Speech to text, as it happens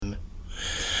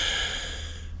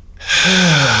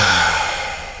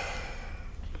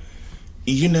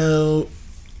You know,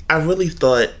 I really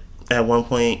thought at one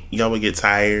point y'all would get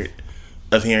tired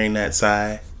of hearing that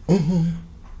sigh. Mm-hmm.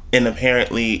 And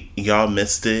apparently y'all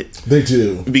missed it. They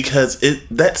do. Because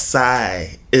that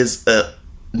sigh is a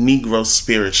Negro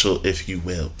spiritual, if you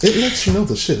will. It lets you know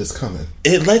the shit is coming.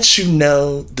 It lets you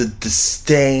know the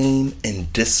disdain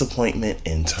and disappointment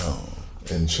in tone.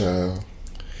 And child,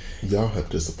 y'all have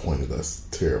disappointed us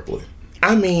terribly.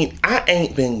 I mean, I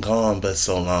ain't been gone but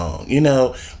so long. You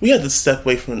know, we had to step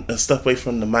away from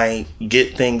the mic,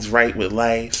 get things right with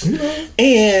life,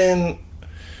 and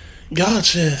y'all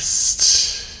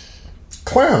just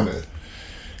clowning,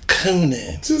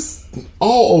 cooning, just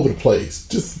all over the place,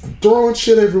 just throwing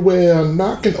shit everywhere,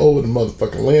 knocking over the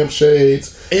motherfucking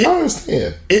lampshades. I don't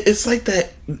understand. It's like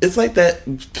that. It's like that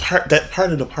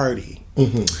part of the party.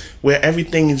 Mm-hmm. Where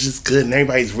everything is just good and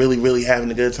everybody's really, really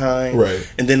having a good time. Right.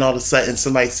 And then all of a sudden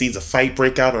somebody sees a fight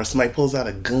break out or somebody pulls out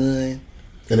a gun.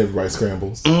 And everybody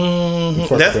scrambles. Mm-hmm.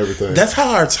 Fuck up everything. That's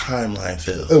how our timeline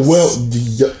feels.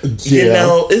 Yeah. You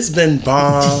know, it's been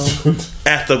bomb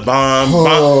after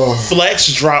bomb.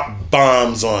 Flex dropped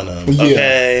bombs on them.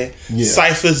 Okay? Yeah.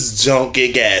 Cyphers don't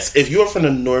get gas. If you're from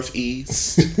the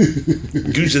Northeast,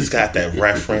 you just got that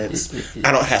reference.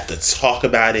 I don't have to talk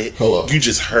about it. Hello. You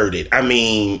just heard it. I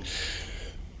mean,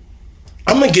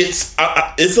 I'm gonna get.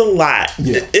 It's a lot.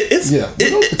 Yeah. It's a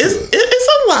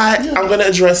lot. Yeah. I'm gonna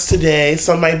address today.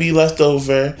 Some might be left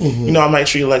over. Mm-hmm. You know, I might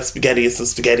treat it like spaghetti and some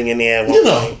spaghetti in there. We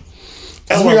got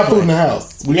food in the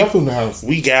house. We got food in the house.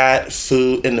 We got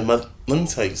food in the month. Let me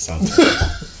tell you something.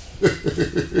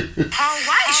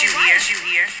 Why is you here?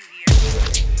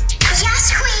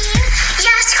 Yes, queen.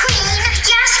 Yes, queen.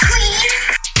 Yes, queen.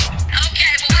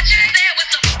 Okay, well, what you there with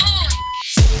the food?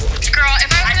 Girl, if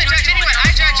I was gonna judge anyone, I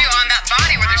judge you on that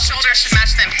body where the shoulders should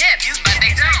match them hips, but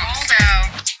they don't. So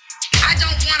I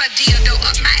don't want a dildo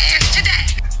up my ass today.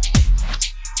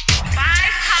 5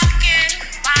 pumpkin.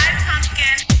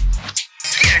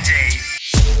 Yeah, Jay.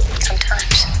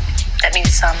 Sometimes. That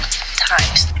means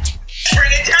sometimes.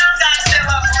 Bring it down,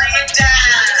 Godzilla. Bring it down.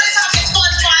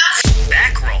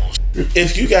 Back rolls.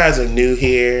 If you guys are new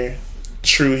here,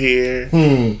 true here,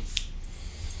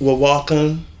 well,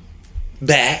 welcome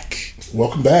back.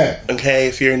 Welcome back. Okay,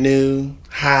 if you're new,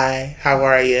 hi, how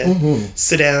are you? Mm-hmm.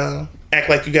 Sit down, act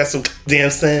like you got some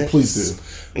damn sense. Please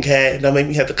do. Okay, don't make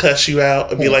me have to cuss you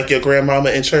out or be like your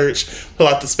grandmama in church, pull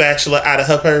out the spatula out of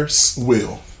her purse.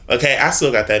 Will. Okay, I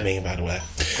still got that name, by the way.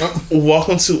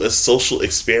 Welcome to a social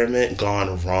experiment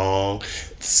gone wrong,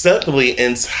 simply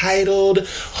entitled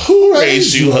Who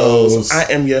Raised You Hoes?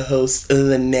 I am your host,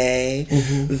 Lene.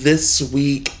 Mm-hmm. This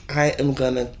week, I am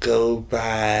gonna go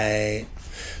by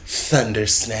Thunder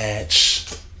Snatch.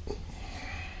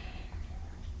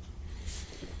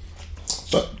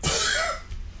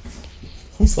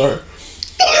 I'm sorry.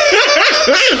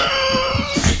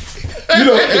 You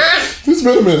know, it's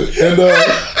been a minute, and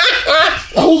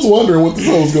I was wondering what this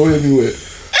song was going to be with.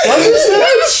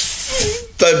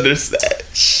 Thunder Snatch.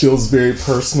 Feels very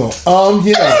personal.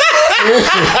 Yeah.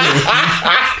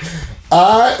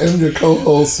 I am your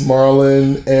co-host,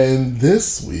 Marlon, and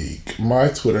this week, my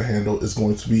Twitter handle is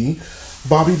going to be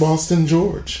Bobby Boston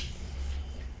George.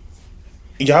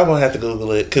 Y'all gonna have to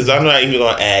Google it, because I'm not even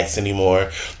gonna ask anymore.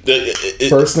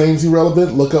 First name's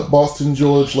irrelevant. Look up Boston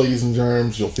George, ladies and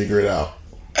germs. You'll figure it out.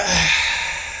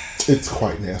 It's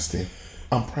quite nasty.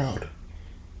 I'm proud.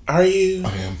 Are you?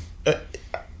 I am.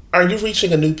 Are you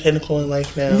reaching a new pinnacle in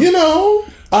life now? You know,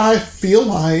 I feel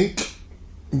like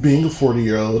being a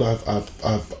 40-year-old.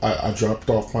 I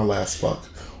dropped off my last fuck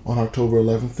on October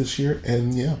 11th this year,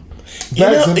 and yeah.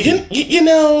 You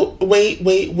know, wait.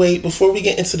 Before we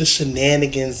get into the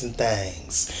shenanigans and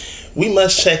things, we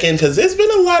must check in, because there's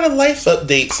been a lot of life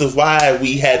updates of why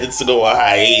we had to go on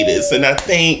hiatus. And I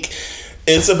think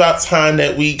it's about time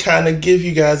that we kind of give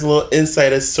you guys a little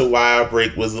insight as to why our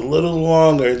break was a little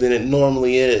longer than it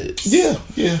normally is. Yeah.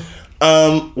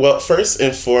 Well, first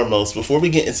and foremost, before we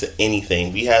get into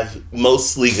anything, we have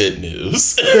mostly good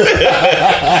news.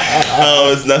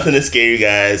 It's nothing to scare you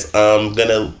guys. I'm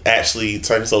gonna actually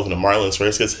turn this over to Marlon's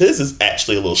first, because his is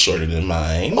actually a little shorter than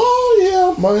mine. Oh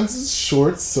yeah, mine's is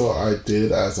short. So I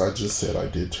did, as I just said, I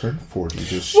did turn 40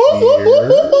 this year.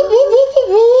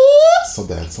 So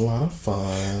that's a lot of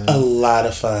fun.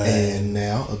 And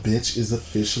now a bitch is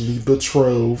officially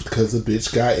betrothed because a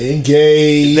bitch got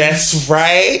engaged. That's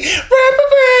right.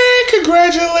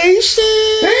 Congratulations.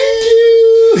 Thank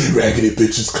you. Raggedy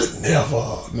bitches could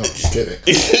never. No, just kidding. I'm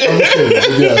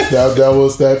kidding. Yes,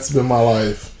 that's been my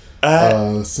life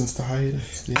since the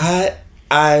hiatus. Yeah.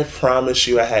 I promise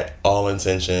you, I had all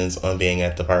intentions on being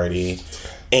at the party,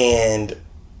 and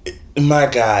my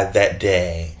God, that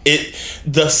day,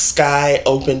 the sky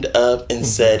opened up and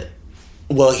said,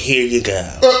 well, here you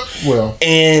go.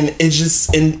 And it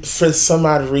just, and for some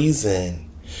odd reason,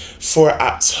 for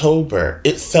October,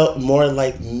 it felt more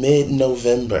like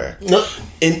mid-November.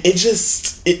 And it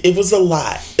just, it was a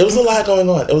lot. It was a lot going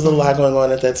on. It was a lot going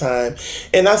on at that time.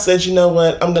 And I said, you know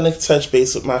what? I'm going to touch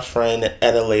base with my friend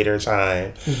at a later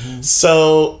time.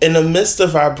 So in the midst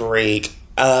of our break,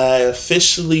 I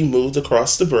officially moved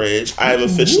across the bridge. I am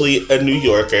officially a New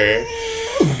Yorker.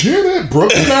 Get it,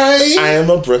 Brooklynite. I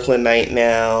am a Brooklynite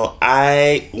now.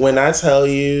 When I tell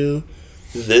you,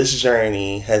 this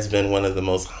journey has been one of the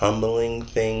most humbling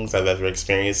things I've ever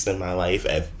experienced in my life.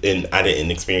 And I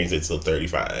didn't experience it till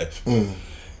 35.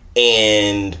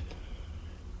 And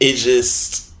it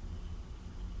just...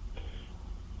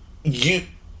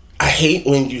 I hate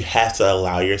when you have to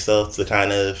allow yourself to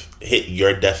kind of hit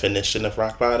your definition of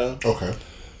rock bottom. Okay.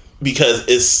 Because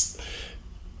it's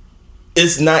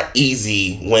not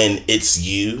easy when it's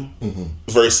you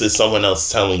versus someone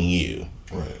else telling you.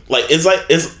 Right.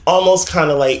 It's almost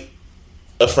kind of like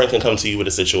a friend can come to you with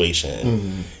a situation,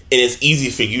 and it's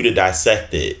easy for you to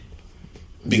dissect it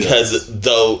because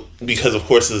of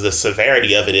course the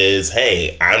severity of it is,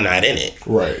 hey, I'm not in it.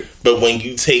 Right. But when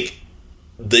you take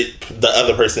the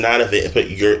other person out of it and put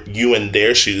you in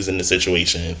their shoes in the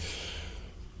situation,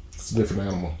 it's a different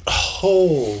animal. A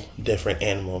whole different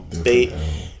animal,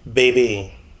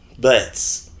 baby. But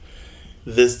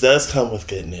this does come with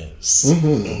good news.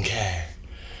 Okay.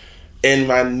 And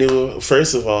my new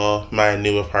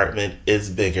apartment is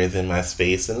bigger than my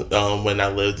space when I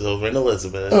lived over in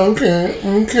Elizabeth. Okay.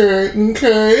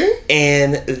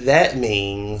 And that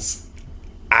means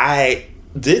I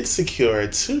did secure a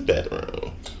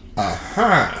 2-bedroom.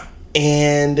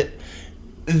 And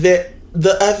the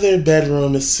other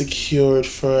bedroom is secured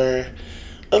for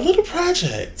a little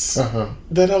project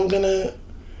that I'm gonna...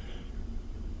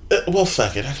 well,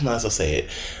 fuck it. I might as well say it.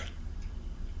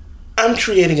 I'm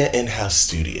creating an in-house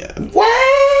studio.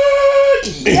 What?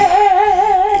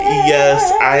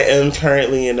 Yes, I am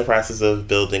currently in the process of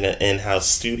building an in-house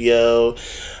studio.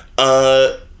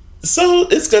 So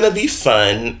it's gonna be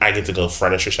fun. I get to go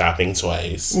furniture shopping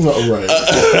twice. Right.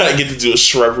 I get to do a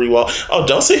shrubbery wall. Oh,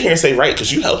 don't sit here and say right,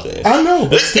 because you helping. I know,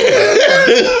 but still.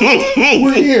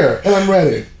 We're here, and I'm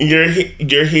ready.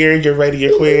 You're here, you're ready,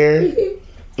 you're queer.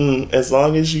 As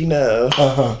long as you know.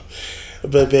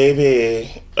 But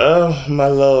baby, oh my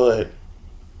Lord,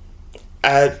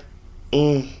 it's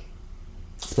been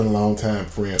a long time,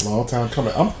 friend. Long time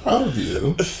coming. I'm proud of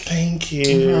you. Thank you.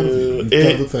 I'm proud of you. You've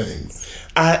done the things.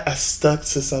 I stuck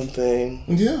to something.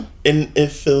 Yeah. And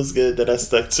it feels good that I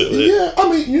stuck to it. Yeah. I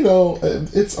mean,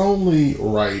 it's only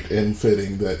right and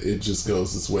fitting that it just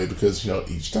goes this way because,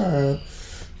 each time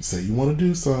you say you want to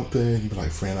do something, you be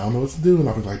like, friend, I don't know what to do. And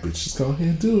I'll be like, bitch, just go ahead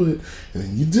and do it. And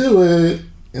then you do it.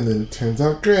 And then it turns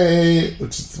out great,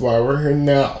 which is why we're here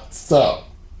now. So.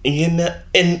 You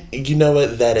know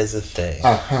what? That is a thing.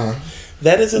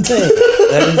 That is a thing.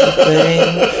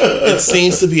 It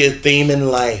seems to be a theme in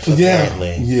life,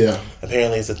 apparently. Yeah.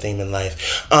 Apparently it's a theme in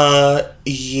life.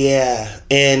 Yeah.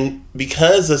 And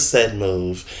because of said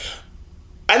move,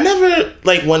 I never,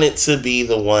 wanted to be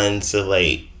the one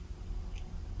to,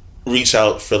 reach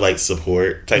out for,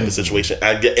 support type of situation.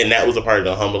 And that was a part of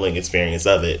the humbling experience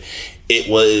of it. It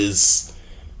was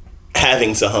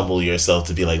having to humble yourself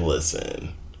to be like,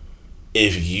 listen,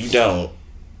 if you don't,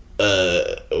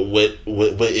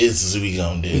 what is we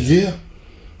gonna do? Yeah,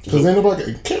 because ain't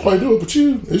nobody can't quite do it but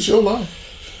you. It's your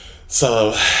life.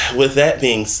 So, with that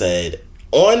being said,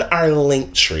 on our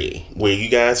link tree, where you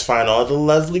guys find all the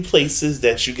lovely places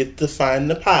that you get to find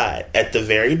the pod, at the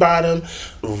very bottom,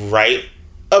 right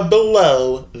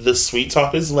below the Sweet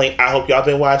Talkers link. I hope y'all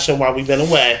been watching while we've been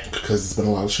away. Because it's been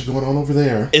a lot of shit going on over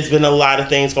there. It's been a lot of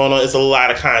things going on. It's a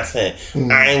lot of content.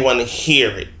 I ain't want to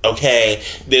hear it, okay?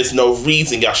 There's no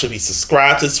reason y'all should be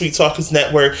subscribed to the Sweet Talkers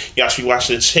Network. Y'all should be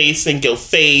watching Chase and Go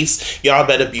Face. Y'all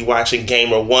better be watching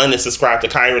Gamer One and subscribe to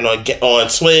Kyron on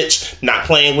Twitch. Not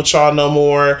playing with y'all no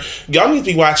more. Y'all need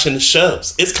to be watching the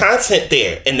shows. It's content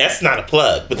there, and that's not a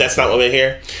plug, but that's not what we're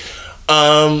here.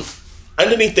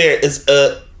 Underneath there is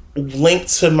a link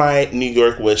to my New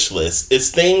York wish list. It's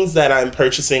things that I'm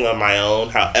purchasing on my own.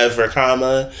 However,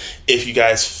 if you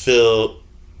guys feel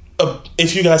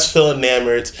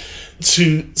enamored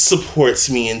to support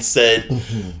me and said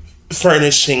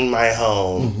furnishing my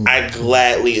home, I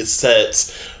gladly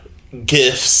accept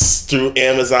gifts through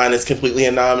Amazon is completely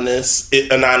anonymous.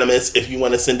 If you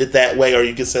want to send it that way, or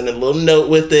you can send a little note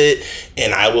with it,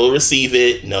 and I will receive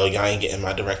it. No, y'all ain't getting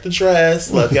my direct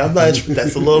address. Love y'all much, but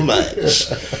that's a little much.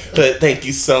 But thank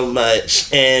you so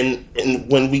much. And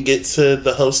when we get to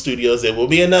the host studios, there will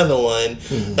be another one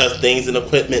of things and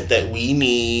equipment that we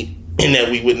need and that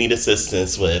we would need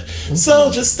assistance with. So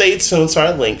just stay tuned to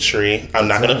our link tree. I'm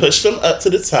not going to push them up to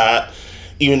the top.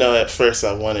 Even though at first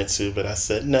I wanted to, but I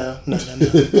said no. Put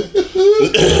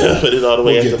it all the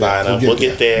way at the bottom. We'll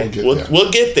get there.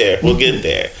 We'll get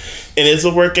there. And it's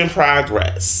a work in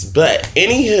progress. But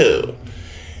anywho,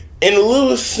 in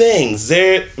lieu of things,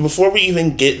 before we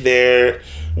even get there,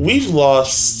 we've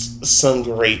lost some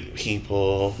great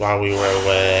people while we were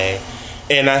away.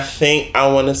 And I think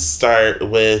I want to start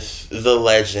with the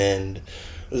legend,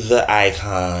 the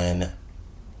icon,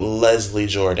 Leslie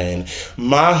Jordan.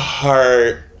 My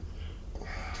heart,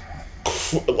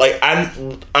 like,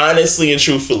 I'm honestly and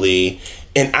truthfully,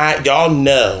 and y'all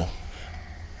know,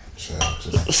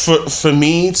 for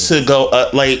me to go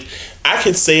up, like, I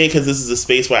could say it because this is a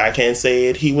space where I can say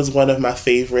it. He was one of my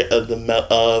favorite of the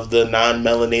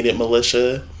non-melanated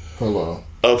militia. Hello.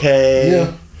 Okay.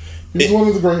 Yeah. He was one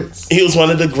of the greats. He was one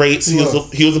of the greats.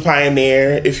 He was a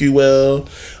pioneer, if you will,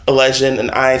 a legend, an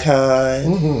icon.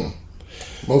 Mm-hmm.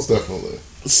 Most definitely.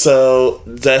 So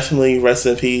definitely rest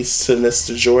in peace to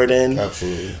Mr. Jordan.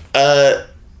 Absolutely. That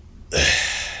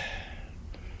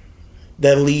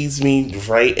leads me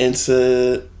right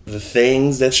into the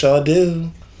things that y'all do.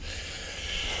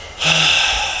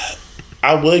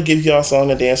 I would give y'all a song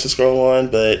and dance to scroll on,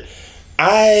 but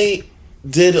I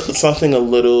did something a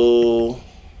little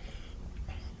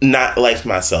not like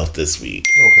myself this week.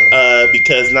 Okay.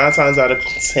 Because 9 times out of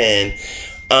 10,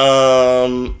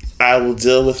 I will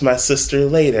deal with my sister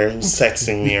later, who's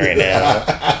texting me right now.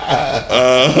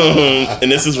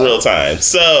 And this is real time.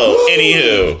 So,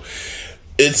 anywho,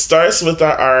 it starts with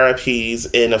our RIPs,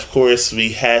 and of course,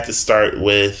 we had to start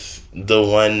with the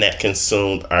one that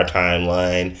consumed our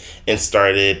timeline and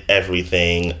started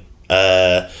everything.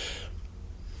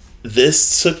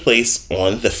 This took place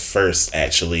on the 1st,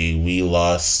 actually. We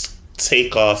lost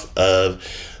Takeoff of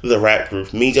the rap group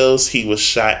Migos. He was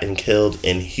shot and killed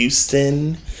in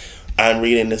Houston. I'm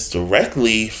reading this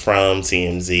directly from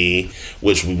TMZ,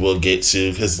 which we will get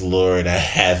to because, Lord, I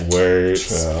have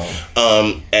words.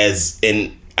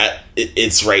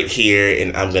 It's right here,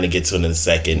 and I'm going to get to it in a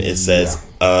second. It says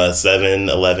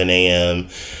 7:11 a.m.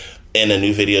 In a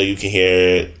new video, you can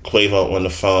hear Quavo on the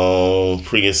phone,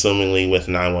 pre-assumingly with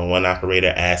 911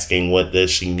 operator asking, what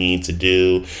does she need to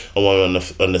do? A woman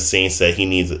on the scene said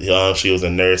she was a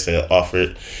nurse and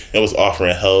was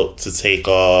offering help to take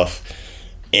off.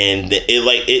 And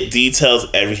it details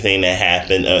everything that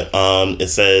happened. It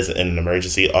says an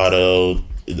emergency auto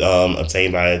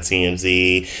obtained by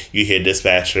TMZ. You hear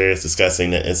dispatchers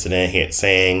discussing the incident here,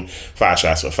 saying 5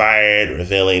 shots were fired,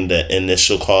 revealing the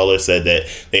initial caller said that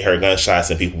they heard gunshots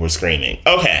and people were screaming.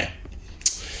 Okay.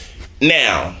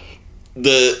 Now,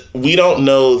 we don't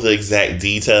know the exact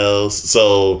details,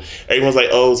 so everyone's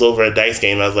like, oh, it was over a dice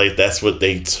game. I was like, that's what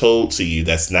they told to you.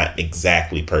 That's not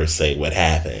exactly per se what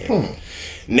happened.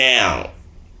 Now,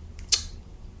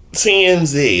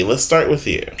 TMZ, let's start with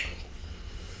you.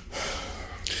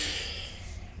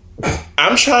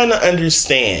 I'm trying to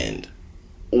understand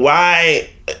why,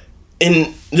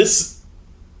 in this,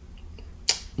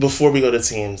 before we go to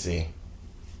TMZ,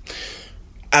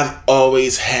 I've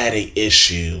always had an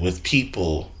issue with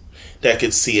people that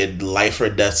could see a life or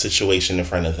death situation in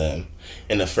front of them,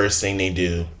 and the first thing they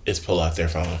do is pull out their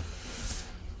phone.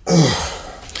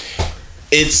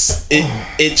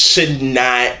 It should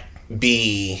not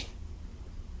be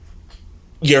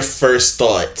your first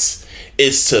thoughts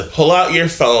is to pull out your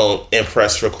phone and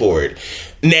press record.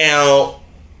 Now,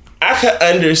 I could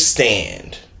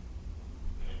understand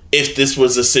if this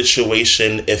was a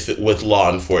situation with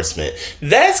law enforcement.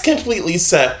 That's completely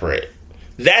separate.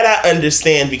 That I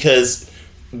understand because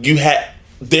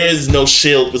there is no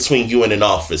shield between you and an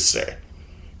officer.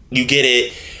 You get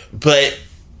it? But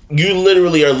you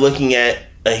literally are looking at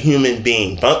a human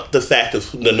being. Bump the fact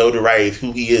of the notoriety of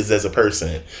who he is as a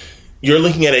person. You're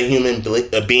looking at a human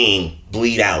being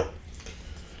bleed out.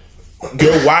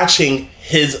 You're watching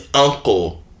his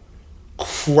uncle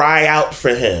cry out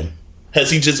for him as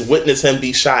he just witnessed him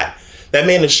be shot. That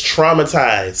man is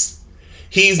traumatized.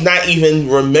 He's not even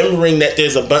remembering that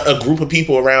there's a group of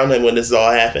people around him when this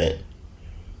all happened.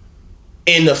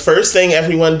 And the first thing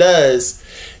everyone does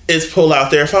is pull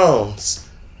out their phones.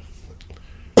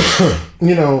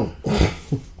 You know,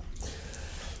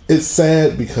 it's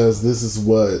sad because this is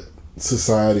what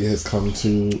society has come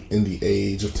to in the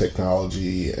age of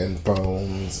technology and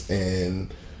phones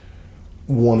and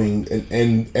wanting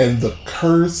and the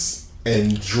curse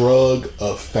and drug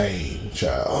of fame,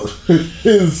 child,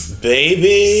 is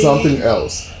baby something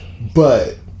else.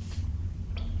 But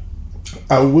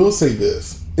I will say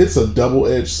this: it's a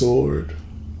double-edged sword.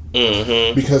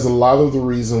 Because a lot of the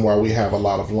reason why we have a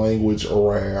lot of language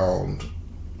around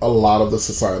a lot of the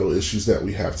societal issues that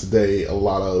we have today, a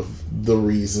lot of the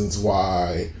reasons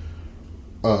why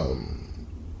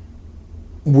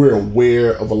we're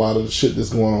aware of a lot of the shit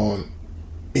that's going on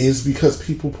is because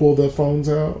people pull their phones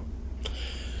out.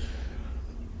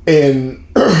 And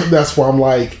that's why I'm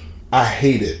like, I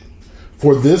hate it.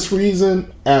 For this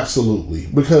reason, absolutely.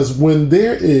 Because when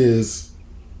there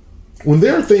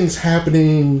are things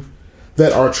happening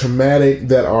that are traumatic,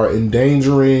 that are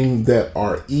endangering, that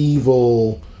are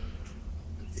evil,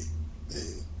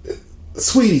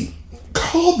 sweetie,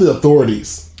 call the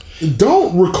authorities.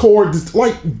 Don't record this,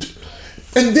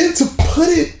 and then to put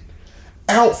it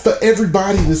out for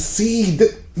everybody to see.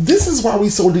 That this is why we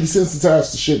so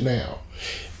desensitized to shit now.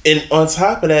 And on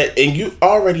top of that, and you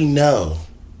already know,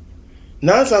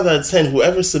 9 times out of 10,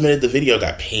 whoever submitted the video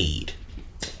got paid.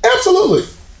 Absolutely.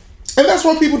 And that's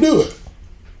why people do it.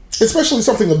 Especially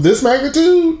something of this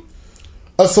magnitude.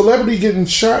 A celebrity getting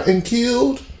shot and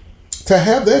killed. To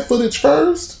have that footage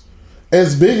first,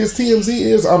 as big as TMZ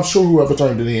is, I'm sure whoever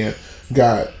turned it in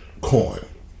got coin.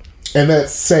 And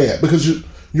that's sad because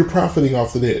you're profiting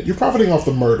off the dead. You're profiting off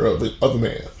the murder of a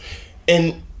man.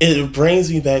 And it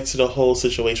brings me back to the whole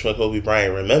situation with Kobe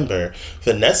Bryant. Remember,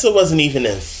 Vanessa wasn't even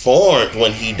informed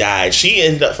when he died. She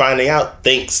ended up finding out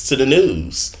thanks to the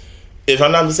news. If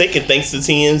I'm not mistaken, thanks to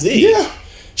TMZ. Yeah.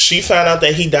 She found out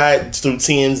that he died through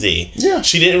TMZ. Yeah.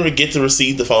 She didn't get to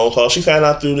receive the phone call. She found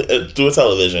out through a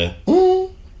television.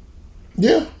 Mm-hmm.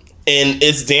 Yeah. And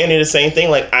it's damn near the same thing.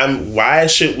 Why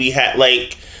should we have,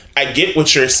 I get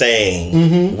what you're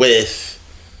saying with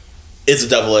it's a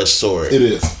double-edged sword. It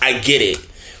is. I get it.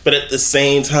 But at the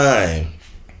same time,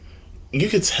 you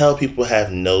could tell people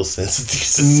have no sense of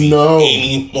decency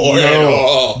anymore at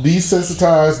all.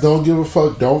 Desensitized, don't give a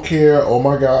fuck, don't care. Oh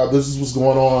my God, this is what's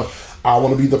going on. I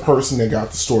want to be the person that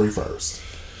got the story first.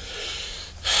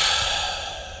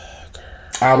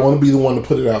 I want to be the one to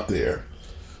put it out there.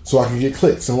 So I can get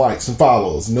clicks and likes and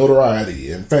follows,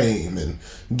 notoriety and fame, and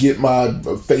get my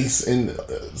face in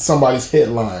somebody's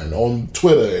headline on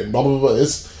Twitter and blah, blah, blah.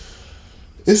 It's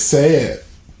sad.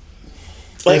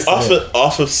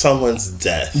 Off of someone's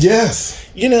death. Yes.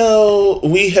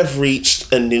 We have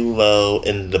reached a new low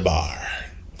in the bar.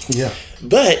 Yeah.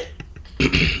 But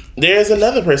there's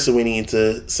another person we need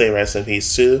to say rest in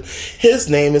peace to. His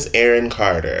name is Aaron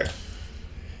Carter.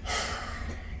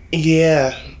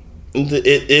 Yeah. When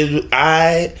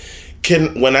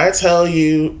I tell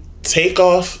you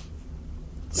Takeoff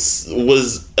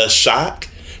was a shock,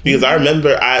 because I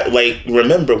remember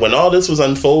when all this was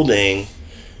unfolding,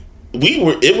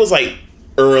 it was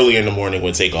early in the morning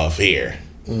when Takeoff here.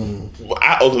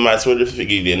 I opened my Twitter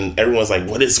feed and everyone's like,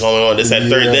 what is going on? This, that,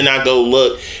 third. Then I go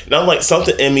look and I'm like,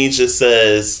 something in me just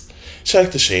says,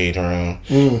 check the shade room.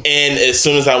 And as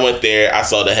soon as I went there, I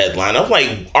saw the headline. I'm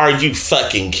like, are you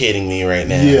fucking kidding me right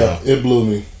now? Yeah, it blew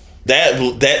me.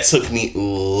 That took me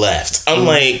left. I'm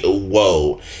like,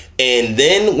 whoa. And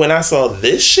then when I saw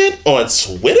this shit on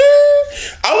Twitter,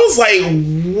 I was like,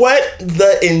 what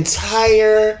the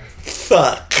entire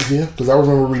fuck? Yeah, because I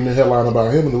remember reading the headline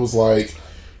about him and it was like,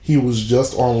 he was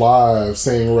just on live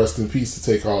saying rest in peace to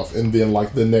Takeoff, and then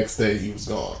the next day he was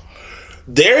gone.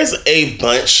 There's a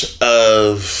bunch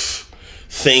of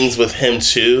things with him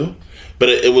too, but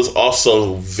it was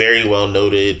also very well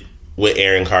noted with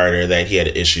Aaron Carter that he had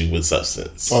an issue with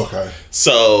substance. Okay.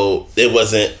 So it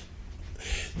wasn't,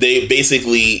 they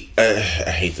basically, I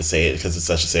hate to say it because it's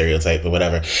such a stereotype, but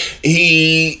whatever.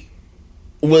 He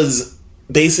was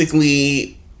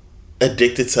basically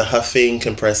addicted to huffing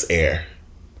compressed air.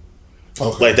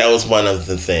 Okay. That was one of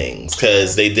the things,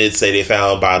 because they did say they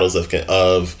found bottles of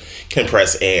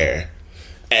compressed air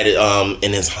at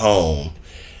in his home.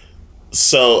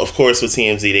 So of course with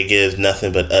TMZ they give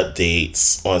nothing but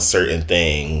updates on certain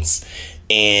things,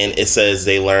 and it says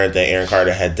they learned that Aaron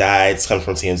Carter had died. It's coming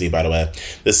from TMZ, by the way.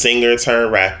 The singer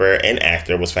turned rapper and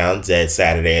actor was found dead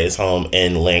Saturday at his home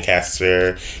in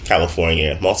Lancaster,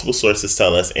 California. Multiple sources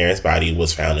tell us Aaron's body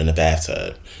was found in a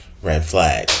bathtub. Red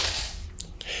flag.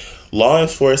 Law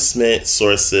enforcement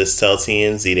sources tell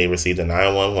TMZ they received a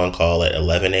 911 call at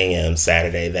 11 a.m.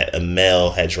 Saturday that a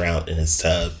male had drowned in his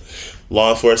tub. Law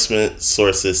enforcement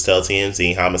sources tell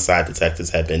TMZ homicide detectives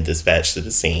had been dispatched to the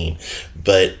scene,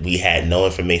 but we had no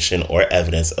information or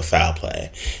evidence of foul play.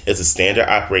 It's a standard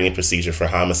operating procedure for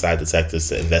homicide detectives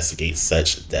to investigate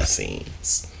such death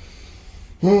scenes.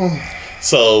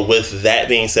 So with that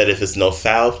being said, if it's no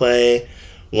foul play,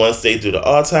 once they do the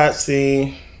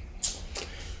autopsy,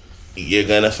 you're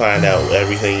going to find out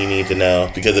everything you need to know.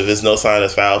 Because if there's no sign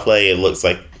of foul play, it looks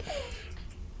like...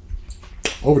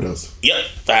 Overdose. Yep.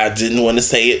 I didn't want to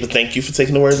say it, but thank you for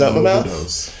taking the words out of my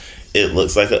mouth. It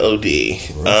looks like an OD.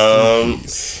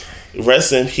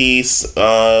 Rest in peace.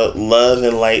 Love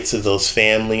and light to those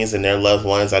families and their loved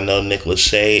ones. I know Nick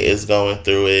Lachey is going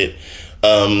through it.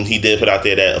 He did put out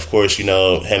there that, of course, you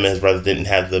know, him and his brother didn't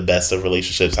have the best of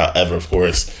relationships. However, of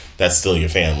course, that's still your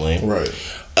family. Right.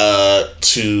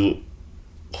 To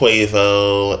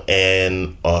Quavo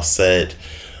and Offset,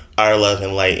 our love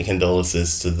and light and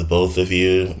condolences to the both of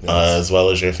you, as well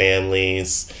as your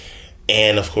families.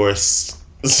 And, of course,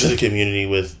 to the community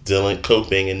with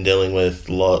coping and dealing with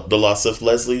the loss of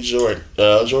Leslie Jordan.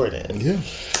 Yeah.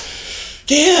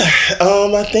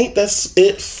 I think that's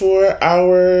it for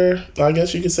our, I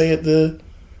guess you could say it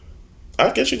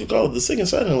I guess you could call it the second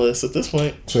signing list at this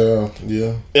point. Yeah.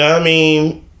 I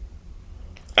mean,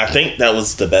 I think that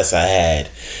was the best I had.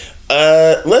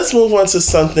 Let's move on to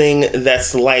something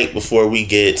that's light before we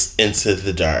get into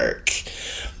the dark.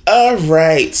 All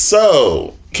right,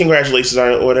 so congratulations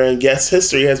are in order, and yes,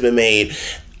 history has been made.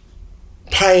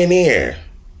 Pioneer,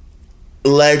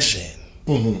 legend,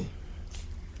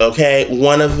 okay,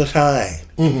 one of a kind,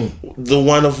 the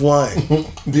one of one,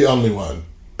 the only one.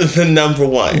 The number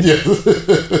one. Yes.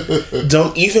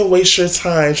 Don't even waste your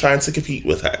time trying to compete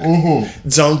with her.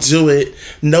 Don't do it.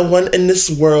 No one in this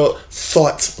world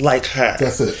thought like her.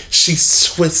 That's it.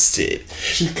 She's twisted.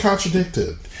 She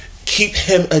contradicted. Keep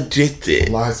him addicted.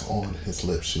 Lies on his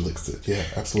lips. She licks it. Yeah,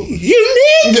 absolutely.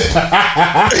 Unique.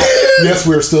 Yes,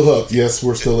 we're still hooked. Yes,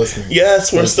 we're still listening.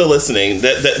 Yes, we're still listening.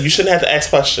 That you shouldn't have to ask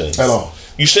questions at all.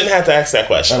 You shouldn't have to ask that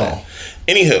question at all.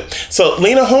 Anywho, so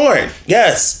Lena Horne,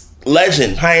 yes.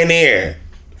 Legend, pioneer,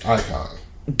 icon,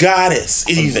 goddess,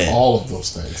 even all of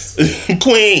those things.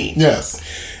 Queen, yes,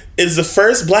 is the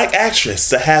first black actress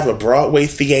to have a Broadway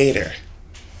theater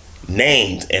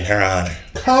named in her honor.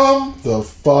 Come the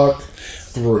fuck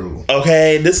through.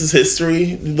 Okay, this is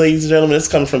history, ladies and gentlemen. This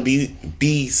comes from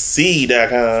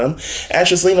BBC.com.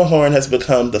 Actress Lena Horne has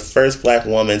become the first black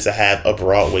woman to have a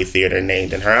Broadway theater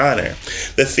named in her honor.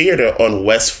 The theater on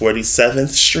West 47th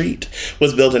Street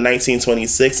was built in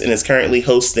 1926 and is currently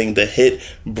hosting the hit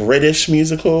British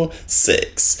musical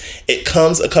Six. It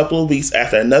comes a couple of weeks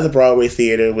after another Broadway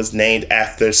theater was named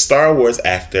after Star Wars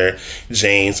actor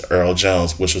James Earl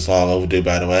Jones, which was long overdue,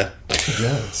 by the way.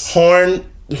 Yes. Horne,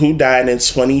 who died in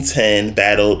 2010,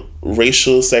 battled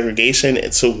racial segregation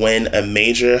to win a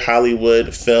major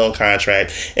Hollywood film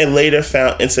contract and later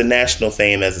found international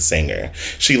fame as a singer.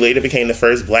 She later became the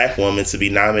first black woman to be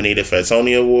nominated for a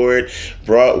Tony Award,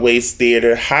 Broadway's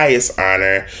theater highest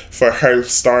honor, for her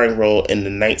starring role in the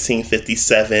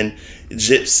 1957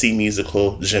 Gypsy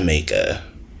musical Jamaica.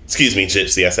 Excuse me,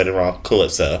 Gypsy, I said it wrong.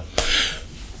 Calypso.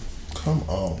 Come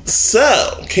on.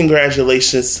 So,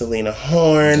 congratulations to Lena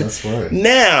Horne. That's right.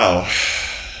 Now,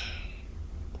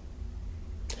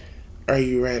 are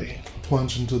you ready?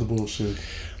 Plunge into the bullshit.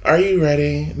 Are you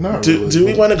ready? Not really. Do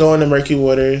we want to go into murky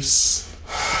waters?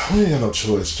 We ain't got no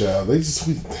choice, child.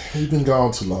 We've been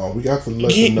gone too long. We got to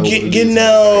let them know what it is. You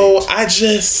know, I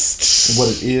just... What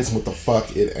it is, what the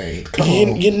fuck it ain't. Come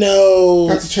on. You know...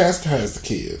 Got to chastise the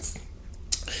kids.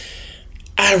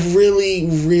 I really,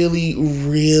 really,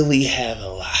 really have a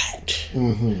lot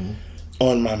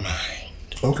on my mind.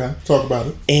 Okay, talk about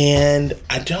it. And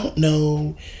I don't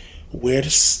know where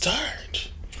to start.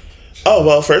 Oh,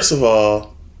 well, first of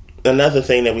all, another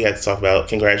thing that we had to talk about,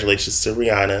 congratulations to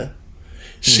Rihanna.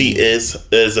 She is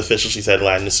official. She's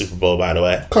headlining the Super Bowl, by the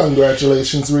way.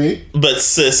 Congratulations, Reed. But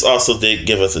sis also did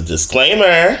give us a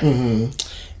disclaimer.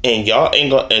 And y'all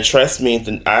ain't gonna, and trust me,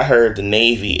 I heard the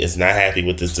Navy is not happy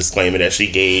with this disclaimer that she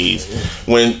gave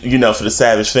when, for the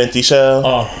Savage Fenty show.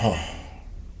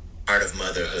 Part of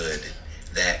motherhood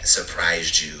that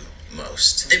surprised you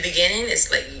most? The beginning is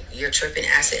like you're tripping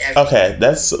acid every Okay,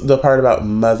 that's the part about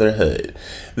motherhood.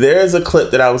 There's a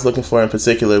clip that I was looking for in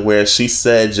particular where she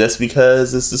said just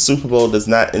because it's the Super Bowl does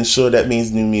not ensure that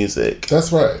means new music.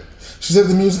 That's right. She said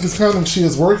the music is coming, she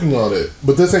is working on it.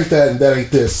 But this ain't that and that ain't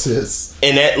this, sis.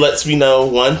 And that lets me know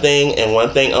one thing and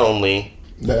one thing only.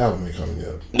 That album ain't coming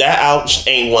yet. That album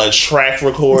ain't one track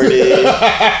recorded.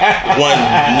 That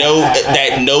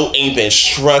note ain't been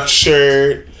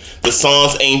structured. The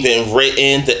songs ain't been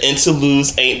written. The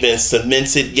interludes ain't been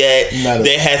cemented yet.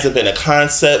 There hasn't been a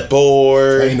concept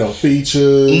board. Ain't no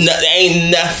features. Ain't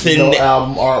nothing. No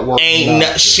album artwork.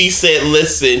 She said,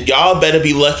 listen, y'all better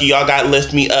be lucky y'all got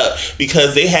Lift Me Up,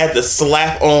 because they had to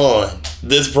slap on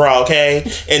this bra, okay?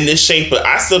 And this shaper.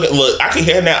 I still got, look, I can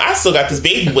hear now, I still got this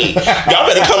baby weight. Y'all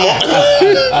better come on.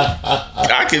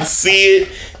 I can see it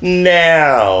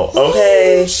now,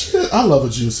 okay? Oh, shit. I love a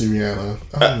juicy Rihanna.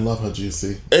 I love her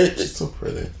juicy. She's so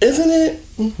pretty. Isn't it?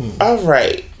 Mm-hmm. All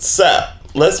right. So,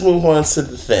 let's move on to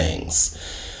the things.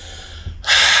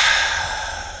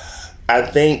 I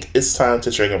think it's time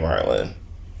to trigger Marlon.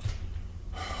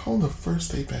 On the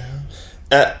first day, man.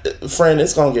 Friend,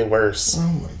 it's gonna get worse. Oh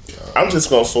my god. I'm just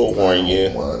gonna full warn you.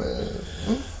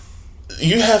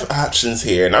 You have options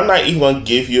here, and I'm not even gonna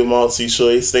give you a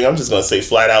multi-choice thing. I'm just gonna say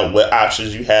flat out what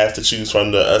options you have to choose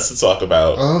from us to talk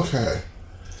about. Okay.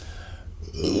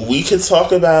 We could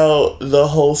talk about the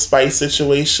whole Spice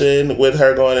situation with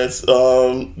her going into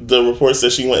the reports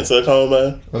that she went into a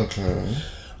coma. Okay.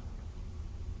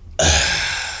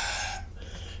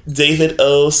 David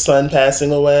O's son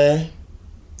passing away.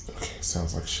 Okay,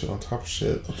 sounds like shit on top of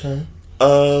shit. Okay.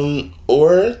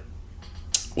 Or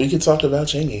we could talk about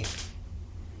Chingy.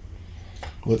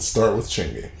 Let's start with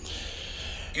Chingy.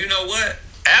 You know what?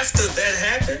 After that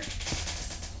happened,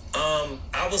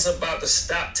 I was about to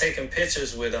stop taking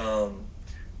pictures with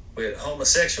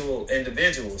homosexual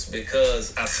individuals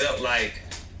because I felt like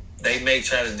they may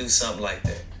try to do something like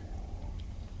that.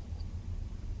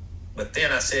 But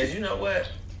then I said, you know what?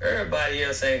 Everybody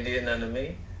else ain't did nothing to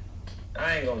me.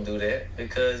 I ain't gonna do that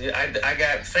because I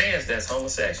got fans that's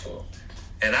homosexual,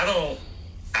 and I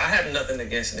have nothing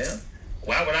against them.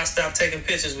 Why would I stop taking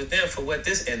pictures with them for what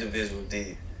this individual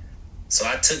did? So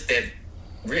I took that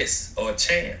risk or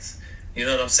chance. You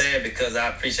know what I'm saying? Because I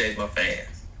appreciate my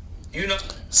fans. You know.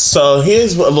 So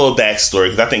here's a little backstory,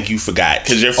 because I think you forgot,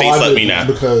 because your face let me know.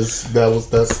 Because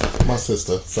that's my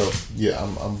sister. So yeah,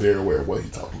 I'm very aware of what he's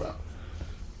talking about.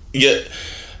 Yeah,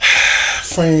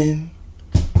 friend.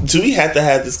 Do we have to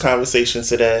have this conversation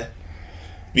today?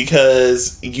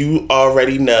 Because you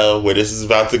already know where this is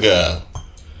about to go.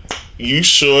 You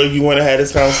sure you want to have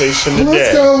this conversation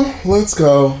today? Let's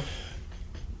go.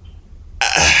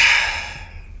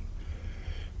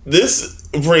 This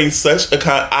brings such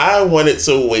a I wanted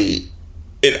to wait,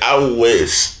 and I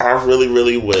really,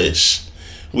 really wish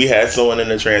we had someone in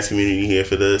the trans community here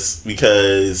for this,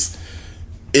 because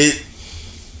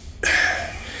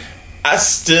I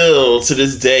still, to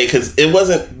this day, because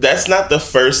that's not the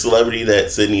first celebrity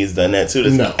that Sydney has done that to.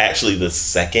 That's actually the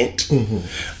second.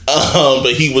 Mm-hmm.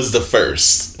 But he was the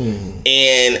first. Mm-hmm.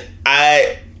 And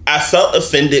I felt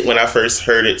offended when I first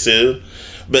heard it too.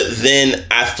 But then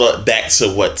I thought back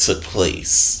to what took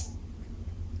place.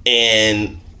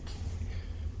 And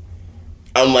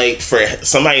I'm like, for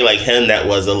somebody like him, that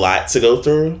was a lot to go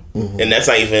through. Mm-hmm. And that's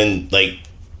not even like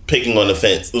picking on the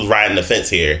fence, riding the fence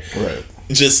here. Right.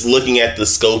 Just looking at the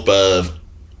scope of,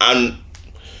 I'm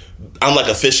like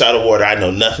a fish out of water. I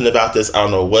know nothing about this. I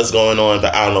don't know what's going on,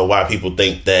 but I don't know why people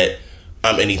think that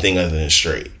I'm anything other than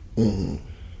straight. Mm-hmm.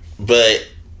 But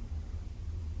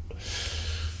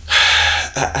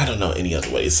I don't know any other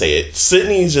way to say it.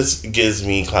 Sydney just gives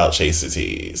me clout chaser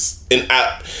tease. And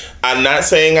I'm not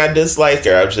saying I dislike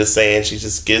her. I'm just saying she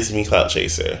just gives me clout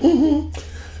chaser. Mm-hmm.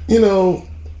 You know,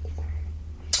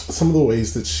 some of the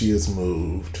ways that she has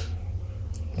moved,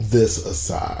 this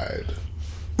aside,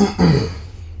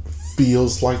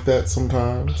 feels like that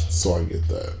sometimes. So I get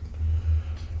that.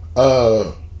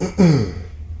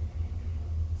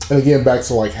 And again, back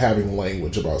to like having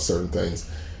language about certain things.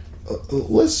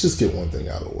 Let's just get one thing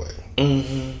out of the way.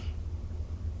 Mm-hmm.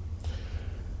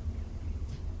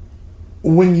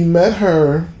 When you met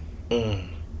her,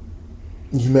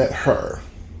 you met her.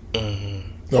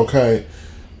 Mm-hmm. Okay?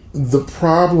 The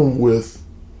problem with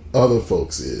other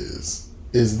folks is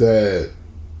that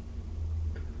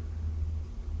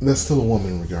that's still a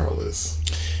woman regardless.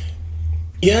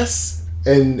 Yes.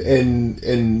 And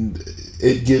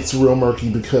it gets real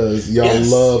murky because y'all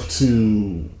love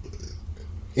to...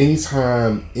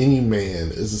 Anytime any man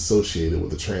is associated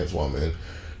with a trans woman,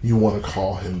 you want to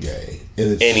call him gay.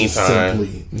 And it's just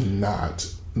simply not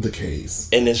the case.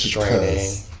 And it's draining.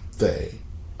 They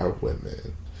are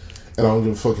women. And I don't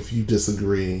give a fuck if you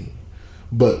disagree.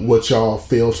 But what y'all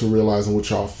fail to realize and what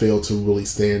y'all fail to really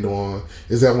stand on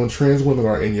is that when trans women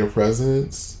are in your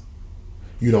presence,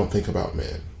 you don't think about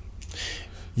men.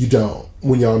 You don't.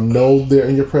 When y'all know they're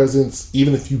in your presence,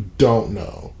 even if you don't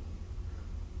know,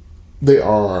 they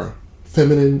are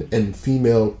feminine and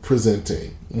female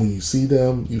presenting. When you see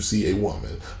them, you see a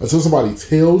woman. Until somebody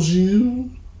tells you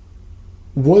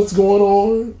what's going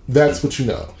on, that's what you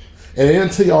know. And then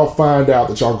until y'all find out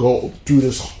that y'all go through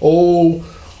this whole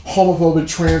homophobic,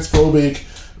 transphobic,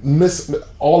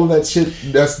 all of that shit,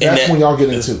 that's when y'all get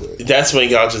into it. That's when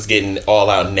y'all just getting all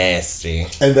out nasty.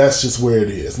 And that's just where it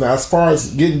is. Now, as far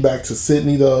as getting back to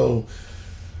Sydney, though,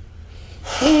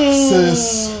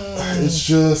 sis, it's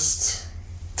just,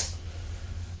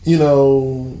 you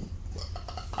know,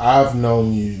 I've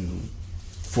known you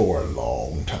for a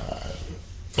long time.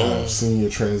 I've seen your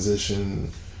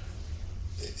transition.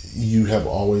 You have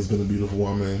always been a beautiful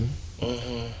woman.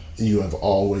 You have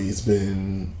always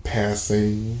been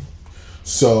passing.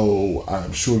 So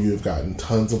I'm sure you have gotten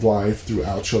tons of life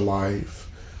throughout your life.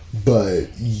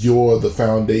 But the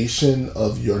foundation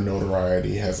of your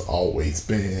notoriety has always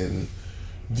been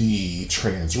the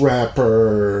trans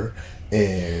rapper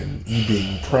and you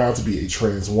being proud to be a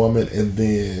trans woman, and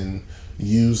then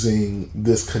using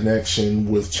this connection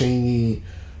with Cheney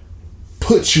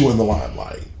puts you in the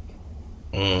limelight.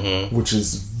 Which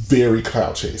is very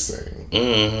clout chasing.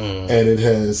 And it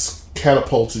has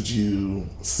catapulted you,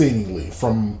 seemingly,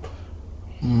 from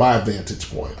my vantage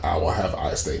point, I will have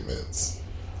I statements,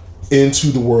 into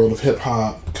the world of hip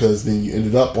hop, because then you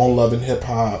ended up on Love and Hip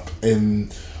Hop,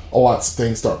 and lots of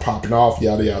things start popping off,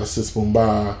 yada yada, sis boom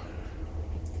bye.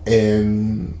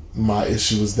 And my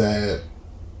issue is that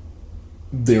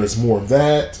there's more of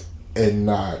that and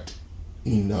not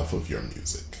enough of your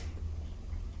music,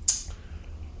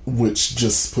 which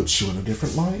just puts you in a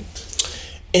different light.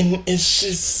 And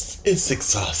it's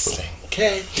exhausting,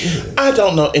 okay? I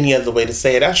don't know any other way to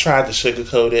say it. I tried to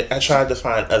sugarcoat it. I tried to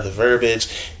find other verbiage.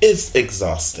 It's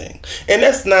exhausting. And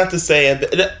that's not to say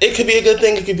it could be a good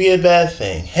thing, it could be a bad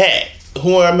thing. Hey,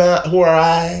 who are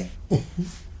I?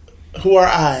 Who are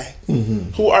I?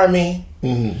 Who are me?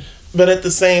 But at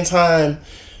the same time,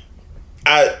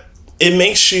 it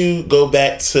makes you go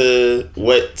back to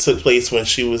what took place when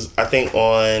she was, I think,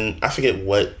 on, I forget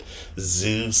what,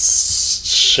 Zeus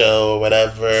show or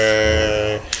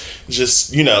whatever.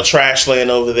 Just, trash laying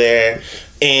over there.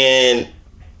 And,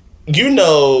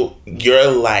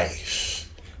 your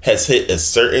life has hit a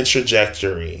certain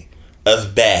trajectory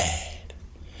of bad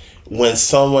when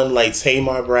someone like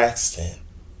Tamar Braxton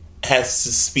has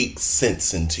to speak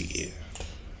sense into you.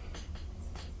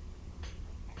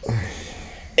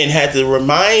 And had to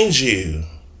remind you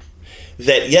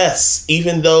that, yes,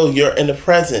 even though you're in the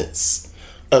presence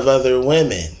of other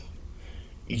women,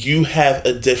 you have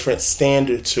a different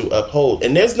standard to uphold.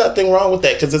 And there's nothing wrong with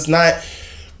that, because it's not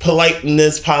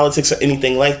politeness, politics, or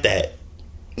anything like that.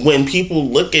 When people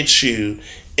look at you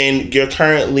and you're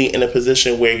currently in a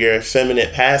position where you're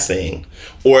effeminate passing,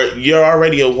 or you're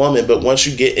already a woman, but once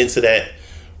you get into that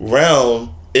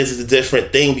realm, it's a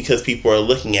different thing because people are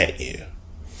looking at you.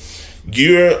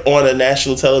 You're on a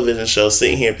national television show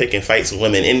sitting here picking fights with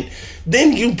women, and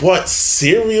then you brought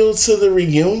cereal to the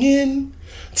reunion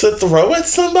to throw at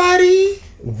somebody?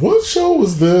 What show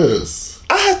was this?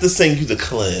 I have to send you the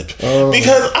clip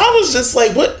because I was just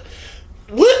like, what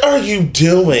are you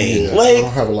doing? Yeah, like, I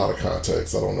don't have a lot of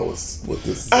context. I don't know what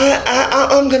this is.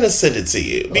 I'm gonna send it to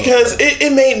you because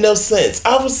it made no sense.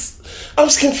 I was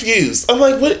confused. I'm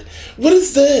like, what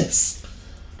is this?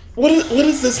 What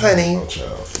is this, honey? Oh,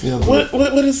 child. What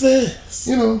is this?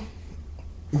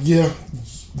 Yeah.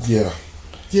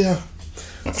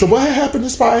 So what happened to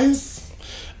Spice?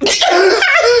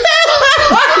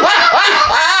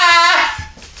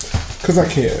 Because I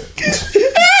can't.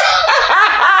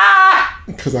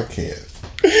 Because I can't.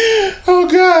 Oh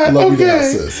God. Love okay. you down,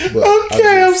 sis. But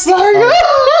I'm sorry.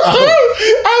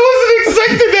 I wasn't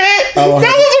expecting that. That was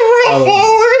a real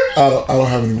forward. I don't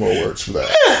have any more words for that.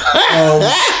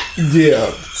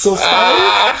 Yeah. So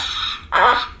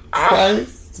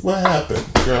Spice, what happened,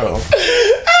 girl?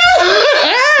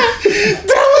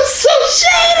 That was so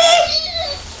shady.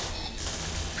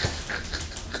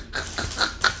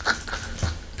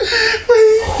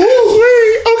 Wait,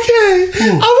 okay.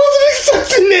 I wasn't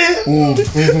expecting that.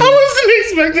 I wasn't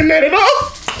expecting that at all.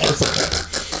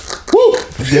 Woo.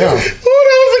 Yeah. Oh,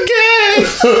 that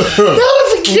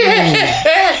was a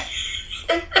gag.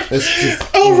 It's just,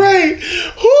 all right.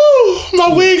 Whew, my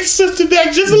wig shifted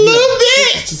back just a little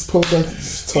bit. Just pull back.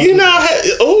 You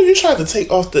tried to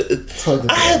take off the.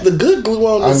 I had the good glue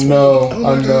on this. I know.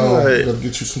 God. I'm gonna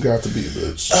get you some got to be,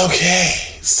 bitch.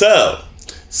 Okay, so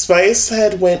Spice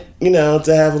had went,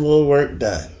 to have a little work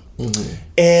done,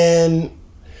 and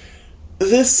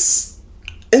this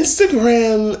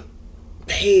Instagram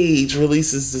page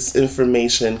releases this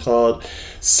information called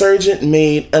Sergeant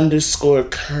Maid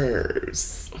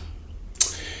 _curves.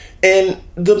 And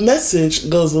the message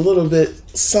goes a little bit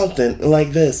something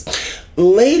like this.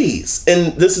 Ladies,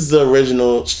 and this is the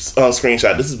original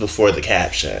screenshot. This is before the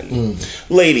caption.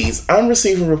 Ladies, I'm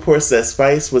receiving reports that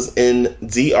Spice was in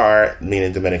DR,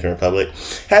 meaning Dominican Republic,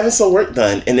 having some work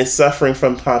done and is suffering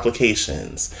from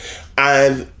complications.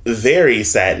 I'm very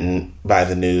saddened by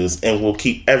the news and will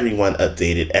keep everyone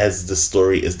updated as the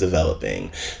story is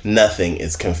developing. Nothing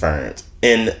is confirmed.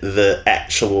 In the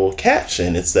actual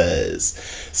caption, it says,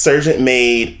 Surgeon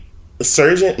made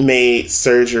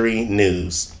surgery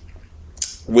news.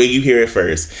 Where you hear it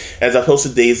first. As I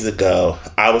posted days ago,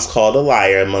 I was called a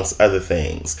liar amongst other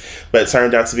things, but it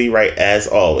turned out to be right as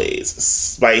always.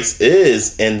 Spice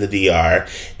is in the DR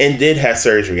and did have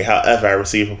surgery. However, I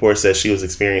received reports that she was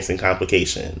experiencing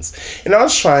complications, and I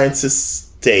was trying to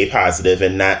stay positive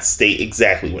and not state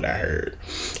exactly what I heard.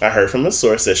 I heard from a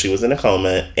source that she was in a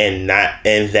coma and not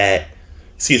that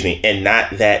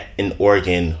an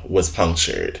organ was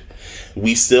punctured.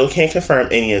 We still can't confirm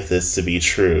any of this to be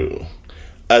true,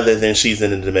 other than she's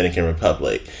in the Dominican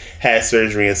Republic, had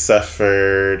surgery and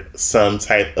suffered some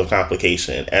type of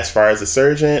complication. As far as the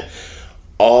surgeon,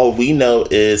 all we know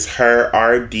is her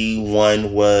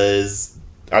RD1 was,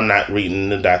 I'm not reading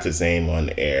the doctor's name on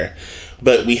the air,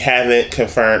 but we haven't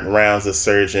confirmed rounds of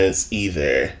surgeons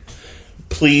either.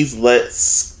 Please let's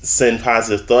send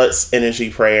positive thoughts, energy,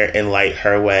 prayer, and light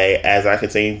her way. As I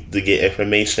continue to get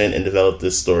information and develop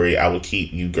this story, I will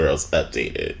keep you girls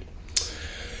updated.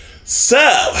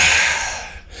 So,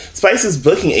 Spice's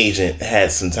booking agent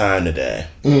had some time today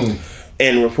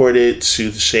and reported to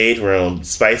the Shade Room.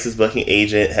 Spice's booking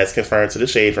agent has confirmed to the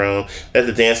Shade Room that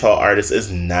the dancehall artist is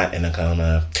not in a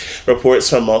coma. Reports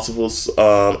from multiple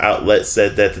outlets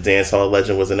said that the dancehall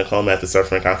legend was in a coma after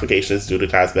suffering complications due to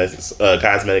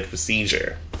cosmetic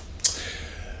procedure.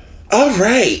 All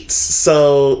right,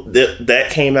 so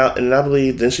that came out, and I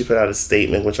believe then she put out a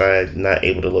statement, which I'm not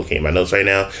able to locate my notes right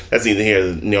now. That's neither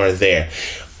here nor there.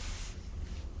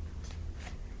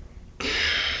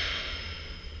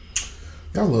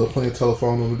 Y'all love playing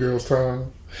telephone on the girls'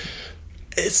 time?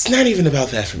 It's not even about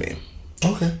that for me.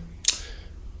 Okay.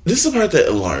 This is the part that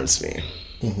alarms me.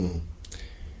 Mm-hmm.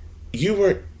 You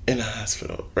were in a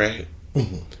hospital, right?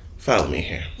 Mm-hmm. Follow me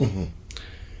here. Mm-hmm.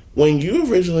 When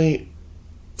you originally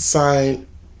signed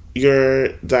your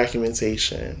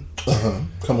documentation,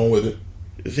 come on with it.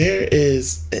 There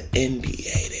is an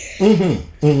NDA there.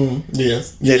 Mm-hmm. Mm-hmm.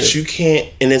 Yes. That you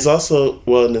can't, and it's also,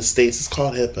 well, in the States, it's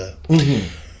called HIPAA. Mm-hmm.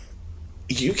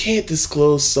 You can't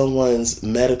disclose someone's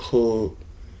medical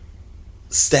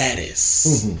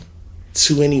status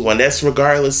to anyone. That's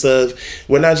regardless of,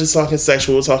 we're not just talking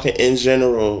sexual, we're talking in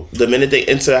general. The minute they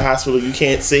enter the hospital, you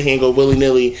can't sit here and go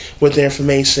willy-nilly with their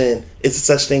information. It's a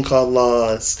such thing called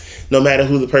laws, no matter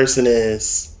who the person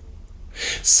is.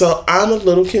 So I'm a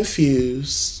little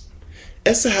confused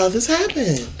as to how this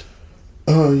happened.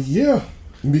 Yeah,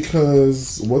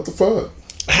 because what the fuck?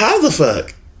 How the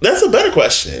fuck? That's a better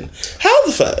question. How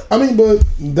the fuck? I mean, but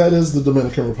that is the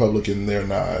Dominican Republic, and they're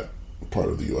not part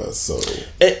of the U.S., so...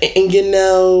 And you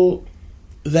know,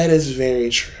 that is very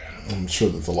true. I'm sure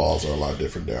that the laws are a lot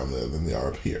different down there than they are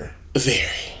up here.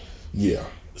 Very. Yeah.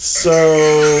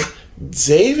 So,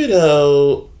 David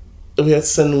O, we have to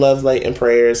send love, light, and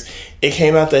prayers. It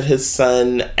came out that his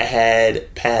son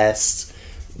had passed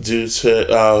due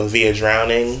to via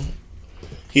drowning.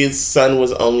 His son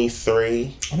was only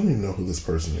 3. I don't even know who this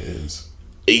person is.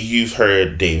 You've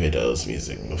heard David O's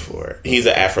music before. He's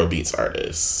an Afrobeats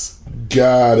artist.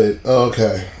 Got it.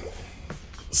 Okay.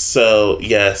 So,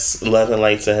 yes, love and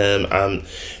light to him. I'm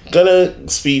gonna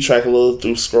speed track a little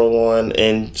through scroll on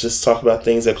and just talk about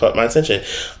things that caught my attention.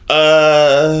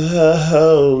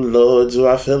 Oh, Lord, do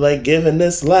I feel like giving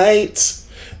this light?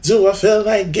 Do I feel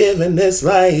like giving this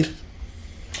light?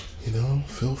 You know,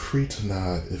 feel free to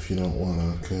nod if you don't want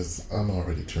to, because I'm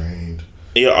already drained.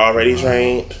 You're already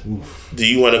drained? Oof. Do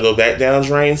you want to go back down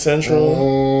Drain Central?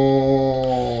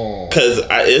 Because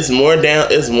it's more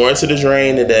to the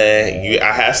drain today.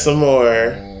 I have some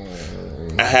more.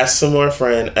 I have some more,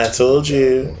 friend. I told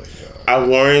you. I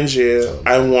warned you.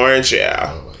 I warned you.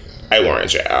 I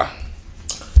warned you.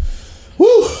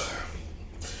 Woo!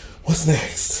 What's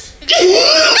next?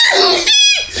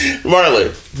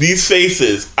 Marlon, these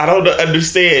faces. I don't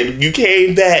understand. You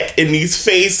came back in these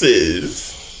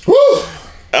faces. Woo!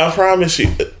 I promise you.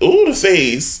 Ooh, the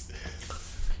face.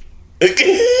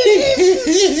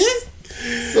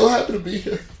 So happy to be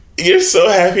here. You're so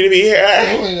happy to be here.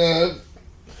 Oh my God.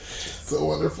 So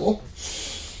wonderful.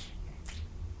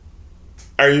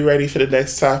 Are you ready for the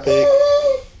next topic?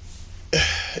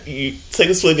 You take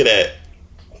a swig of that.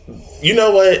 You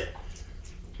know what?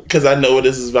 Because I know where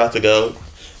this is about to go.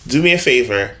 Do me a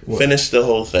favor. What? Finish the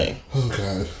whole thing. Oh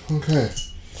God. Okay.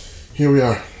 Here we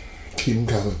are. Keep them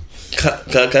coming. Go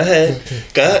ahead.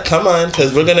 Go ahead. Come on,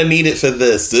 because we're going to need it for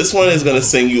this. This one is going to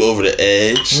send you over the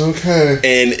edge. Okay.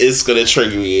 And it's going to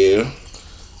trigger you.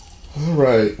 All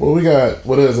right. What we got?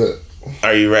 What is it?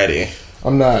 Are you ready?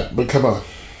 I'm not, but come on.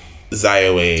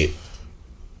 Zaya Wade.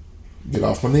 Get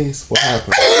off my knees. What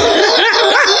happened?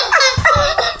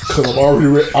 Because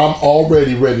I'm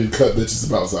already ready to cut bitches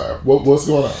about Zaya. What's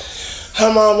going on?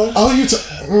 Her mama. Oh, you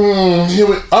here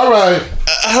we. All right.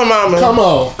 Her mama. Come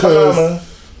on, Her mama.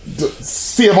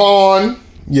 Siobhan.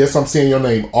 Yes, I'm saying your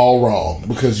name all wrong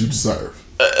because you deserve.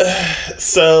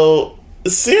 So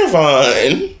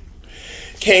Siobhan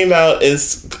came out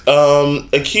as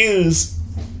accused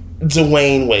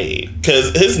Dwayne Wade,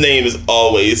 because his name has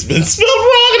always been spelled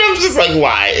wrong, and I'm just like,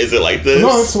 why is it like this?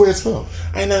 No, that's the way it's spelled.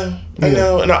 I know,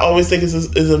 and I always think it's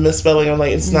a misspelling. I'm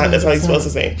like, it's not. That's how he spells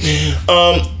his name.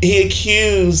 He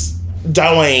accused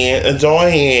Dwayne.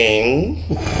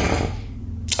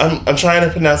 I'm trying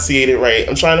to pronunciate it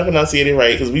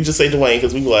right. Because we just say Dwayne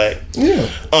because we black. Yeah.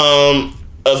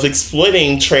 Of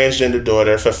exploiting transgender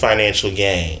daughter for financial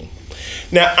gain.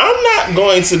 Now, I'm not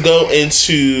going to go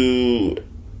into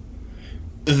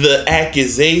the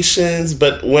accusations,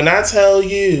 but when I tell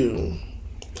you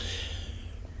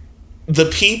the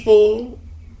people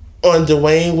on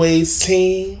Dwayne Wade's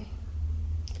team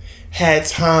had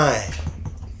time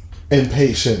and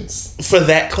patience for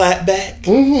that clapback.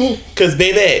 Because,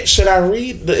 baby, should I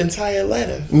read the entire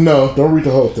letter? No, don't read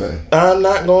the whole thing. I'm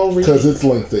not going to read it. Because it's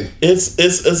lengthy. It's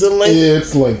a lengthy.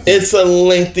 It's lengthy. It's a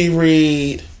lengthy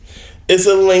read. It's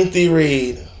a lengthy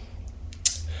read.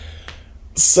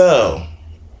 So,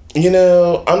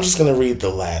 I'm just going to read the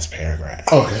last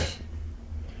paragraph. Okay.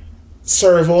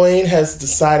 Sir Voyne has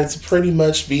decided to pretty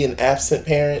much be an absent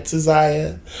parent to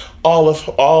Zaya, all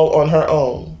on her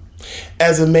own.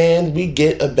 As a man, we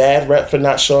get a bad rep for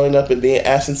not showing up and being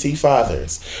absentee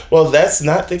fathers. Well, that's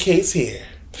not the case here,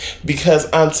 because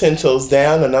I'm 10 toes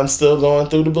down and I'm still going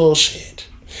through the bullshit.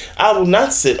 I will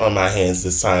not sit on my hands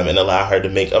this time and allow her to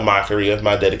make a mockery of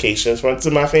my dedication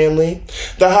to my family.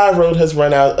 The high road has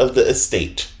run out of the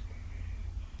estate.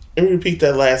 Let me repeat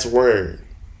that last word.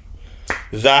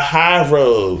 The high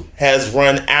road has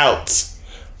run out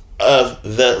of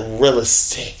the real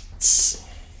estate.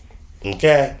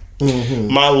 Okay?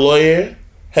 Mm-hmm. My lawyer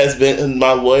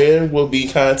will be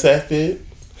contacted.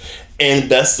 And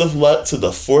best of luck to the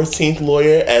 14th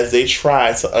lawyer as they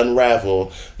try to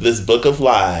unravel this book of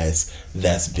lies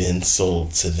that's been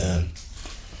sold to them.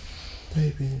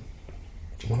 Baby,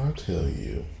 when I tell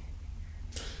you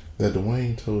that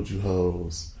Dwayne told you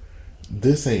hoes,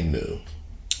 this ain't new.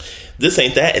 This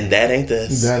ain't that, and that ain't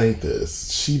this. That ain't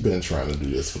this. She been trying to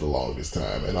do this for the longest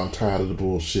time, and I'm tired of the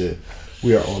bullshit.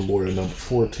 We are on lawyer number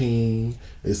 14.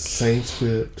 It's the same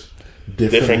script,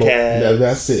 different cast.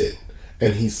 That's it.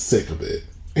 And he's sick of it.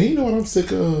 And you know what I'm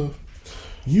sick of?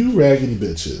 You raggedy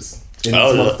bitches in these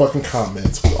motherfucking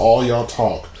comments with all y'all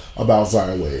talk about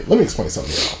Zaya Wade. Let me explain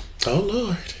something to y'all. Oh,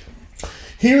 Lord.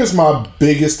 Here's my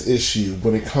biggest issue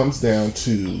when it comes down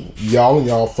to y'all and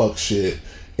y'all fuck shit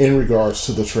in regards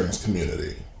to the trans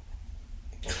community.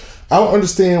 I don't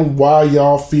understand why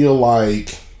y'all feel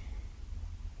like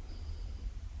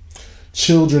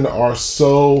children are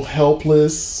so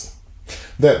helpless,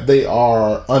 that they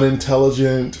are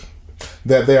unintelligent,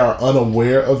 that they are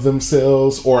unaware of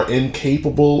themselves or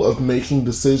incapable of making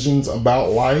decisions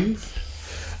about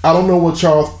life. I don't know what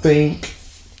y'all think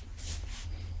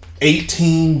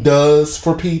 18 does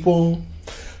for people.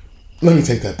 Let me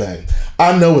take that back.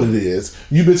 I know what it is.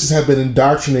 You bitches have been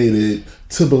indoctrinated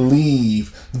to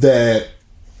believe that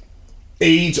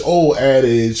age-old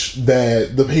adage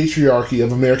that the patriarchy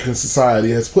of American society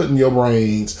has put in your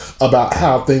brains about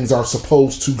how things are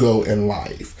supposed to go in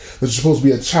life. That you're supposed to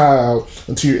be a child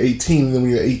until you're 18, and then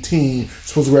when you're 18, you're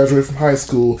supposed to graduate from high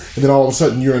school, and then all of a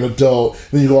sudden you're an adult,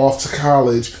 and then you go off to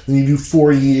college, and you do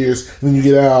 4 years, and then you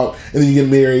get out, and then you get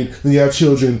married, and then you have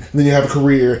children, and then you have a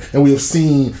career, and we have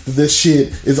seen that this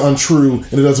shit is untrue,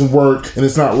 and it doesn't work, and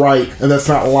it's not right, and that's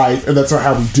not life, and that's not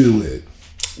how we do it.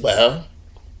 Well,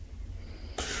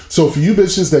 so for you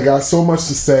bitches that got so much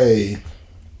to say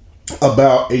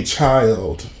about a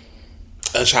child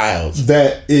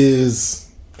that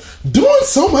is doing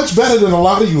so much better than a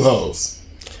lot of you hoes,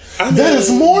 that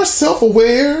is more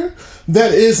self-aware,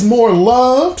 that is more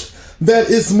loved, that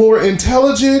is more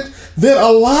intelligent than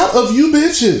a lot of you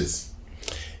bitches.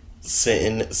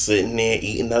 Sitting there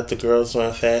eating up the girls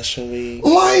on Fashion Week.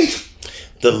 Like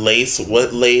the lace,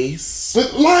 what lace?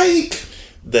 Like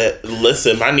That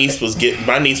listen, my niece was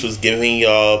giving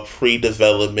y'all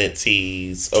pre-development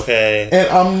teas, okay? And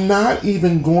I'm not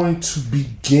even going to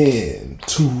begin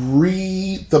to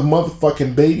read the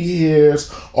motherfucking baby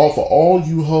hairs off of all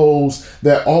you hoes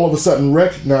that all of a sudden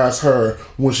recognize her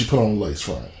when she put on a lace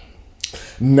front.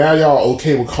 Now y'all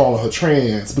okay with calling her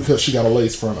trans because she got a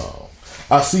lace front on.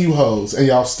 I see you hoes and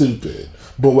y'all stupid,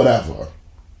 but whatever.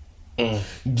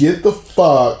 Get the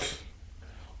fuck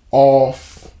off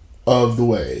of the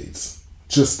waves.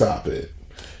 Just stop it.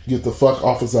 Get the fuck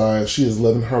off of Zaya. She is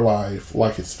living her life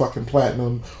like it's fucking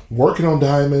platinum, working on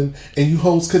diamond, and you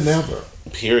hoes could never.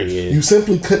 Period. You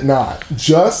simply could not.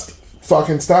 Just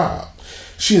fucking stop.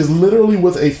 She is literally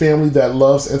with a family that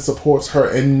loves and supports her,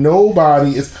 and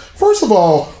nobody is. First of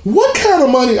all, what kind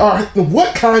of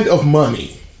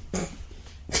money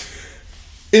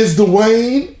is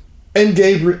Dwayne and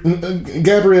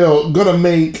Gabrielle gonna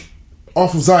make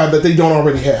off of Zaya that they don't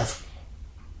already have?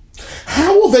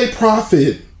 How will they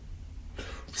profit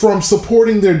from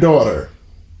supporting their daughter?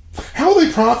 How will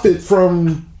they profit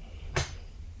from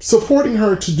supporting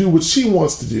her to do what she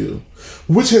wants to do,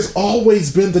 which has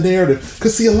always been the narrative?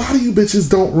 Because see, a lot of you bitches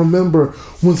don't remember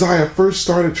when Zaya first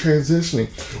started transitioning,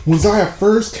 when Zaya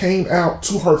first came out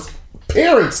to her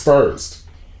parents first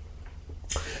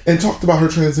and talked about her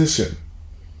transition,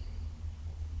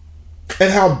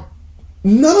 and how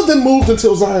none of them moved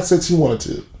until Zaya said she wanted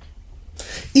to.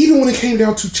 Even when it came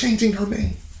down to changing her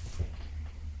name.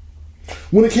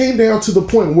 When it came down to the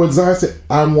point where Zaya said,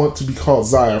 I want to be called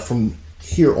Zaya from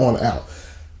here on out.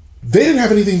 They didn't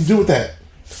have anything to do with that.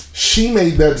 She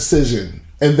made that decision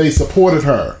and they supported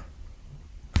her.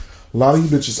 A lot of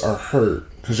you bitches are hurt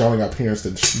because y'all ain't got parents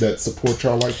that support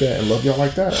y'all like that and love y'all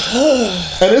like that.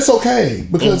 And it's okay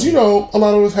because, you know, a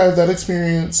lot of us have that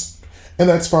experience and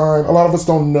that's fine. A lot of us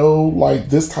don't know like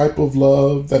this type of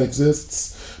love that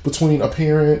exists between a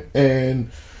parent and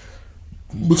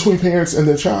between parents and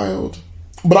their child.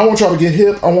 But I want y'all to get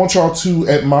hip. I want y'all to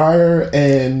admire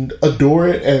and adore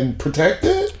it and protect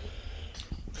it.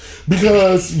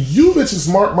 Because you bitches,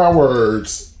 mark my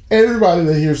words, everybody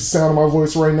that hears the sound of my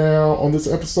voice right now on this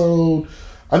episode,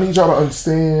 I need y'all to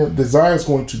understand that Zaya is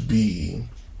going to be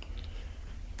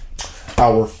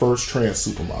our first trans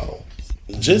supermodel.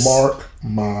 Just mark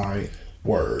my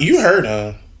words. You heard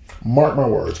her. Mark my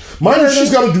words. Mind you,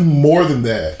 she's got to do more than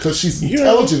that because she's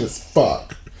intelligent as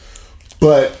fuck.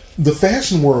 But the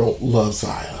fashion world loves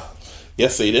Zaya.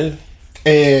 Yes, they did.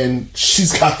 And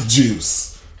she's got the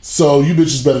juice. So you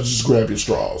bitches better just grab your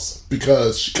straws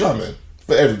because she's coming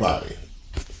for everybody.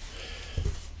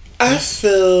 I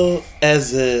feel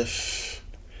as if...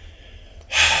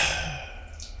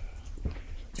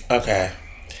 Okay.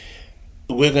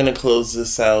 We're going to close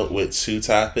this out with 2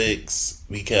 topics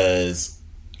because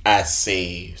I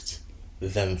saved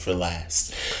them for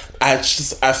last. I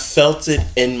felt it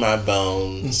in my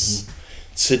bones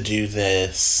to do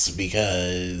this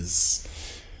because,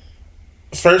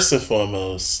 first and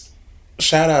foremost,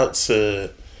 shout out to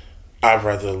our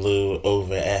brother Lou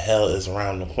over at Hell Is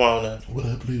Around the Corner. What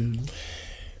up, Lou?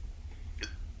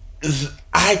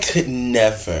 I could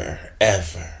never,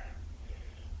 ever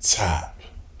top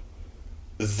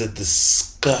the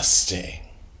disgusting,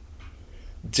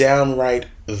 downright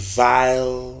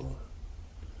vile,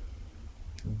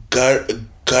 gutter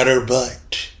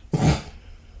butt.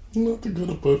 Not the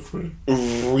gutter butt, friend.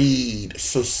 Read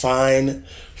for fine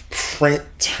print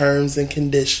terms and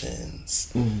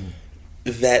conditions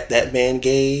that man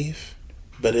gave,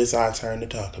 but it's our turn to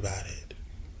talk about it.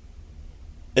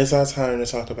 It's our turn to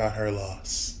talk about her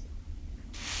loss.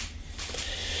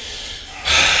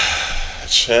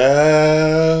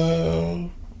 Child.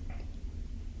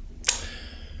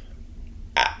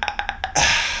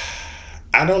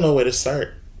 I don't know where to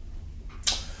start.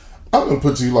 I'm going to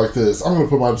put to you like this. I'm going to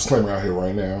put my disclaimer out here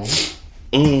right now.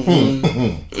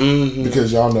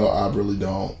 Because y'all know I really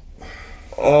don't.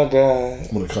 Oh,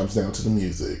 God. When it comes down to the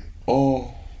music.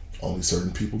 Oh. Only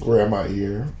certain people grab my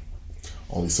ear.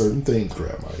 Only certain things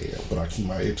grab my ear. But I keep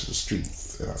my ear to the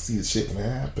streets. And I see the shit when it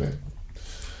happen.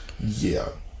 Yeah.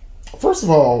 First of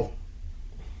all,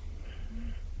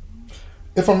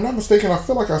 if I'm not mistaken, I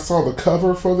feel like I saw the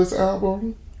cover for this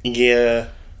album. Yeah.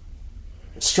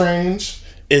 Strange.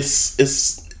 It's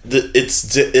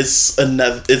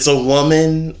a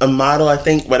woman, a model, I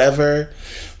think, whatever.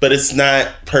 But it's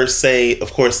not per se,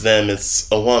 of course, them.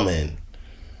 It's a woman.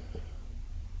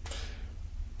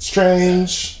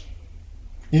 Strange.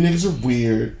 You niggas are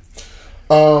weird.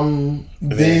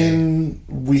 Then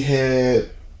we had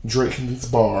Drake in these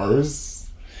bars.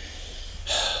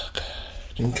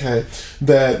 Okay.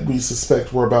 That we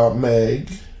suspect were about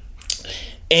Meg.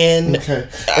 And okay.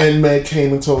 And Meg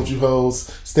came and told you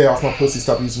hoes, stay off my pussy,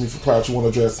 stop using me for clout, you want to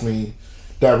address me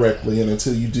directly, and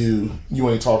until you do, you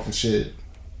ain't talking shit.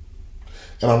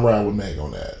 And I'm riding with Meg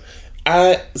on that.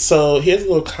 So here's a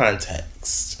little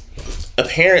context.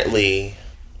 Apparently,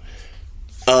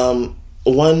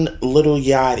 one Little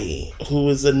Yachty, who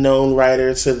is a known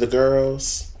writer to the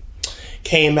girls,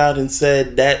 came out and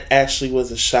said that actually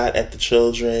was a shot at the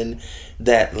children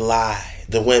that lie,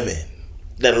 the women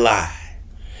that lie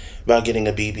about getting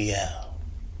a BBL.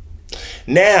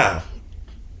 Now,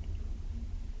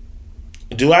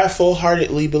 do I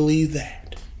full-heartedly believe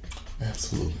that?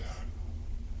 Absolutely not.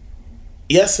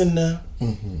 Yes and no.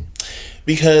 Mm-hmm.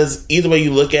 Because either way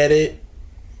you look at it,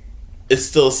 it's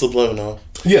still subliminal.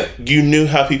 Yeah. You knew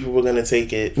how people were going to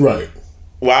take it. Right.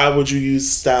 Why would you use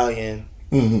stallion?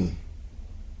 Mm-hmm.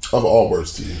 Of all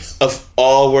words to use. Of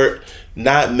all words.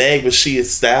 Not Meg, but she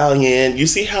is stallion. You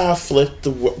see how I flipped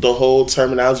the whole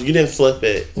terminology? You didn't flip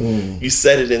it. You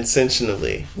said it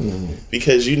intentionally.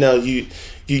 Because you know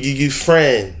you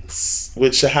friends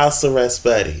with your house arrest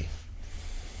buddy.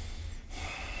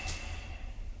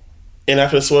 And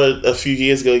after I swore a few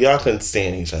years ago, y'all couldn't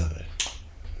stand each other.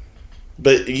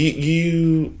 But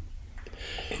you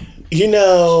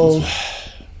know,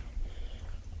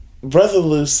 Brother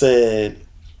Lou said,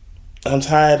 I'm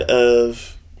tired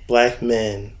of Black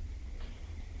men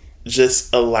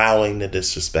just allowing the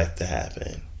disrespect to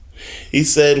happen. He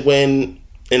said when,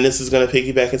 and this is going to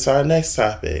piggyback into our next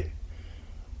topic,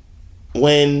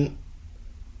 when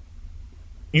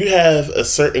you have a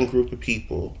certain group of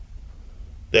people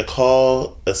that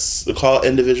call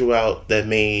individual out that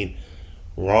made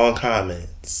wrong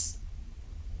comments,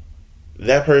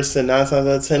 that person 9 times out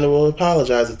of 10 will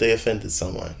apologize if they offended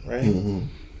someone, right? Mm-hmm.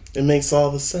 It makes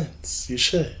all the sense. You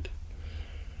should.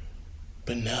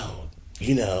 But no,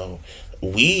 you know,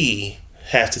 we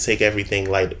have to take everything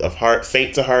light of heart,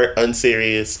 faint to heart,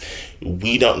 unserious.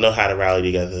 We don't know how to rally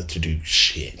together to do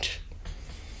shit.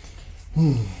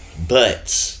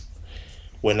 But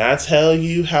when I tell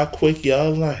you how quick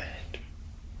y'all learned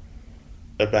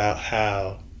about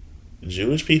how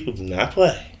Jewish people do not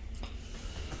play,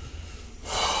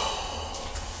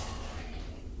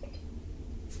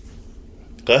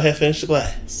 go ahead, finish the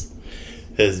glass.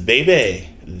 Because, baby,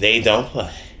 they don't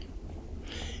play.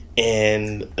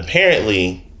 And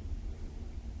apparently,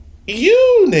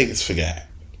 you niggas forgot.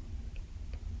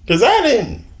 Because I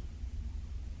didn't.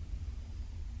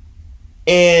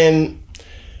 And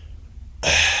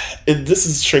this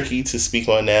is tricky to speak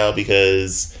on now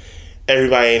because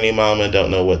everybody and their mama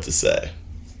don't know what to say.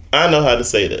 I know how to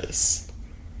say this.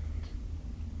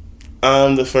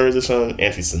 I'm the furthest from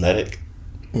anti-Semitic.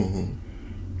 Mm-hmm.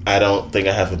 I don't think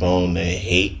I have a bone to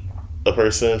hate a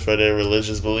person for their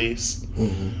religious beliefs.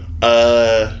 Mm-hmm.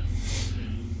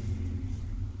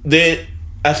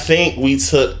 I think we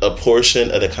took a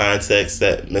portion of the context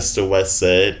that Mr. West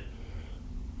said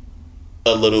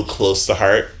a little close to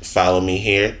heart. Follow me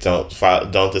here.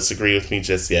 Don't disagree with me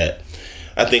just yet.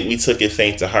 I think we took it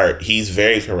faint to heart. He's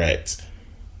very correct.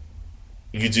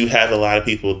 You do have a lot of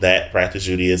people that practice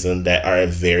Judaism that are at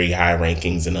very high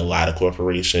rankings in a lot of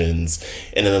corporations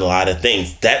and in a lot of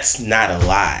things. That's not a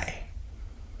lie.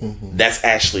 Mm-hmm. That's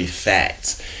actually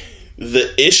fact.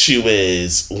 The issue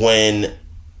is when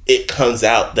it comes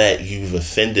out that you've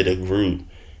offended a group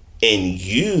and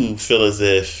you feel as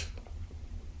if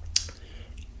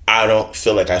I don't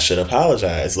feel like I should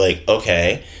apologize. Like,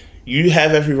 okay, you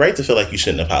have every right to feel like you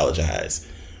shouldn't apologize.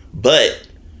 But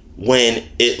when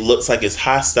it looks like it's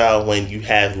hostile, when you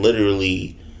have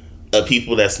literally a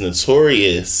people that's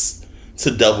notorious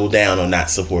to double down on not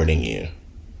supporting you.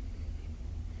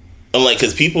 I'm like,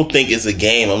 because people think it's a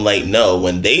game. I'm like, no,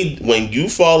 when you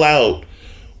fall out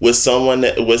with someone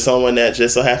that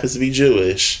just so happens to be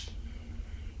Jewish,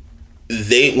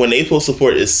 when they pull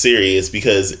support, it's serious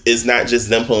because it's not just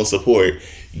them pulling support.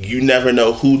 You never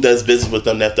know who does business with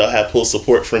them that they'll have pull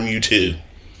support from you too.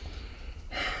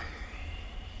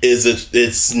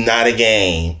 It's not a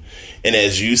game. And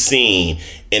as you've seen,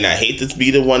 and I hate to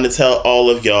be the one to tell all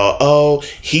of y'all, oh,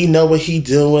 he know what he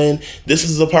doing. This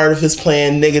was a part of his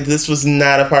plan. Nigga, this was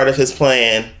not a part of his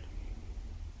plan.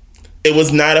 It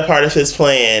was not a part of his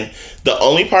plan. The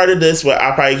only part of this where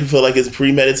I probably feel like it's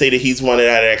premeditated, he's wanted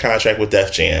out of that contract with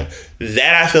Def Jam.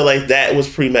 That I feel like that was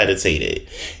premeditated.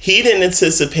 He didn't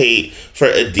anticipate for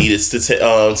Adidas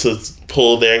to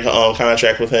pull their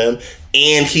contract with him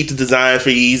and keep the design for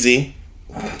Yeezy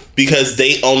because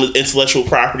they own the intellectual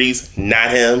properties,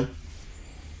 not him.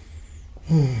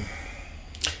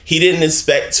 He didn't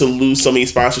expect to lose so many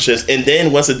sponsorships. And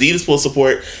then once Adidas pulled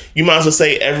support, you might as well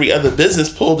say every other business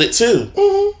pulled it too.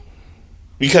 Mm-hmm.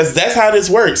 Because that's how this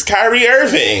works. Kyrie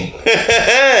Irving,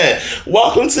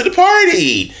 welcome to the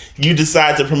party. You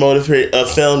decide to promote a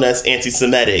film that's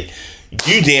anti-Semitic.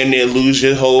 You damn near lose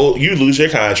your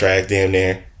contract, damn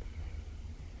near.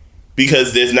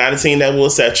 Because there's not a team that will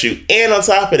accept you. And on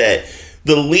top of that,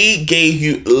 the league gave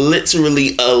you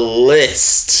literally a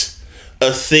list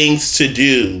of things to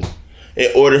do in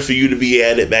order for you to be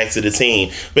added back to the team.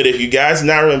 But if you guys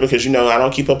not remember, because I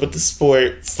don't keep up with the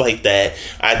sports like that,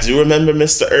 I do remember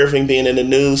Mr. Irving being in the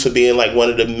news for being like one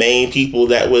of the main people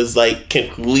that was like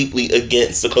completely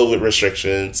against the COVID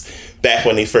restrictions back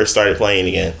when they first started playing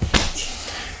again.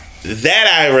 That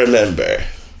I remember.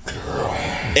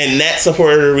 And that's a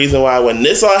part of the reason why when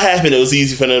this all happened, it was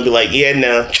easy for them to be like, yeah,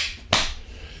 no.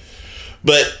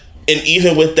 But, and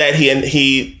even with that,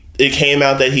 it came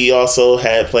out that he also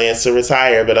had plans to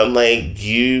retire, but I'm like,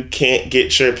 you can't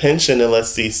get your pension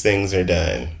unless these things are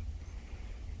done.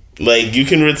 Like, you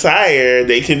can retire.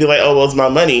 They can be like, oh, well, it's my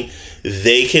money.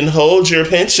 They can hold your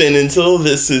pension until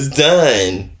this is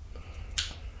done.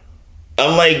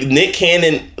 I'm like, Nick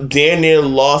Cannon damn near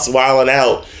lost Wildin'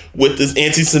 Out with this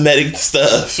anti-Semitic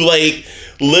stuff. Like,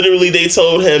 literally, they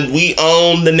told him, we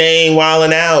own the name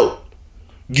Wildin' Out.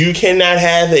 You cannot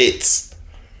have it.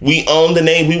 We own the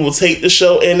name. We will take the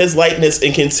show in its likeness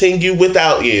and continue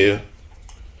without you.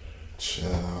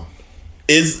 Child.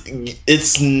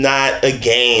 It's not a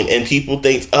game. And people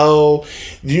think, oh,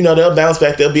 they'll bounce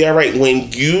back. They'll be all right.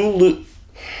 When you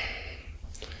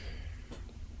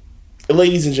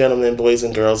ladies and gentlemen, boys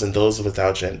and girls, and those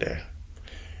without gender,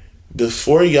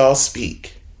 before y'all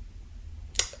speak,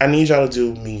 I need y'all to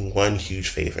do me one huge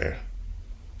favor.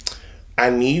 I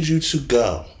need you to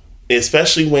go.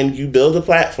 Especially when you build a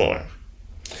platform,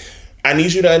 I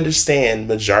need you to understand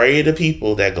majority of the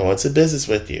people that go into business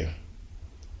with you,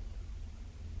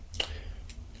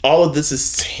 all of this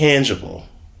is tangible.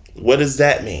 What does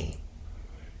that mean?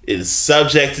 It is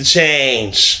subject to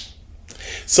change.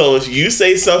 So if you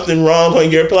say something wrong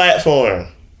on your platform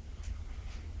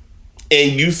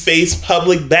and you face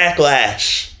public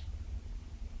backlash,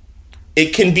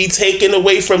 it can be taken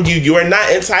away from you. You are not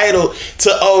entitled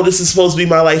to, oh, this is supposed to be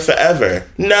my life forever.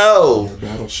 No. Your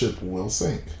battleship will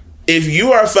sink. If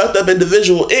you are a fucked up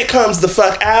individual, it comes the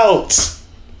fuck out.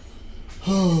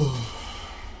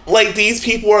 Like, these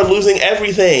people are losing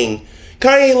everything.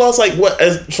 Kanye lost, like,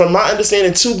 from my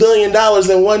understanding, $2 billion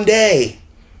in one day.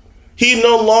 He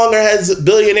no longer has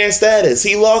billionaire status.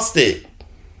 He lost it.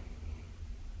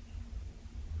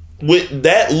 With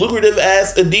that lucrative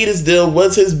ass Adidas deal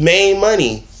was his main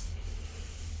money.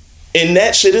 And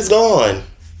that shit is gone.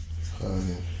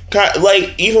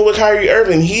 Like, even with Kyrie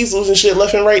Irving, he's losing shit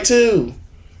left and right too.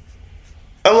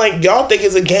 I'm like, y'all think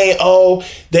it's a game? Oh,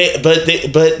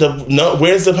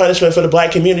 where's the punishment for the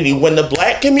black community? When the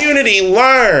black community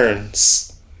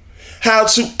learns how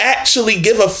to actually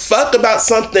give a fuck about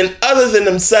something other than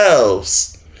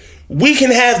themselves, we can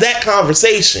have that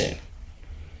conversation.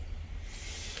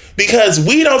 Because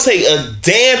we don't take a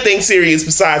damn thing serious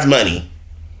besides money.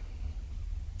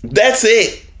 That's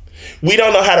it. We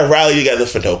don't know how to rally together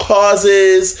for no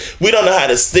causes. We don't know how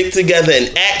to stick together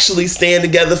and actually stand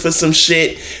together for some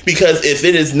shit. Because if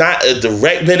it is not a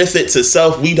direct benefit to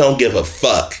self, we don't give a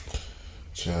fuck.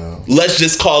 Child. Let's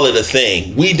just call it a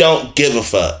thing. We don't give a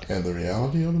fuck. And the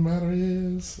reality of the matter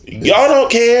is... y'all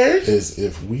don't care. Is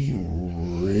if we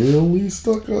really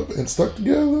stuck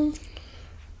together...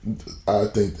 I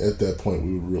think at that point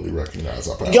we would really recognize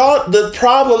our power. Y'all, the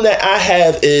problem that I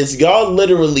have is y'all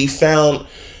literally found,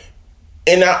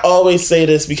 and I always say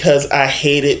this because I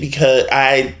hate it, because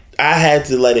I had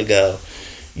to let it go.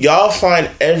 Y'all find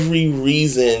every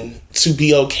reason to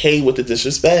be okay with the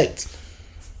disrespect.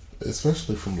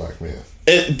 Especially from black men.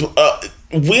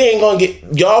 We ain't gonna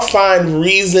get... y'all find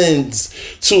reasons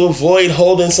to avoid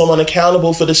holding someone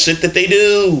accountable for the shit that they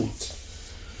do.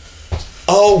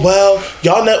 Oh, well,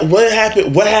 y'all know what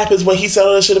happened. What happens when he said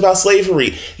all that shit about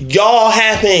slavery? Y'all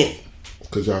happened.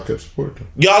 Because y'all kept supporting him.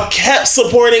 Y'all kept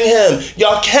supporting him.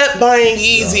 Y'all kept buying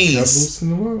Yeezys. Y'all kept boosting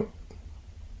him up.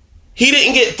 He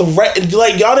didn't get the right...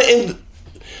 like, y'all didn't...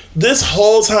 this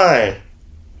whole time,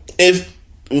 if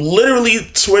literally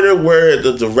Twitter were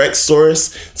the direct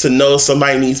source to know if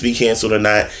somebody needs to be canceled or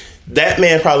not, that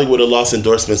man probably would have lost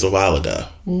endorsements a while ago.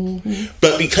 Mm-hmm.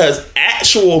 But because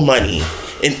actual money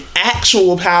and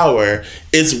actual power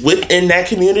is within that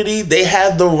community, they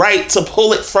have the right to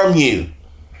pull it from you.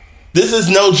 This is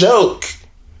no joke.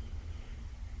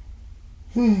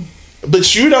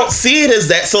 But you don't see it as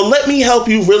that. So let me help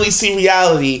you really see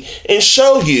reality and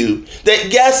show you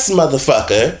that, yes,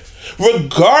 motherfucker,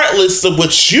 regardless of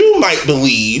what you might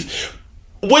believe,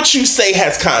 what you say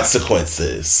has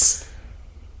consequences.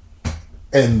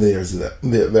 And there's that.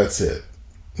 That's it.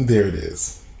 There it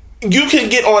is. You can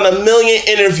get on a million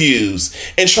interviews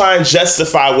and try and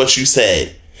justify what you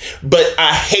said. But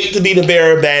I hate to be the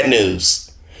bearer of bad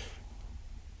news.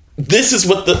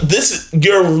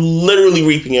 You're literally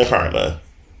reaping your karma.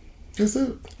 That's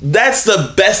it. That's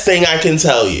the best thing I can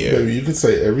tell you. Baby, you can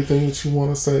say everything that you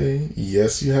want to say.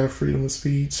 Yes, you have freedom of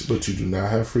speech, but you do not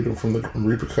have freedom from the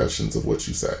repercussions of what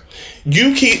you say.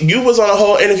 You was on a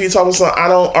whole interview talking about, I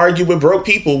don't argue with broke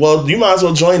people. Well, you might as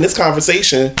well join this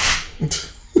conversation.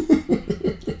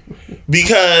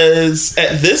 Because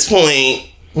at this point,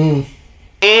 what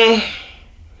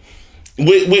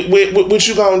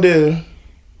you gonna do?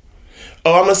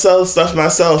 Oh, I'm gonna sell stuff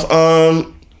myself.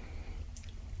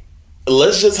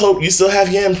 Let's just hope you still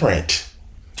have your imprint.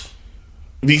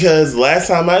 Because last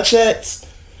time I checked,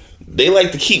 they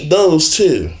like to keep those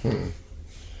too.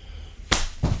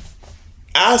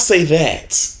 I'll say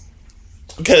that.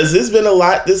 Because there's been a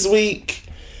lot this week.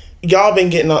 Y'all been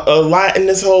getting a lot in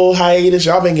this whole hiatus.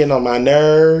 Y'all been getting on my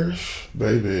nerve.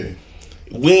 Baby.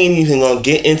 We ain't even gonna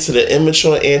get into the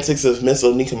immature antics of Miss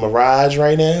Onika Mirage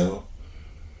right now.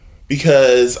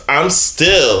 Because I'm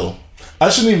still... I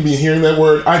shouldn't even be hearing that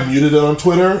word. I muted it on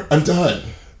Twitter. I'm done.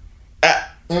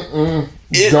 I'm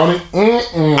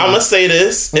gonna say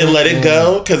this and let it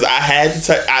go because I had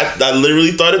to. I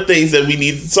literally thought of things that we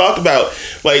need to talk about.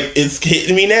 Like, it's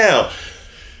hitting me now.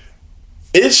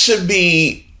 It should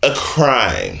be a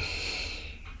crime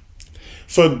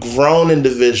for grown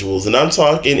individuals, and I'm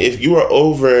talking if you are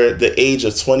over the age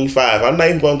of 25. I'm not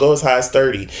even gonna go as high as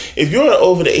 30. If you're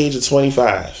over the age of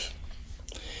 25.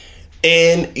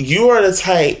 And you are the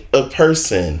type of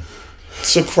person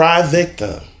to cry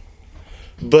victim,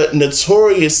 but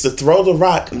notorious to throw the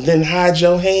rock and then hide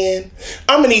your hand,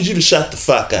 I'm going to need you to shut the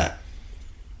fuck up.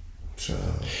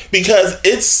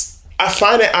 Because I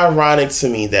find it ironic to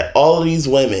me that all of these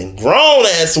women,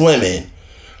 grown-ass women,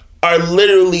 are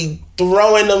literally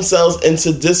throwing themselves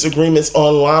into disagreements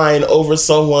online over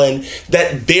someone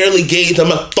that barely gave them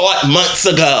a thought months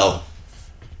ago.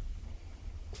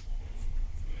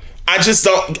 I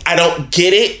don't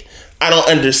get it. I don't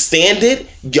understand it.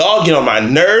 Y'all get on my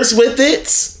nerves with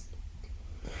it.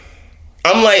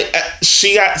 I'm like,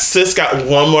 sis got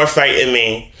one more fight in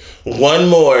me. One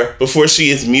more before she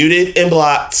is muted and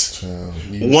blocked.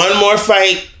 One more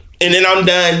fight and then I'm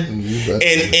done.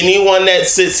 And anyone that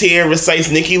sits here and recites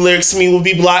Nicki lyrics to me will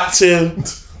be blocked too.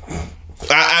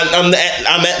 I'm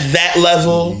at that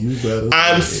level.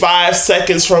 I'm 5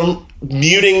 seconds from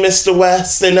muting Mr.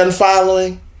 West and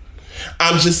unfollowing.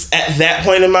 I'm just at that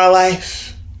point in my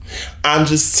life. I'm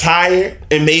just tired.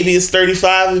 And maybe it's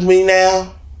 35 of me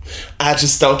now. I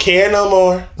just don't care no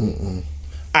more.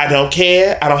 I don't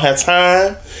care. I don't have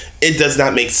time. It does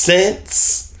not make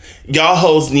sense. Y'all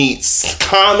hoes need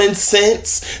common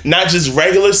sense. Not just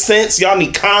regular sense. Y'all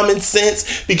need common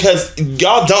sense because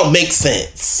y'all don't make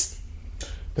sense.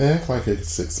 They act like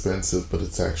it's expensive, but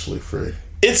it's actually free.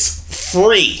 It's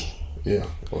free. Yeah,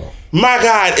 well. My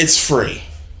God, it's free.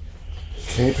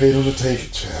 Can't pay them to take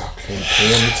it, child. Can't pay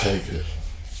them to take it.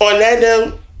 On that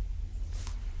note,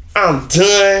 I'm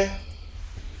done.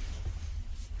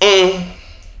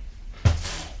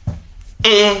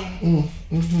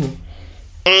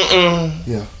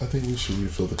 Yeah, I think we should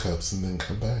refill the cups and then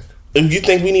come back. You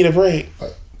think we need a break?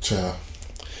 Child.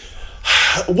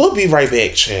 We'll be right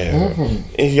back, child.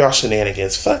 And y'all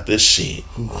shenanigans. Fuck this shit.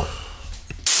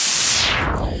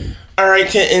 Alright,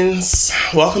 kittens.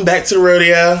 Welcome back to the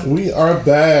rodeo. We are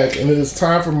back, and it is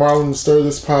time for Marlon to stir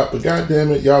this pot, but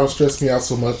goddamn it, y'all don't stress me out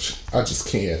so much. I just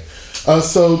can't.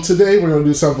 So today we're going to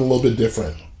do something a little bit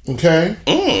different. Okay?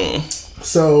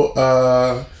 So,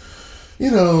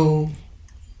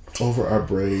 over our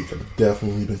break, I've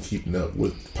definitely been keeping up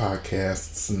with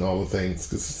podcasts and all the things,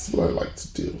 because this is what I like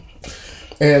to do.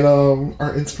 And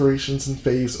our inspirations and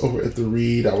faves over at The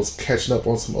Read, I was catching up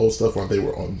on some old stuff while they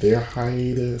were on their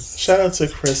hiatus. Shout out to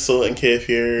Crystal and Kid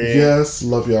Fury. Yes,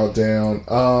 love y'all down.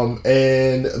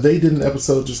 And they did an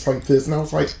episode just like this, and I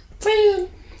was like, man,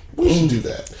 we should do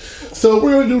that. So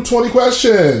we're going to do 20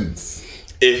 questions.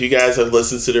 If you guys have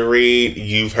listened to The Read,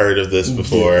 you've heard of this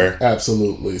before. Yeah,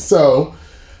 absolutely. So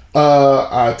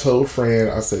I told Fran,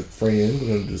 I said, Fran, we're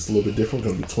going to do this a little bit different.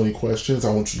 We're going to do 20 questions.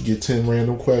 I want you to get 10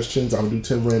 random questions. I'm going to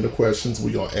do 10 random questions.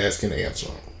 We're going to ask and answer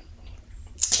them.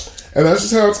 And that's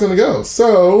just how it's going to go.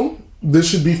 So this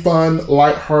should be fun,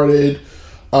 lighthearted,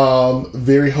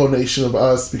 very whole nation of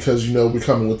us because, we're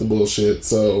coming with the bullshit.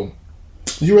 So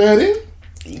you ready?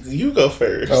 You go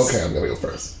first. Okay, I'm going to go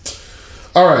first.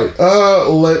 All right,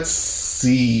 let's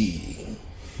see.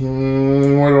 Where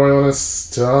do I want to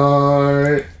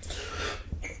start?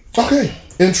 Okay,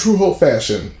 In true Hope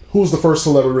fashion, who was the first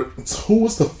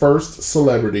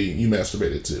celebrity you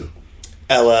masturbated to?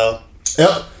 LL.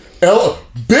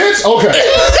 Bitch. Okay.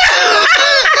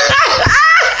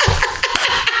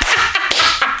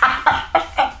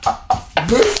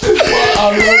 This is why I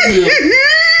love you.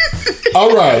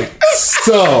 All right.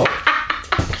 So,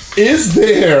 is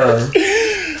there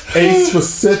a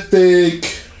specific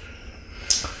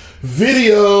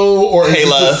video or Hey,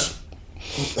 love.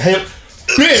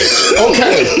 Bitch.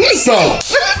 Okay. So,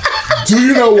 do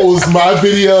you know what was my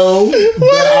video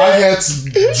that I had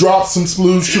to drop some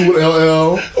splooge to with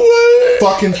LL? What?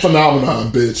 Fucking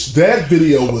phenomenon, bitch. That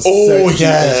video was Oh, sexy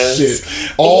yes. as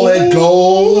shit. All that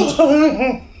gold.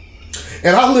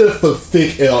 And I live for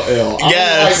thick LL.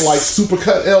 Yes. I like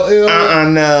supercut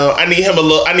LL. No. I need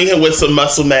him with some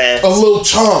muscle mass. A little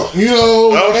chunk, you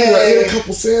know? Okay. Eat a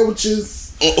couple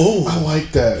sandwiches. Ooh. I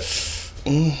like that.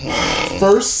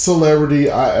 First celebrity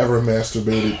I ever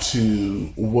masturbated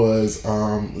to was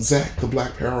Zach, the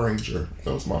Black Power Ranger.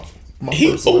 That was my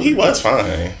first celebrity. He was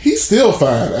fine. He's still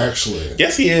fine, actually.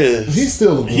 Yes, he is. He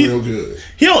still look real good.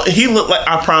 He looked like,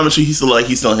 I promise you, he still like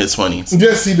he's still in his 20s.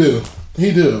 Yes, he do.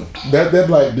 He do. That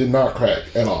black did not crack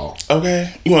at all.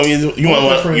 Okay. You want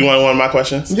one of my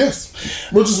questions? Yes.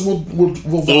 We'll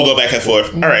go back and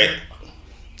forth. All right.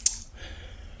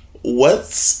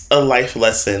 What's a life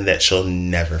lesson that you'll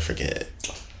never forget?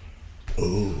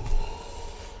 Ooh.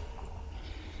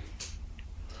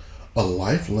 A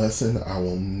life lesson I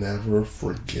will never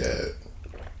forget.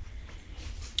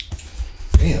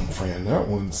 Damn, Fran, that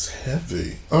one's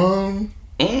heavy.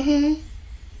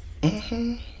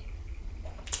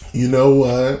 You know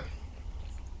what?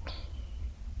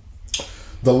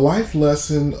 The life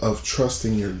lesson of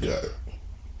trusting your gut.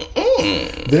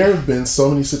 There have been so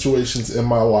many situations in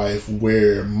my life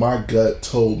where my gut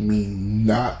told me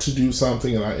not to do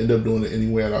something and I end up doing it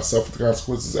anyway and I suffer the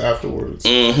consequences afterwards.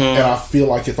 And I feel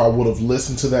like if I would have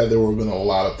listened to that, there would have been a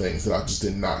lot of things that I just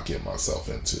did not get myself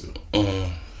into.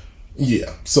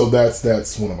 Yeah, so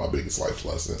that's one of my biggest life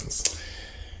lessons.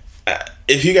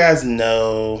 If you guys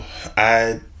know,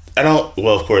 I don't,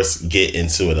 well, of course, get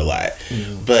into it a lot.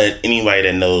 But anybody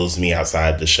that knows me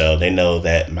outside the show, they know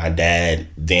that my dad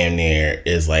damn near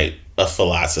is like a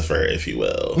philosopher, if you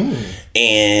will.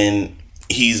 And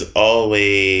he's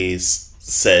always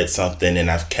said something, and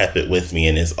I've kept it with me,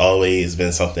 and it's always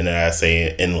been something that I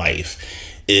say in life,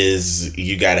 is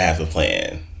you got to have a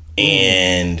plan.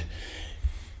 And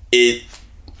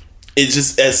it's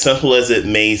just as simple as it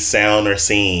may sound or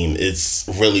seem. It's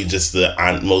really just the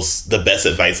best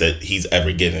advice that he's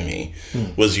ever given me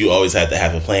was you always have to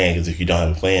have a plan, because if you don't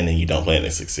have a plan, then you don't plan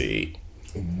to succeed.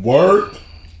 Work,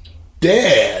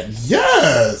 Dad.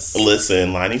 Yes.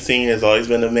 Listen, Lonnie Sr. has always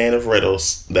been a man of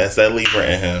riddles. That's that Libra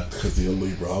in him. Because he's a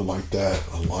Libra. I like that.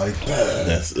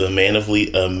 That's a man of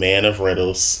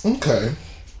riddles. Okay.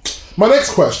 My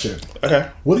next question. Okay.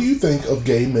 What do you think of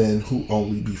gay men who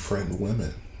only befriend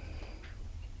women?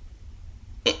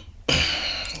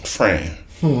 Friend.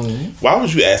 Why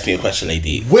would you ask me a question they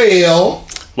did? Well.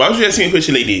 Why would you ask me a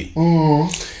question they did?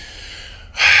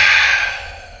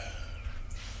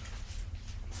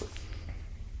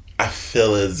 I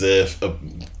feel as if a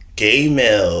gay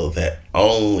male that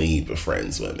only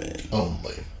befriends women.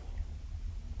 Only.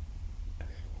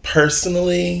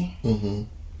 Personally,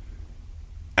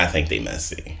 I think they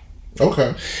messy.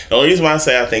 Okay. The only reason why I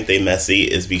say I think they messy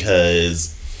is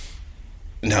because,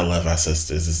 and I love our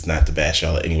sisters, it's not to bash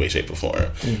y'all in any way, shape, or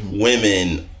form.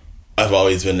 Women, I've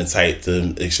always been the type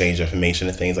to exchange information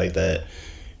and things like that.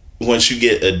 Once you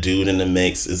get a dude in the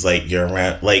mix, it's like you're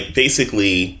around, like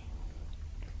basically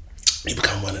you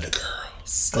become one of the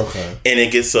girls. Okay. And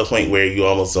it gets to a point where you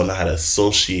almost don't know how to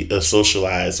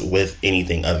socialize with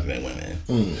anything other than women.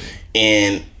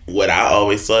 And what I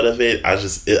always thought of it, I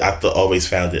always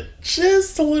found it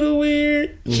just a little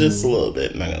weird. Just a little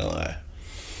bit, not gonna lie.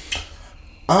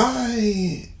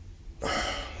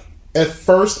 At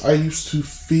first I used to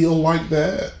feel like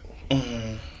that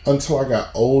until I got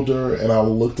older and I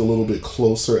looked a little bit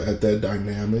closer at that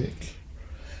dynamic.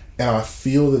 And I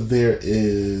feel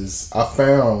that I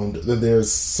found that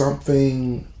there's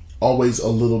something always a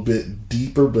little bit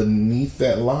deeper beneath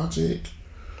that logic.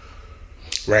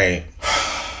 Right.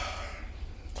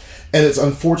 And it's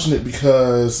unfortunate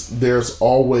because there's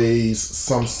always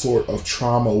some sort of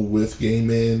trauma with gay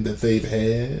men that they've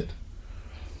had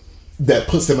that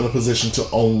puts them in a position to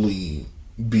only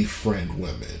befriend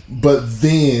women. But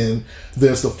then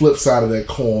there's the flip side of that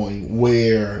coin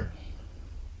where,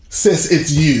 since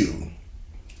it's you,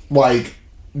 like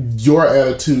your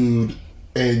attitude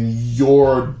and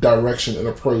your direction and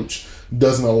approach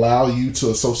doesn't allow you to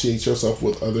associate yourself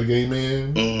with other gay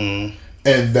men. Mm-hmm.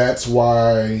 And that's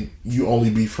why you only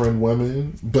befriend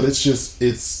women. But it's just,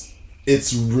 it's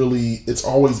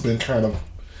always been kind of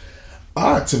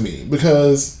odd to me,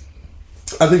 because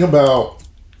I think about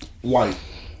like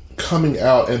coming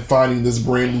out and finding this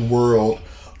brand new world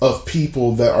of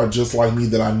people that are just like me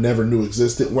that I never knew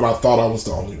existed when I thought I was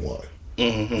the only one.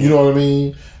 Mm-hmm. You know what I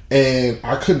mean? And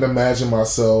I couldn't imagine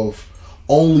myself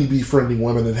only befriending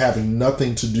women and having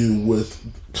nothing to do with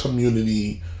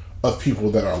community of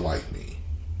people that are like me.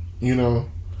 You know?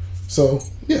 So,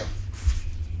 yeah.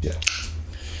 Yeah.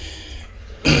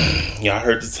 Y'all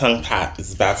heard the tongue pop.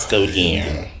 It's about to go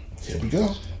down. Here we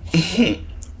go.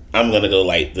 I'm going to go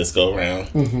light this go around.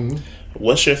 Mm-hmm.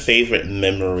 What's your favorite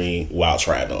memory while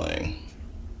traveling?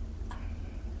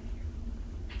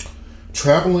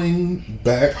 Traveling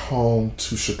back home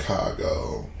to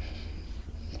Chicago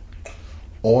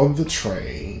on the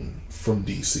train from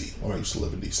DC, when I used to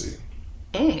live in DC.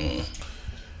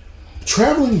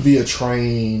 Traveling via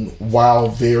train, while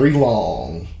very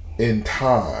long in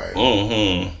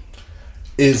time,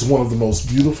 is one of the most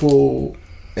beautiful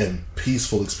and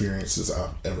peaceful experiences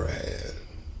I've ever had.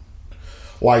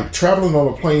 Like, traveling on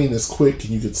a plane is quick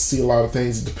and you get to see a lot of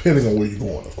things, depending on where you're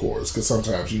going, of course. Because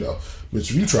sometimes, bitch,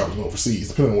 if you're traveling overseas,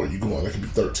 depending on where you're going, that could be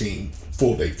 13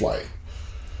 full-day flight.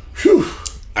 Whew.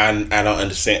 I don't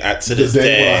understand. To The this day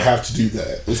day, when I have to do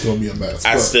that, it's going to be a mess.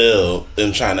 I But still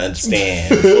am trying to understand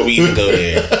before we even go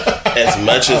there. As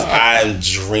much as I'm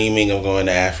dreaming of going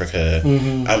to Africa,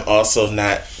 I'm also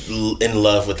not in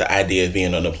love with the idea of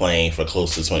being on a plane for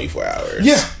close to 24 hours.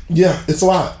 Yeah, it's a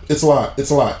lot.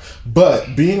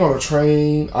 But being on a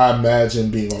train, I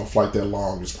imagine being on a flight that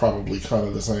long is probably kind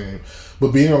of the same.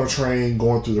 But being on a train,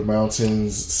 going through the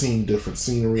mountains, seeing different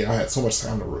scenery, I had so much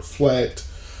time to reflect.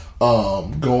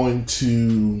 Going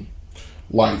to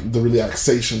like the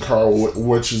relaxation car,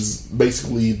 which is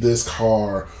basically this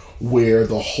car where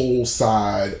the whole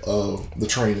side of the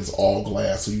train is all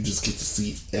glass, so you just get to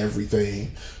see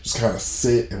everything, just kind of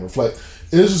sit and reflect.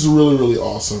 It's just really, really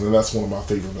awesome, and that's one of my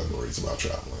favorite memories about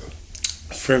traveling.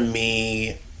 For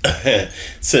me,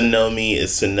 to know me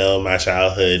is to know my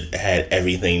childhood had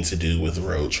everything to do with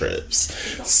road trips.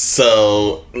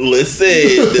 So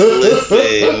listen,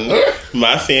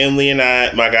 my family and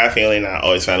my guy family and I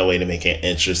always found a way to make it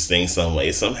interesting some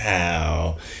way,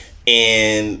 somehow.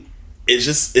 And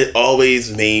it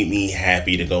always made me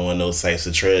happy to go on those types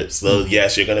of trips. So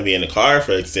yes, you're going to be in the car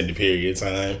for an extended period of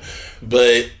time,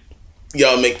 but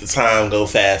y'all make the time go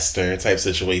faster type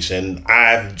situation.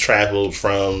 I've traveled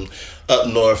from up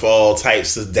north, all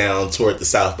types of down toward the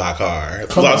south by car. I'm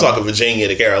talking Virginia,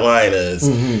 the Carolinas,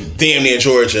 damn near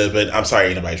Georgia, but I'm sorry,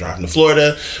 ain't nobody driving to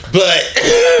Florida. But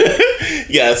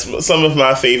yes, some of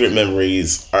my favorite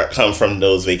memories come from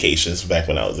those vacations back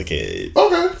when I was a kid.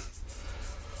 Okay.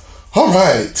 All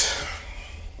right.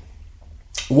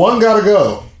 One gotta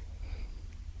go.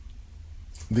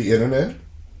 The internet,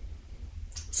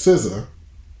 SZA,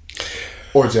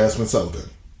 or Jasmine Sullivan.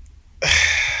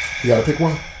 You gotta pick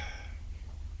one.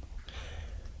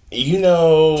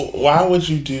 Why would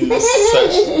you do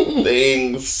such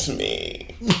things to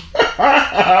me?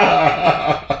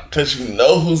 Because you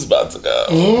know who's about to go.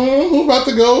 Who's about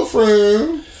to go,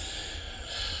 friend?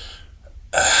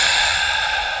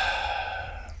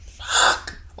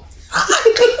 Fuck.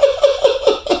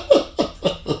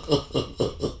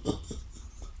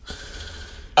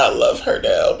 I love her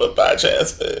now, but bye,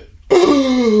 Jasmine.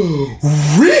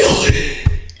 Really?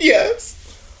 Yes.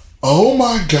 Oh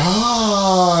my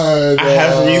God. I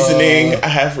have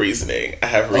reasoning.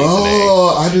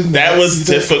 Oh, I didn't. That was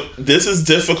difficult. This is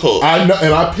difficult. I know,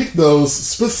 and I picked those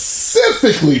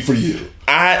specifically for you.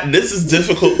 This is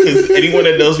difficult because anyone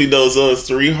that knows me knows those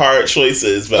 3 hard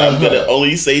choices, but I'm going to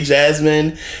only say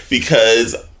Jasmine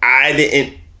because I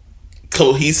didn't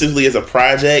cohesively as a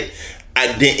project.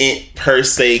 I didn't per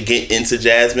se get into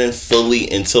Jasmine fully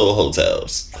until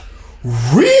Hotels.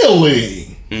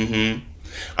 Really? Mm-hmm.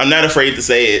 I'm not afraid to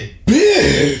say it.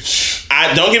 Bitch.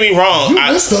 Don't get me wrong. You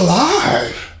missed a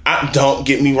lot. Don't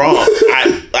get me wrong.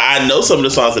 I know some of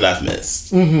the songs that I've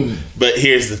missed. Mm-hmm. But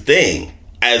here's the thing.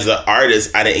 As an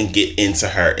artist, I didn't get into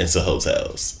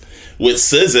Hotels. With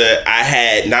SZA, I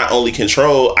had not only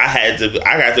control, I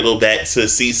got to go back to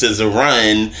see SZA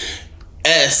run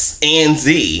S and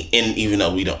Z. And even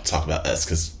though we don't talk about S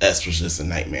because S was just a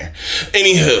nightmare.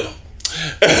 Anywho,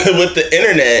 with the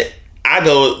internet, I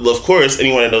go, of course,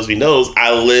 anyone that knows me knows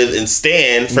I live and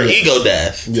stand for ego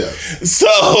death. Yes. So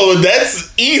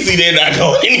that's easy. They're not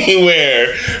going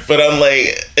anywhere. But I'm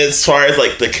like, as far as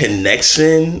like the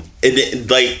connection,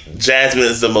 like Jasmine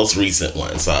is the most recent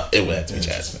one, so it would have to be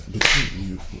Jasmine. But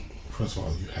you first of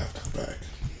all, you have to go back.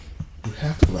 You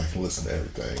have to go back and listen to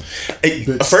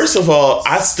everything. First of all,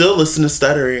 I still listen to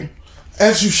Stuttering.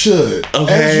 As you should.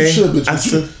 Okay. As you should.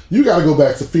 But you got to go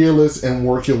back to Fearless and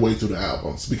work your way through the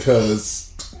albums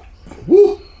because,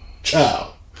 woo,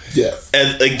 child. Yes.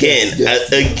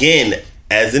 Again,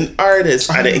 as an artist,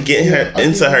 I didn't get her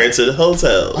into the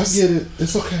hotels. I get it.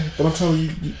 It's okay. But I'm telling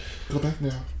you go back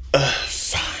now.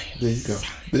 Fine. There you go.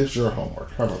 There's your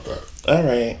homework. How about that? All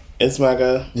right. It's my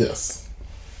go. Yes.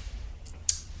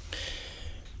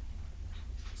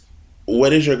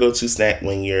 What is your go-to snack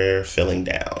when you're feeling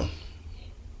down?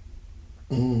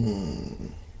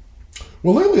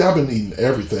 Well, lately I've been eating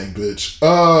everything, bitch.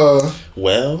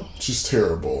 Well, just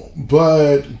terrible.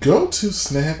 But go-to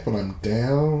snack when I'm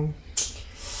down.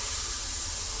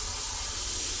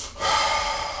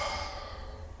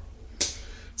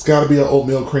 It's got to be an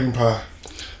oatmeal cream pie.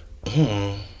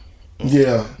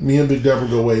 Yeah, me and Big Deborah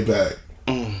go way back.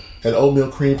 And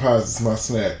oatmeal cream pies is my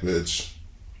snack, bitch.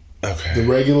 Okay. The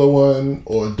regular one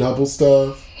or double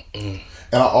stuff. And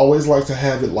I always like to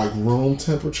have it like room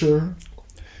temperature.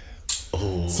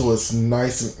 Ooh. So it's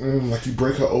nice and like you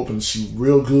break her open, she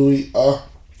real gooey.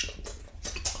 Sugar.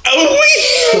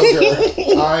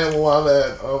 I love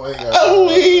it. Oh my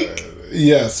god.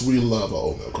 Yes, we love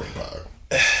oatmeal cream pie.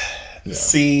 Yeah.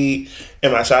 See,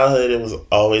 in my childhood, it was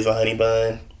always a honey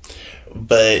bun,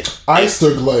 but iced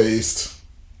or glazed.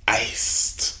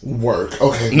 Iced work.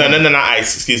 Okay. No, not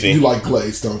iced. Excuse me. You like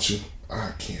glazed, don't you?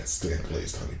 I can't stand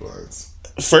glazed honey buns.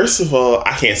 First of all,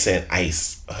 I can't stand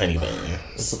iced honey bun.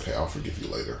 It's okay. I'll forgive you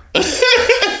later.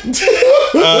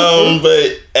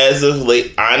 But as of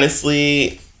late,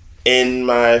 honestly, in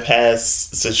my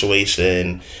past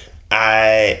situation,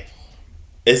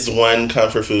 it's one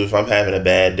comfort food if I'm having a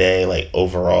bad day, like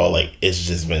overall, like it's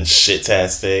just been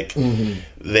shit-tastic. Mm-hmm.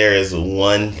 There is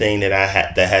one thing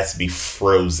that that has to be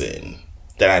frozen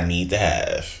that I need to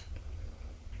have.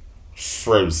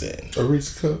 Frozen. A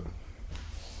Reese's cup.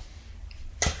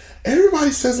 Everybody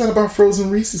says that about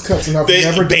frozen Reese's cups, and I've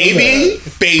never done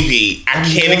that. Baby, I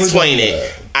can't explain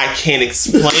it. I can't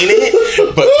explain it,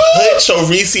 but put your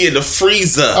Reese in the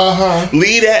freezer.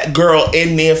 Leave that girl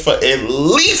in there for at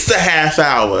least a half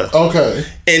hour. Okay.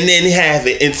 And then have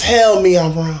it and tell me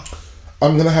I'm wrong.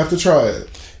 I'm going to have to try it.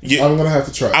 I'm going to have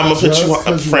to try it. I'm going to put you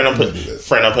on. Friend, I'm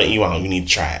putting you on. You need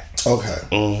to try it. Okay.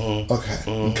 Mm-hmm. Okay.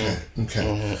 Mm-hmm. Okay.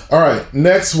 Mm-hmm. All right.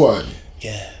 Next one.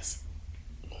 Yes.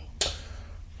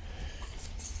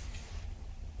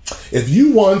 If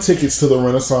you won tickets to the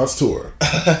Renaissance tour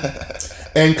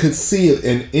and could see it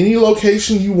in any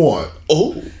location you want,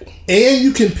 and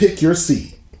you can pick your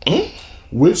seat,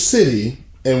 which city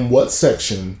and what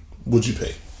section would you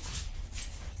pick?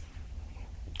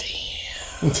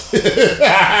 Damn.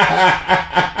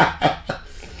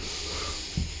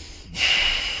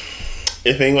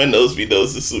 If anyone knows me,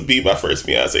 knows this would be my first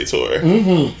Beyonce tour.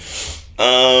 Mm-hmm.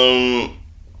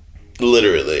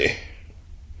 Literally.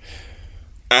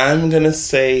 I'm gonna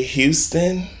say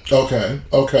Houston. Okay.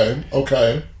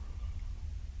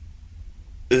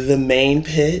 The main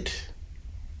pit.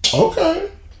 Okay.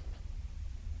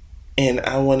 And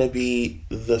I want to be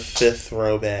the fifth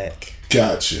row back.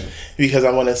 Gotcha. Because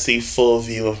I want to see full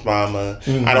view of Mama.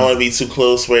 Mm-hmm. I don't want to be too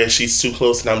close where she's too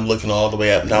close and I'm looking all the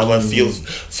way up. No, I want to feel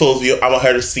full view. I want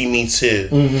her to see me too.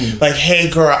 Mm-hmm. Like, hey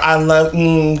girl, I love.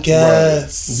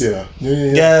 Yes. Right.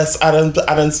 Yeah. Yes. I done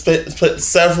put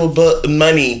several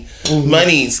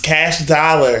monies, cash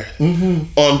dollar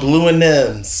on Blue and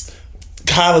M's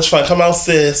college fund. Come on,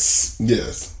 sis.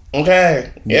 Yes. Okay.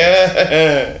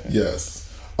 Yeah. Yes.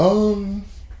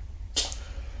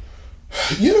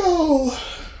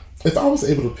 If I was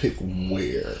able to pick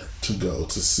where to go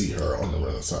to see her on the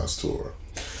Renaissance tour,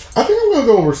 I think I'm going to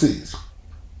go overseas.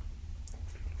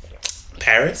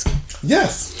 Paris?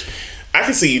 Yes. I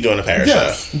can see you doing a Paris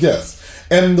show. Yes.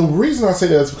 And the reason I say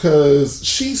that is because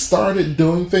she started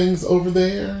doing things over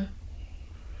there.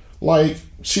 Like,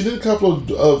 she did a couple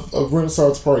of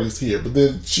Renaissance parties here, but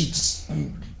then she just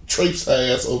traipsed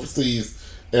her ass overseas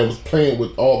and was playing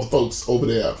with all the folks over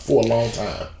there for a long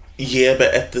time. Yeah,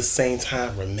 but at the same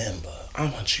time, I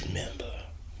want you to remember,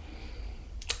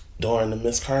 during the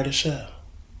Miss Carter show,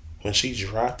 when she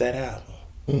dropped that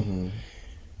album,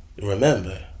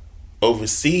 remember,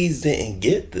 overseas didn't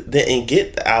get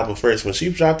the album first. When she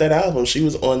dropped that album, she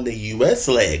was on the US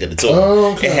leg of the tour.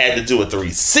 Oh, okay. And had to do a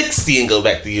 360 and go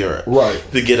back to Europe. Right.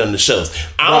 To get on the shows.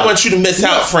 I don't want you to miss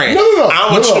out, friend. No. I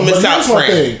don't want you to miss out,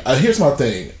 friend. Here's my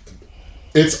thing.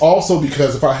 It's also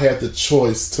because if I had the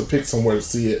choice to pick somewhere to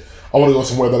see it, I want to go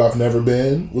somewhere that I've never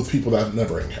been with people that I've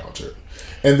never encountered.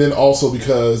 And then also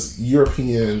because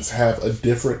Europeans have a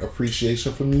different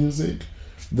appreciation for music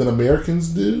than Americans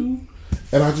do.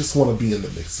 And I just want to be in the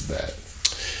mix of that.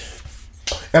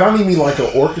 And I need like an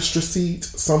orchestra seat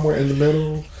somewhere in the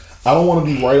middle. I don't want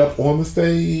to be right up on the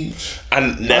stage.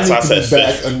 That's why I said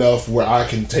back enough where I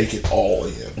can take it all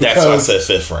in. That's why I said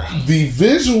fifth round. The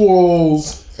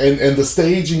visuals and the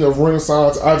staging of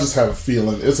Renaissance, I just have a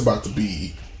feeling it's about to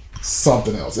be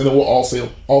something else. And it will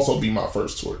also be my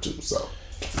first tour too. So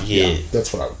yeah,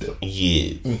 that's what I would do.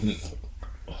 Yeah. Mm-hmm.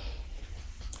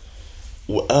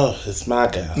 Well, oh, it's my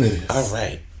go. All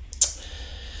right.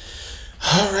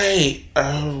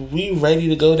 Are we ready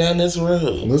to go down this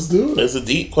road? Let's do it. It's a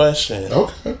deep question.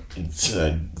 Okay.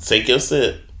 Take your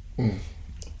sip.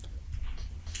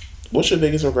 What's your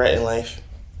biggest regret in life?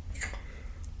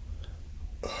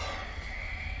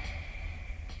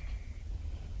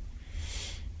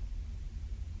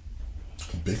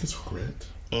 Biggest regret?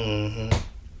 Mm-hmm.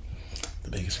 The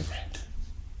biggest regret.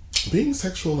 Being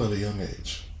sexual at a young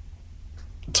age.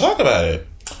 Talk about it.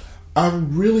 I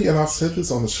really, and I've said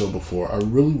this on the show before, I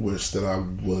really wish that I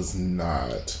was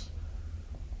not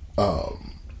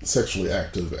sexually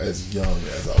active as young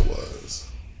as I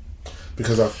was.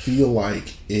 Because I feel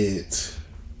like it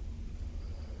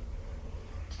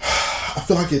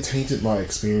tainted my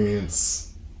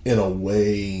experience in a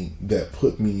way that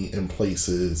put me in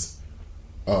places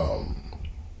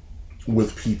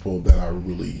with people that I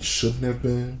really shouldn't have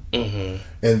been. Mm-hmm.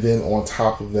 And then on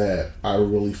top of that, I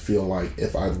really feel like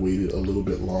if I'd waited a little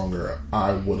bit longer,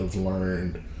 I would have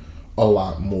learned a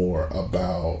lot more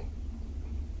about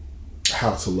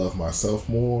how to love myself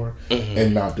more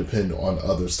and not depend on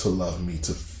others to love me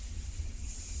to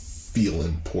feel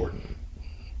important.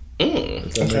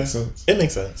 Does that make sense? It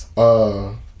makes sense.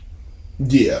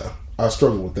 Yeah, I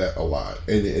struggle with that a lot.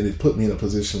 And it put me in a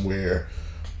position where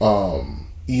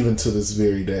even to this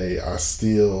very day, I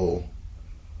still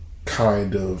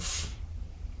kind of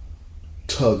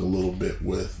tug a little bit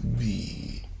with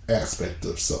the aspect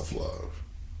of self-love.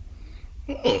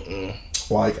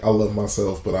 Like, I love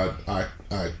myself, but I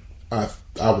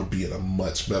would be in a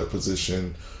much better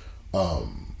position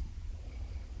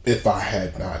if I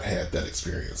had not had that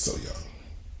experience so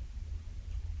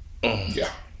young.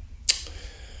 Yeah.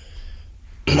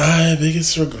 My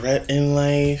biggest regret in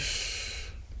life,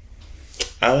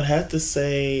 I would have to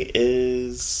say,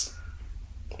 is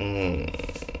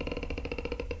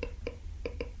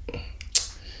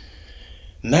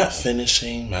not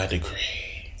finishing my degree.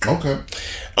 Okay.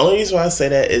 Only reason why I say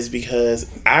that is because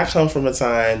I come from a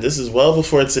time, this is well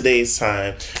before today's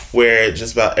time, where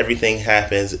just about everything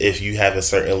happens if you have a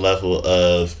certain level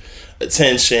of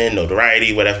attention,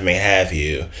 notoriety, whatever may have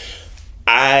you.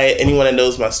 Anyone that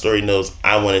knows my story knows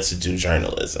I wanted to do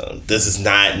journalism. This is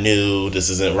not new. This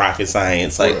isn't rocket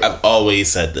science. Like, right. I've always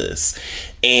said this.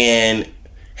 And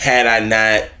had I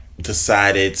not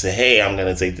decided to, hey, I'm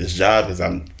going to take this job because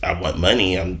I want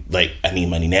money. I need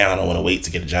money now. I don't want to wait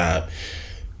to get a job.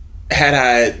 Had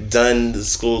I done the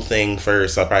school thing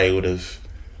first, I probably would have,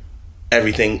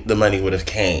 the money would have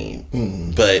came.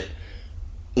 Mm-hmm. But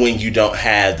when you don't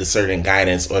have the certain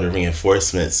guidance or the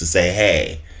reinforcements to say,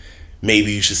 hey,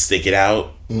 maybe you should stick it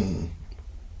out.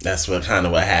 That's what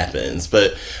happens.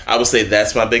 But I would say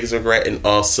that's my biggest regret. And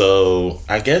also,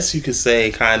 I guess you could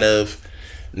say kind of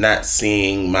not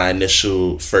seeing my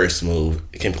initial first move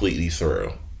completely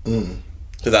through.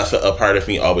 Because I felt a part of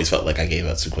me always felt like I gave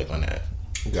up too quick on that.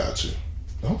 Gotcha.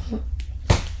 Okay.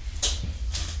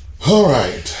 All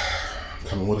right.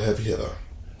 Coming with a heavy hitter.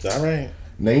 It's all right.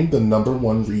 Name the number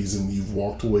one reason you've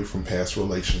walked away from past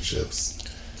relationships.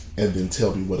 And then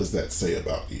tell me, what does that say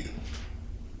about you?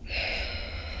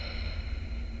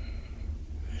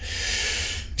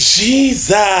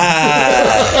 Jesus!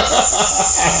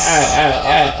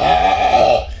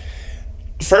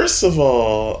 First of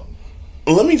all,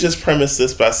 let me just premise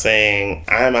this by saying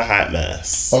I'm a hot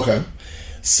mess. Okay.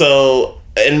 So,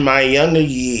 in my younger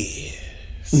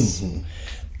years,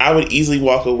 I would easily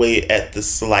walk away at the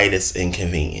slightest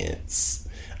inconvenience.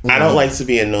 I don't like to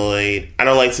be annoyed. I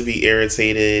don't like to be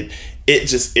irritated. It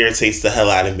just irritates the hell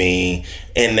out of me.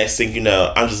 And next thing you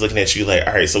know, I'm just looking at you like,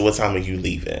 all right, so what time are you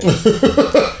leaving?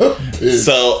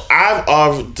 So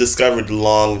I've discovered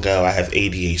long ago I have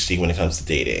ADHD when it comes to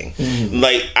dating.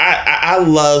 Like, I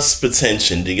love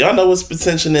spatention. Do y'all know what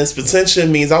spatention is?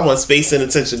 Spatention means I want space and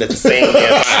attention at the same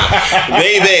time.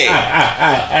 Baby,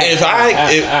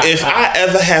 if I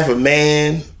ever have a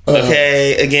man,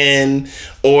 okay, again,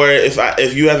 or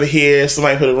if you ever hear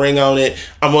somebody put a ring on it,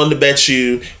 I'm willing to bet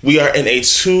you we are in a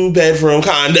 2-bedroom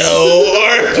condo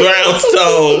or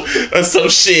brownstone or some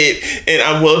shit, and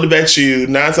I'm willing to bet you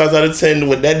 9 times out of 10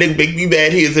 when that nigga make me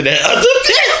mad, he is in that other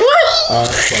bedroom. I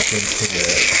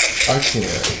fucking can't.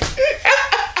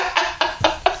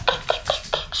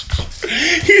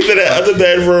 He's in that other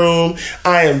bedroom.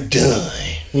 I am done.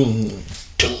 Done.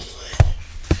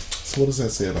 So what does that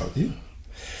say about you?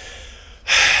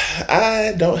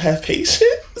 I don't have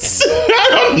patience. I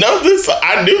don't know this.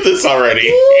 I knew this already.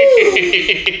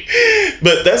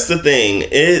 But that's the thing.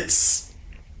 It's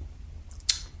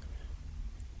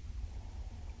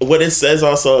what it says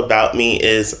also about me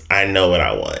is I know what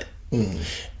I want.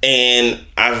 And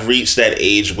I've reached that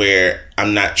age where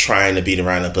I'm not trying to beat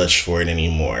around the bush for it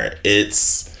anymore.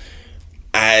 It's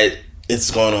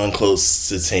going on close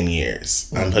to 10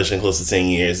 years. I'm pushing close to 10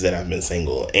 years that I've been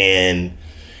single. And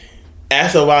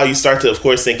after a while, you start to, of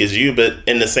course, think it's you, but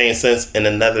in the same sense, in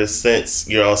another sense,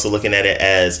 you're also looking at it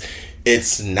as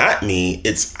it's not me,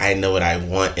 it's I know what I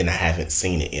want and I haven't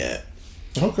seen it yet.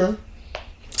 Okay. And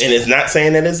it's not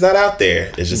saying that it's not out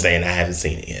there, it's just saying I haven't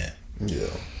seen it yet. Yeah.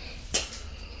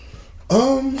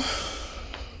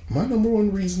 My number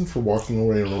one reason for walking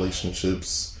away in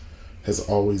relationships has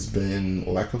always been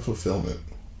lack of fulfillment.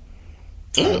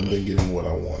 I haven't been getting what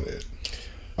I wanted.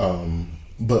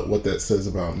 But what that says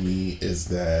about me is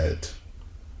that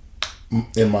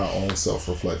in my own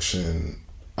self-reflection,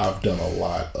 I've done a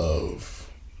lot of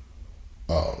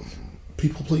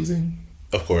people pleasing.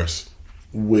 Of course.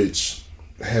 Which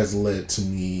has led to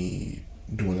me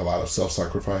doing a lot of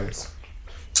self-sacrifice.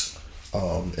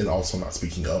 And also not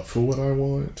speaking up for what I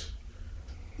want,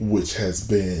 which has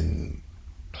been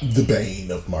the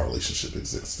bane of my relationship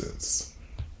existence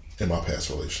in my past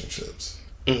relationships.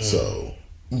 So,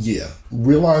 yeah,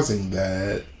 realizing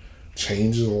that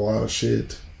changes a lot of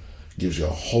shit, gives you a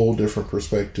whole different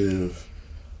perspective.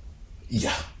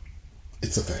 Yeah,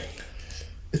 it's a thing.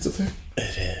 It's a thing.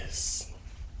 It is.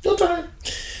 Your turn.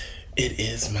 It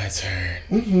is my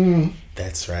turn.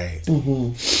 That's right.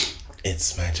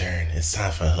 It's my turn. It's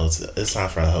time for a whole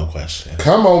question.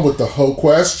 Come on with the whole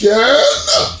question.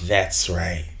 That's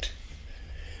right.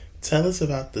 Tell us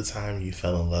about the time you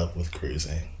fell in love with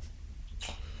cruising.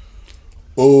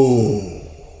 Oh.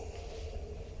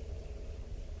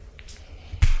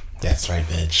 That's right,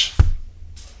 bitch.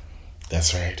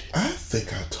 That's right. I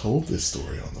think I told this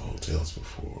story on the hotels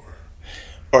before.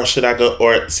 Or should I go,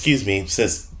 or excuse me,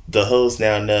 since the hoes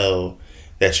now know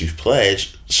that you've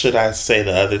pledged, should I say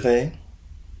the other thing?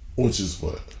 Which is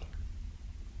what?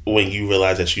 When you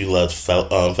realize that you loved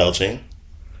felching?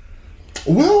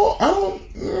 Well,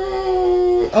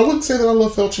 I wouldn't say that I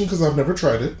love felching because I've never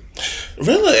tried it.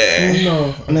 Really?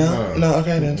 No.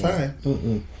 Okay, then fine.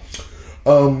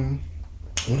 When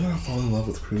did I fall in love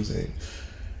with cruising?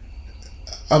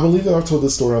 I believe that I've told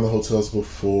this story on the hotels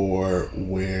before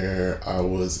where I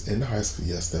was in high school.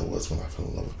 Yes, that was when I fell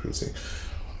in love with cruising.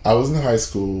 I was in high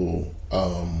school.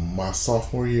 My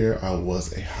sophomore year, I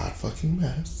was a hot fucking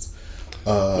mess.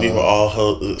 We were all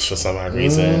hoes for some odd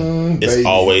reason. It's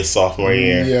always sophomore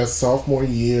year. Yeah, sophomore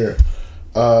year.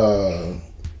 My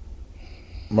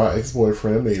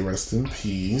ex-boyfriend, may he rest in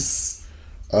peace.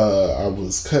 I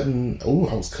was cutting all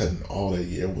that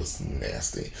year. It was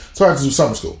nasty. So I had to do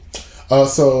summer school.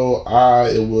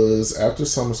 It was after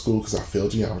summer school because I failed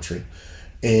geometry.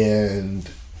 And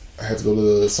I had to go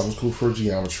to summer school for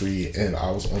geometry, and I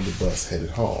was on the bus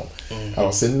headed home. I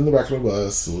was sitting in the back of the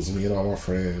bus. It was me and all my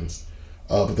friends.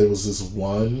 But there was this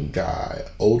one guy,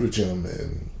 older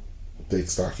gentleman, big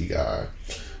stocky guy,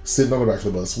 sitting on the back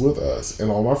of the bus with us, and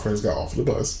all my friends got off of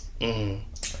the bus. And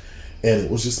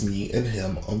it was just me and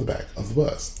him on the back of the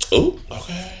bus. Oh,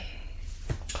 okay.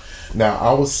 Now,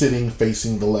 I was sitting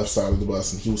facing the left side of the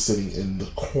bus, and he was sitting in the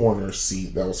corner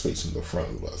seat that was facing the front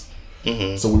of the bus.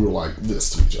 So we were like this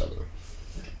to each other.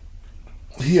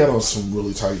 He had on some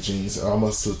really tight jeans, and I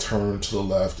must have turned to the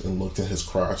left and looked at his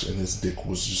crotch, and his dick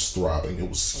was just throbbing. It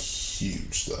was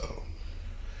huge, though.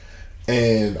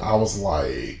 And I was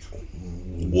like,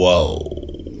 whoa.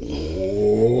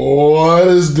 What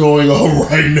is going on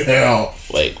right now?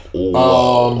 Like,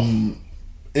 whoa.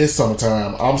 It's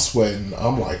summertime. I'm sweating.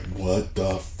 I'm like, what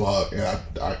the fuck? And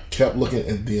I kept looking,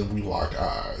 and then we locked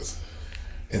eyes.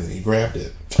 And then he grabbed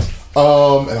it.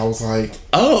 And I was like,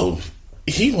 oh,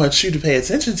 he wants you to pay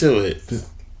attention to it.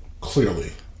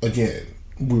 Clearly, again,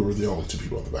 we were the only two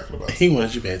people on the back of the bus. He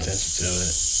wants you to pay attention to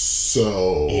it.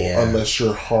 So, yeah. Unless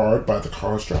you're hard by the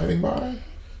cars driving by,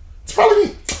 it's probably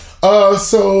me.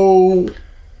 So,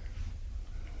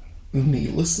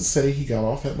 needless to say, he got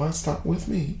off at my stop with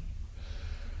me.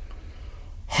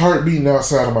 Heart beating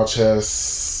outside of my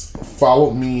chest,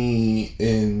 followed me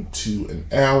into an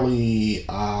alley.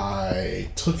 I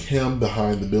took him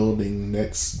behind the building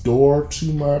next door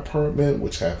to my apartment,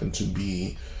 which happened to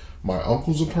be my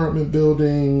uncle's apartment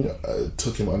building.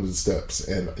 Took him under the steps,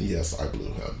 and yes, I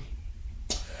blew him.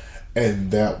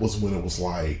 And that was when it was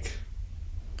like,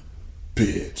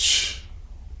 bitch.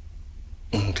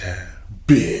 Okay.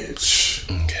 Bitch.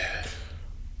 Okay.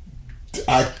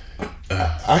 I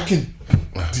can...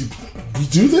 we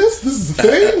do this? This is the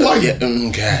thing? Like,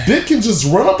 okay. Dick can just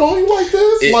run up on you like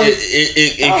this?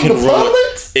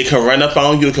 It can run up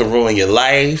on you. It can ruin your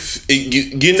life.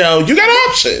 You know, you got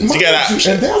options. You got options.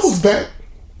 And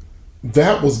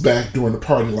that was back during the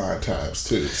party line times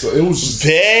too. So it was just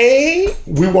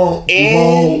we won't do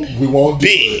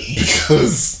it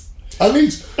because I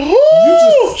need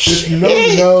you just, if you know,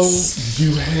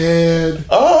 you had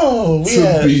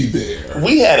to be there.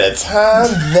 We had a time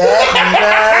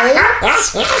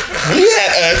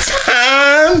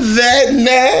that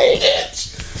night.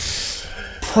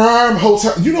 Prime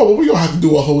Hotel. You know what? We're going to have to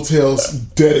do a hotels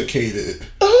dedicated.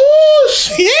 Oh,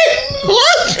 shit.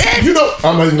 What? You know,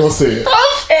 I'm not even going to say it.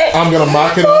 I'm going to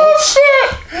mock it up. Oh,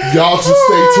 shit. Y'all just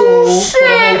stay tuned for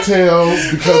the hotels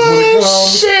because when it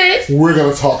comes, we're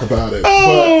going to talk about it.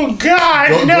 Oh,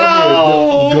 God,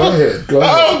 no. Go ahead.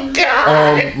 Oh,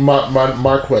 God.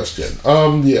 My question.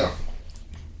 Yeah.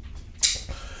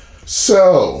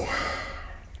 So.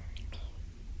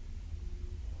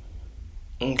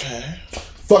 Okay.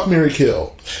 Fuck, marry,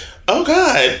 kill. Oh,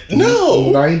 God.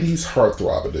 No. 90s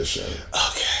Heartthrob edition.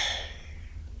 Okay.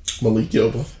 Malik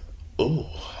Yoba. Ooh.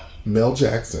 Mel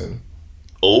Jackson.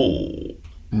 Oh.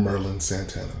 Merlin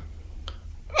Santana.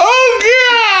 Oh,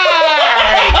 God.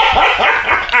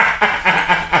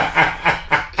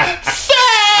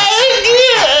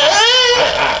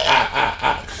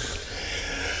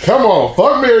 Come on.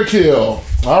 Fuck, marry, kill.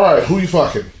 All right. Who you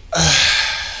fucking?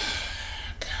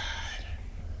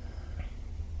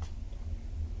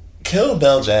 Kill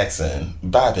Mel Jackson.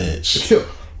 Bye, bitch. Kill.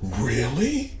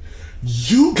 Really?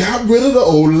 You got rid of the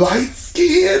old light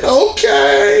skin?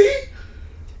 Okay.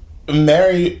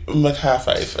 Marry Mekhi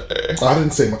Phifer. I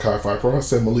didn't say Mekhi Phifer. I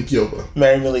said Malik Yoba.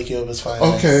 Marry Malik Yoba's fine.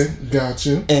 Okay, got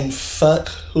you. And fuck,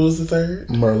 who was the third?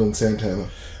 Merlin Santana.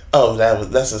 Oh,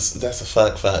 that's a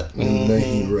fuck. Mm-hmm. May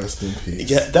he rest in peace.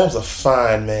 Yeah, that was a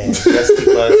fine man. Rest in peace,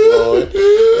 Lord.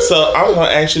 So I'm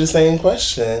gonna ask you the same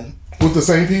question. With the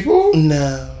same people?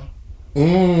 No.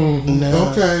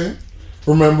 No. Okay.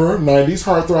 Remember, 90s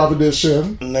Heartthrob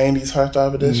edition. 90s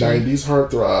Heartthrob edition? 90s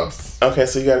Heartthrobs. Okay,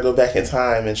 so you gotta go back in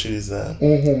time and choose them.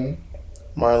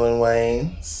 Mm-hmm. Marlon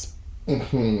Wayans.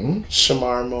 Mm-hmm.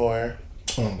 Shamar Moore.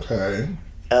 Okay.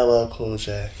 LL Cool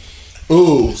J.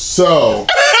 Ooh, so...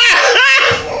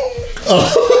 I'm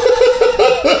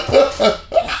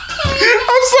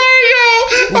sorry,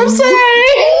 y'all. I'm sorry.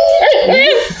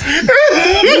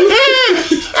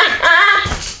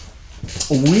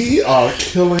 We are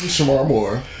killing Shamar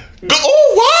Moore.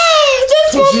 Oh, why?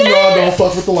 That's Because so you know I don't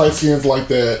fuck with the light skins like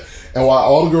that. And while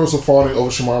all the girls were fawning over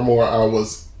Shamar Moore, I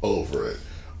was over it.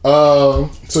 So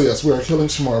yes, we are killing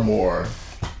Shamar Moore.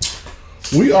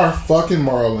 We are fucking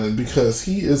Marlon because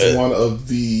he is one of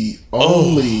the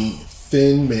only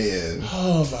thin men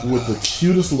with the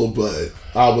cutest little butt.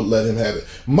 I would let him have it.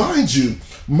 Mind you,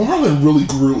 Marlon really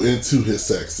grew into his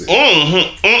sexy.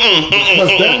 Because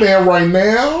that man right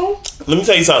now... Let me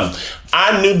tell you something.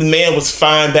 I knew the man was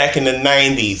fine back in the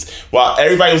 90s. While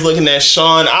everybody was looking at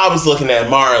Sean, I was looking at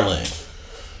Marlon.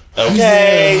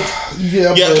 Okay?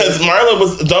 Yeah, because Marlon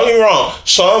was... Don't get me wrong.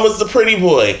 Sean was the pretty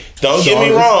boy. Don't get me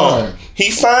wrong. Fine.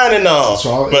 He's fine and all.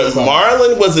 But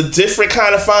Marlon was a different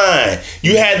kind of fine.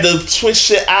 You had to twist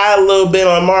your eye a little bit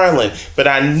on Marlon. But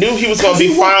I knew he was going to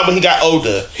be fine when he got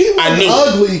older. He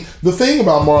was ugly. The thing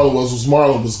about Marlon was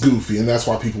Marlon was goofy, and that's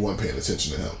why people weren't paying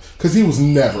attention to him. Because he was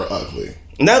never ugly.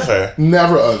 Never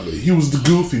ugly. He was the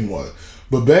goofy one.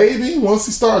 But baby, once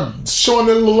he started showing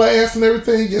that little ass and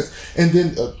everything, yes. And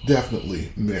then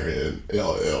definitely marrying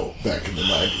LL back in the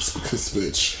 90s because,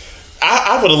 bitch...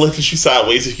 I would have looked at you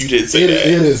sideways if you didn't say that.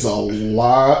 It is a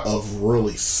lot of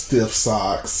really stiff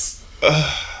socks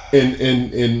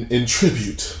in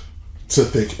tribute to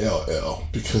think LL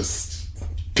because,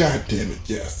 god damn it,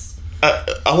 yes.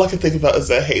 All I can think about is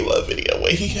that Hey Love video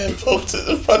where he had poked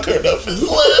the fucker up his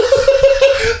lip.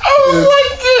 Oh my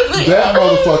goodness. That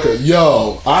motherfucker,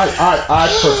 yo, I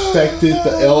perfected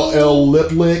the LL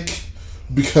lip lick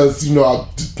because, you know,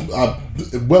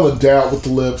 I'm well endowed with the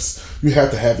lips. You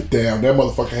have to have it down. That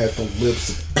motherfucker had the lips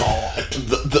of God.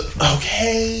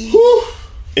 Okay. Whew.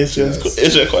 It's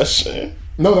your question.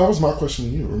 No, that was my question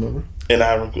to you, remember? And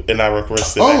I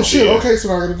requested. Oh shit, okay, so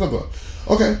now I got another one.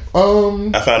 Okay.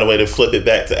 I found a way to flip it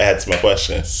back to add to my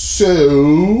question.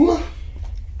 So,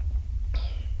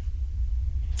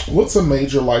 what's a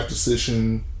major life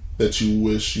decision that you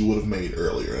wish you would have made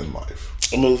earlier in life?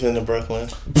 Moving to Brooklyn.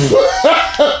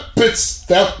 Bitch,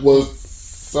 that was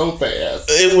so fast.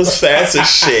 It was fast as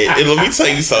shit. And let me tell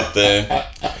you something.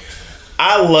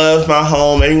 I love my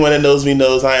home. Anyone that knows me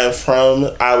knows I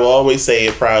will always say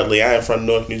it proudly, I am from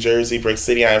North New Jersey, Brick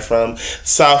City. I am from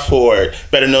South Ford,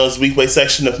 better known as Weequahic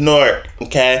section of Newark,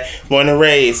 okay? Born and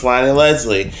raised, Lonnie and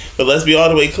Leslie. But let's be all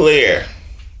the way clear.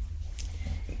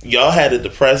 Y'all had a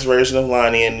depressed version of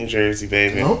Lonnie in New Jersey,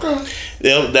 baby. Okay.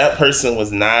 That person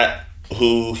was not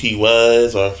who he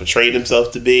was or portrayed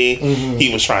himself to be. Mm-hmm.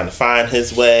 He was trying to find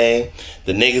his way.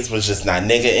 The niggas was just not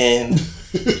nigga-ing.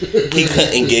 He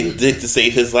couldn't get dick to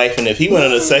save his life, and if he went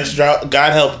on a sex drought,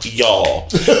 God help y'all,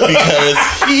 because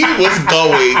he was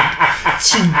going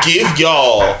to give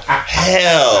y'all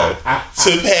hell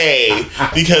to pay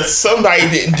because somebody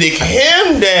didn't dick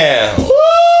him down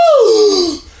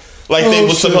like they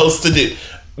were supposed to do.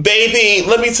 Baby,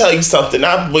 let me tell you something.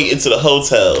 I'm waiting to the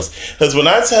hotels. Because when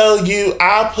I tell you,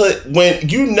 when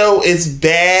you know it's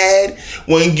bad,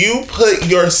 when you put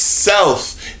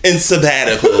yourself in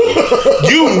sabbatical,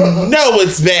 you know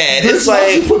it's bad. It's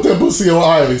like, you put that pussy on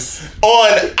ice. On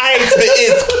ice, but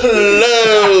it's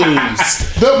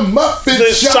closed. The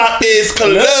muffin shop is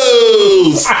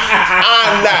closed.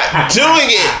 I'm not doing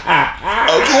it.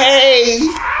 Okay?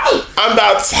 I'm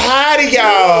about tired of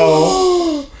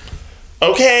y'all.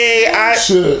 Okay,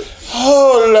 Shit.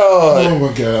 Oh Lord. Oh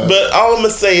my God. But all I'm gonna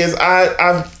say is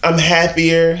I'm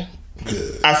happier.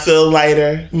 Good. I feel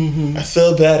lighter. Mm-hmm. I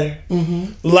feel better.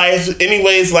 Mm-hmm.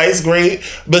 Life's great,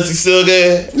 but it's still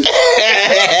good.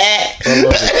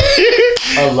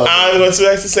 I love it. I'm going to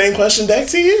ask the same question back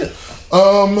to you.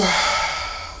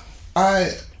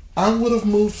 I would have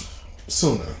moved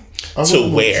sooner. To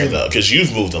where though? Because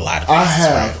you've moved a lot of places, I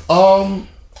have. Right?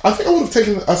 I think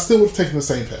I still would have taken the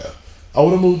same path. I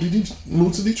would have moved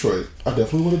to Detroit. I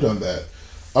definitely would have done that.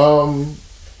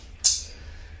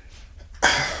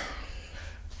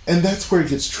 And that's where it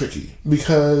gets tricky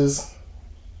because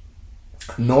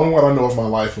knowing what I know of my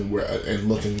life and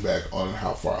looking back on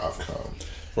how far I've come,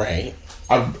 right?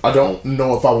 I don't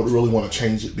know if I would really want to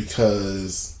change it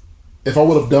because if I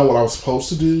would have done what I was supposed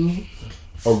to do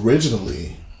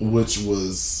originally, which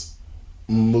was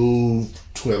move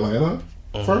to Atlanta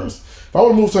first, if I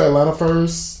would have moved to Atlanta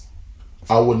first,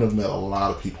 I wouldn't have met a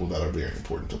lot of people that are very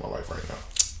important to my life right now.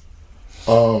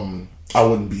 I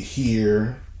wouldn't be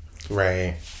here,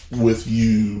 right, with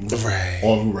you, right,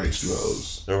 on Who Raised You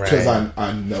Hoes, because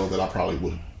I know that I probably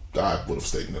would have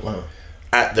stayed in Atlanta.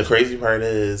 The crazy part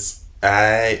is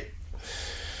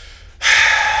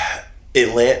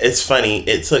it's funny.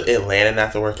 It took Atlanta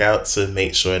not to work out to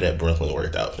make sure that Brooklyn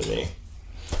worked out for me,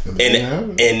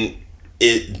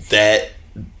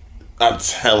 I'm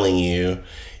telling you.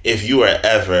 If you are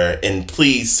ever, and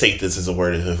please take this as a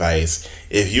word of advice,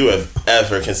 if you have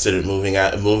ever considered moving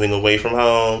away from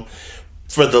home,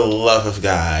 for the love of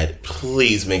God,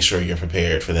 please make sure you're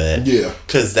prepared for that. Yeah.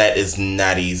 Because that is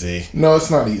not easy. No, it's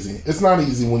not easy. It's not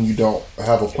easy when you don't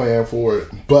have a plan for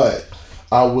it. But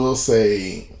I will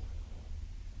say,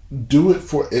 do it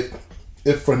for it,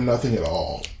 if for nothing at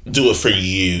all. Do it for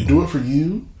you. Do it for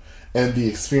you, and the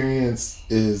experience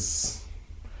is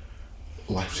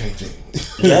life-changing.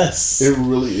 Yes. It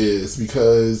really is,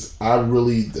 because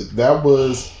that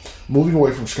was moving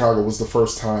away from Chicago was the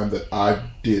first time that I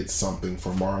did something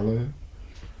for Marlon.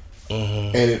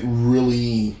 And it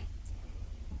really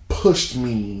pushed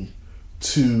me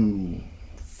to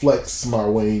flex my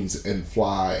wings and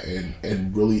fly,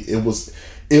 and really it was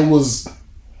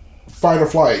fight or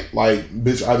flight. Like,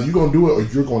 bitch, either you're gonna do it or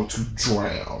you're going to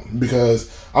drown,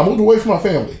 because I moved away from my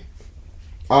family.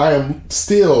 I am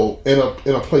still in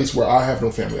a place where I have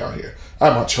no family out here. I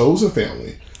have my chosen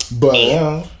family,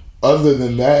 but other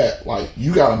than that, like,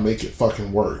 you gotta make it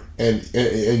fucking work, and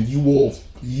you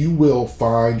will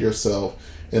find yourself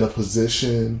in a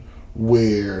position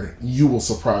where you will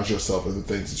surprise yourself at the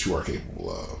things that you are capable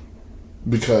of,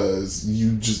 because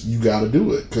you gotta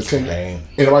do it, because ain't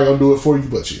nobody gonna do it for you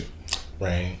but you.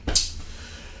 Right.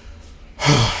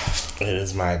 It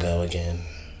is my go again.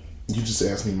 You just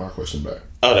asked me my question back.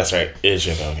 Oh, that's right. It is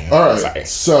your go again. All right. Sorry.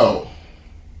 So,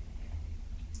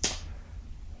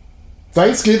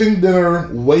 Thanksgiving dinner,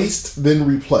 waste then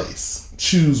replace.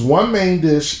 Choose one main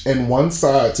dish and one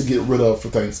side to get rid of for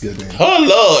Thanksgiving.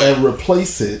 Oh, Lord. And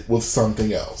replace it with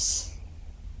something else.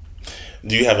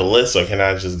 Do you have a list or can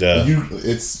I just go?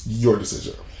 It's your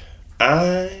decision.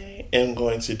 I am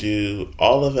going to do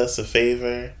all of us a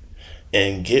favor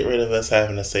and get rid of us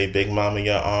having to say Big Mama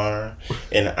your arm.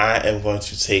 And I am going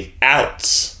to take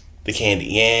out the candy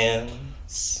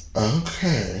yams.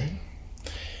 Okay.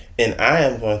 And I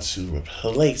am going to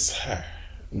replace her.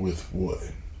 With what?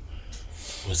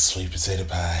 With sweet potato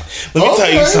pie. Let me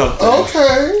tell you something.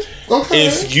 Okay.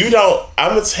 If you don't,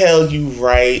 I'm going to tell you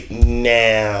right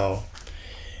now.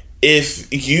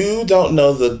 If you don't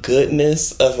know the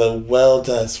goodness of a well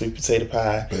done sweet potato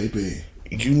pie, baby,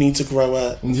 you need to grow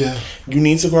up. Yeah. You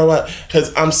need to grow up.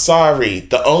 Because I'm sorry,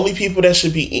 the only people that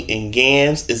should be eating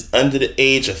yams is under the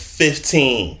age of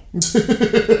 15. Because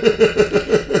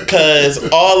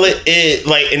all it is,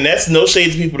 like, and that's no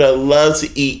shade to people that love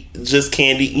to eat just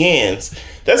candied yams.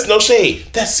 That's no shade.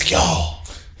 That's y'all.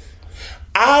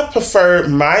 I prefer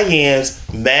my yams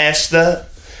mashed up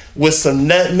with some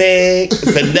nutmeg,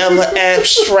 vanilla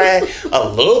extract, a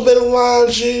little bit of lime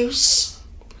juice.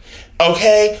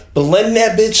 Okay, blend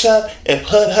that bitch up and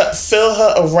fill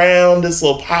her around this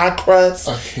little pie crust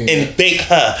and bake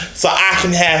her so I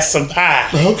can have some pie.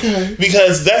 Okay.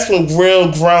 Because that's what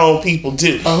real grown people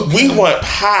do. Okay. We want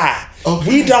pie. Okay.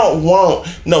 We don't want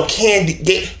no candy.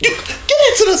 Get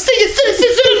into the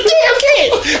damn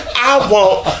kids. I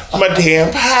want my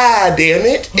damn pie, damn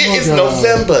it. It is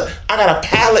November. I got a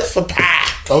palate for pie.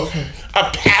 Okay. A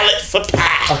palate for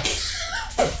pie. Okay.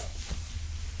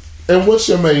 And what's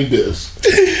your main dish?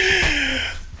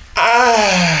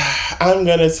 I'm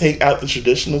going to take out the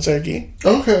traditional turkey.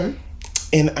 Okay.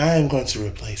 And I am going to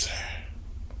replace her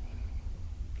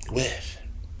with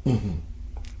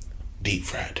deep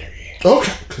fried turkey.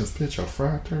 Okay. Because, bitch, a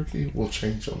fried turkey will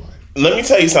change your life. Let me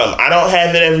tell you something. I don't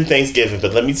have it every Thanksgiving,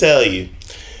 but let me tell you.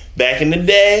 Back in the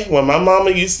day, when my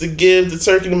mama used to give the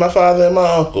turkey to my father and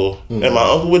my uncle, and my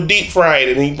uncle would deep fry it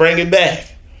and he'd bring it back,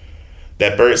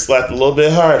 that bird slapped a little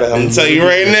bit harder. I'm going to tell you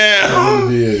right now.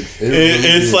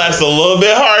 It slaps a little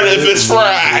bit harder if it's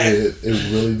fried.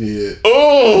 It really did.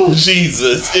 Oh,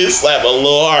 Jesus. It slapped a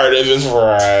little harder if it's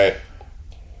fried.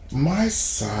 My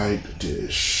side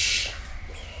dish.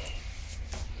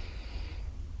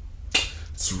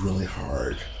 It's really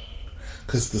hard.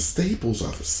 Because the staples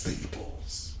are the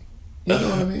staples. You know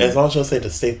what I mean? As long as you don't say the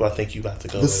staple, I think you about to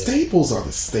go The staples are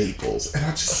the staples. And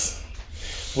I just...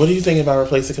 What do you think about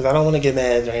replacing? Because I don't want to get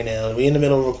mad right now. We in the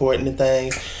middle of recording the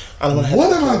thing. I don't want to have.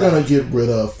 What am I gonna get rid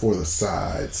of for the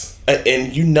sides?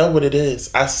 And you know what it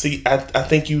is. I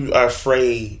think you are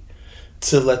afraid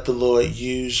to let the Lord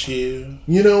use you.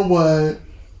 You know what?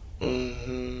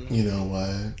 Mm-hmm. You know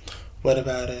what? What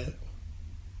about it?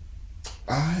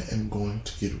 I am going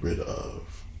to get rid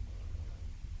of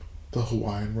the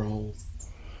Hawaiian rolls.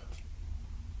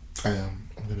 I am.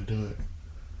 I'm gonna do it.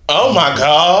 Oh my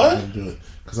God! I'm gonna do it.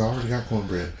 Because I already got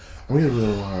cornbread. I'm going to get rid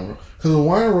of Hawaiian rolls. Because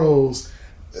Hawaiian rolls,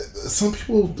 some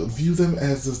people view them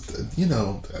as,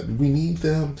 we need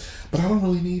them, but I don't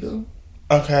really need them.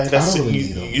 Okay, that's I don't really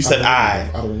need them. You said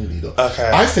I don't really need them. Okay.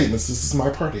 I statements, this is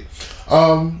my party.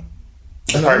 And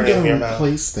I'm going to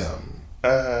replace them.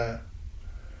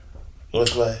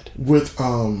 With what? With,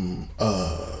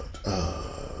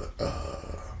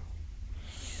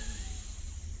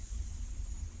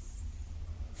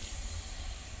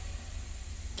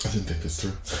 I didn't think this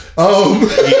through.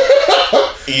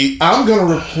 I'm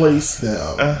gonna replace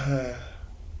them.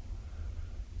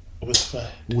 With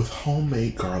what? With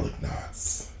homemade garlic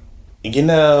knots. You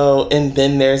know, and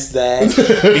then there's that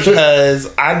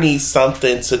because I need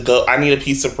something to go. I need a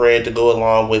piece of bread to go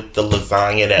along with the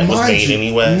lasagna that was made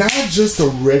anyway. Not just a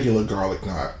regular garlic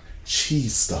knot,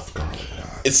 cheese stuffed garlic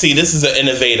knot. See, this is an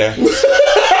innovator.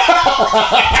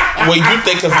 When you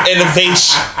think of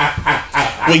innovation,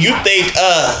 when you think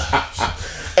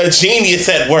a genius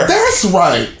at work. That's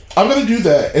right. I'm gonna do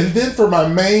that, and then for my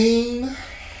main,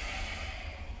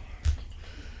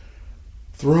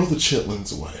 throw the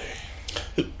chitlins away.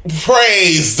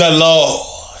 Praise the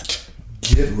Lord.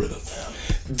 Get rid of them.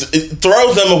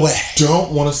 Throw them away.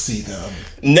 Don't want to see them.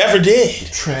 Never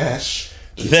did. Trash.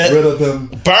 Get rid of them.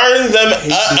 Burn them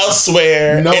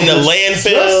elsewhere in the landfill.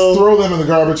 Just throw them in the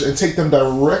garbage and take them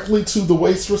directly to the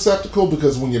waste receptacle,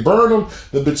 because when you burn them,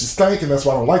 the bitches stink, and that's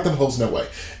why I don't like them hoes no way.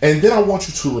 And then I want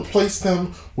you to replace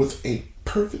them with a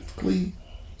perfectly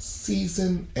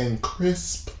seasoned and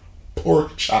crisp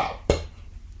pork chop.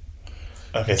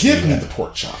 Okay. So Give me the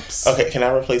pork chops. Okay, can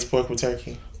I replace pork with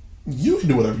turkey? You can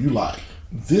do whatever you like.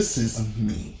 This is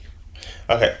me.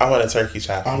 Okay, I want a turkey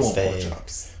chop instead. I want pork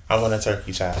chops. I want a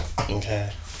turkey chop.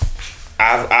 Okay.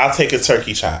 I'll take a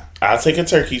turkey chop. I'll take a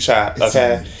turkey chop.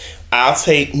 Okay. I'll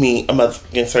take me a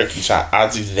motherfucking turkey chop. I'll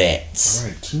do that. All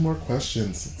right, 2 more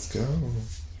questions. Let's go.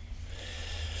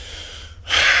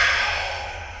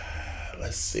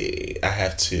 Let's see. I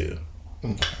have 2.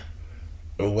 Okay.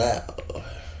 Well,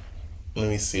 let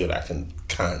me see what I can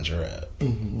conjure up.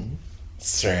 Mm-hmm.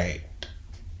 Straight.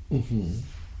 Mm-hmm.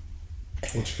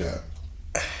 What you got?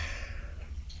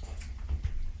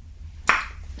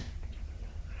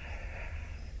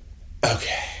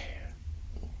 Okay.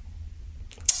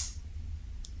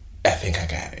 I think I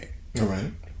got it. All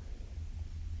right.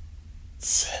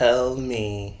 Tell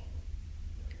me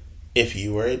if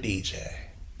you were a DJ.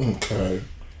 Okay.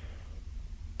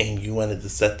 And you wanted to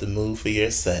set the mood for your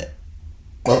set.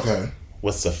 Okay.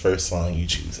 What's the first song you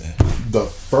choosing? The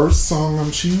first song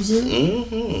I'm choosing?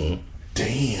 Mm-hmm.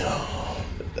 Damn.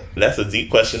 That's a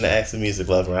deep question to ask a music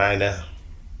lover. I know.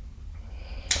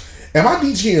 Am I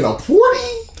DJing a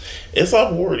party? It's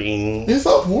upwarding. It's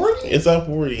upwarding? It's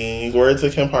upwarding. Words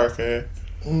of Kim Parker.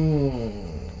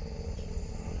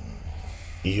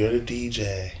 You're the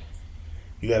DJ.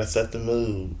 You gotta set the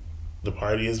mood. The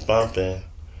party is bumping.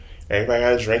 Everybody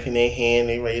got a drink in their hand.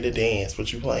 They ready to dance.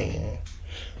 What you playing?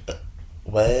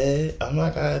 What? Oh my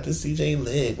God, this DJ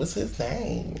lit. What's his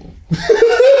name?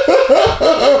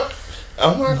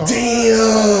 Oh my God. Damn.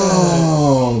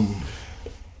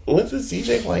 What's this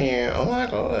DJ playing? Oh my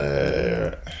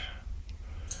God.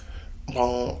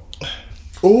 Bonk.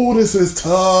 Oh, this is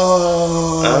tough.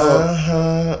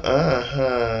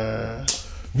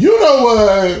 You know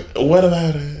what? What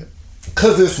about it?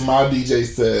 Because it's my DJ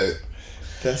set.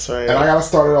 That's right. And I got to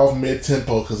start it off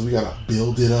mid-tempo because we got to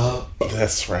build it up.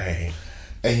 That's right.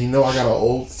 And you know I got an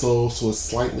old soul, so it's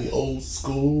slightly old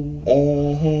school.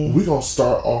 Mm-hmm. We're going to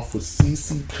start off with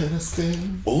CeCe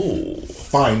Peniston. Ooh.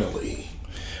 Finally.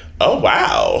 Oh,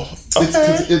 wow.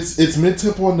 Okay. It's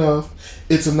mid-tempo enough.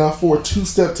 It's enough for a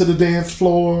 2-step to the dance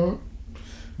floor.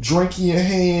 Drink in your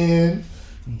hand.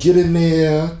 Get in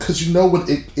there. Because you know when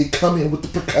it come in with the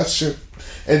percussion.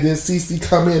 And then CeCe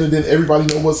come in and then everybody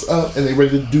know what's up. And they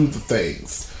ready to do the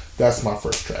things. That's my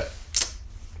first track.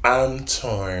 I'm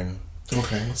torn.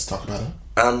 Okay, let's talk about it.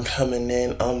 I'm coming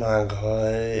in. Oh my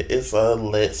God. It's a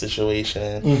lit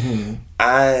situation. Mm-hmm.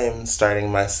 I'm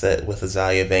starting my set with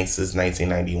Azealia Banks'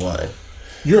 1991.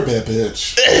 You're a bad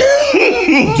bitch.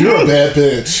 You're a bad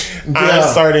bitch. Yeah. I'm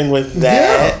starting with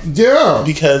that. Yeah.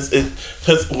 Because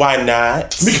why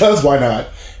not? Because why not?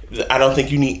 I don't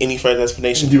think you need any further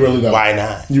explanation. You really don't. Why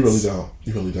not? You really don't.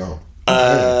 You really don't.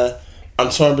 Okay. I'm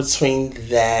torn between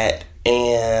that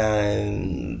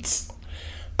and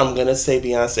I'm gonna say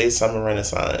Beyonce's Summer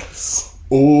Renaissance.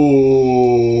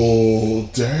 Ooh,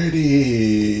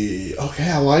 dirty.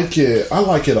 Okay, I like it. I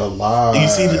like it a lot. You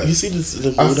see the I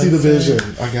see the vision.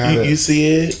 I got it. You see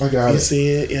it? I got it. You see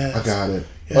it? Yeah. I got it.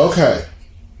 Yes. Okay.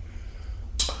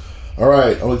 All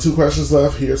right. Only 2 questions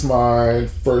left. Here's my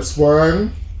first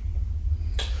one.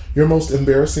 Your most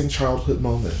embarrassing childhood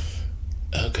moment.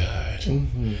 Oh God.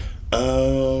 Mm-hmm.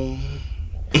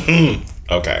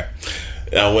 Okay.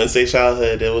 I wouldn't say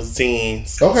childhood, it was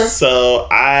teens. Okay. So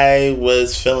I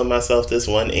was feeling myself this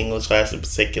one English class in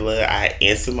particular. I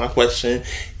answered my question.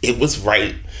 It was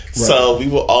right. So we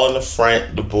were all in the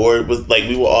front. The board was like,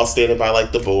 we were all standing by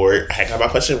like the board. I got my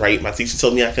question right. My teacher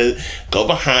told me I could go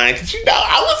behind because, you know,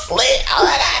 I was lit. Oh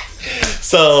my God.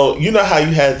 So you know how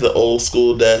you had the old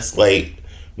school desk, like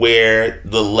where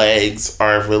the legs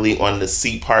are really on the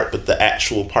seat part, but the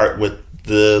actual part with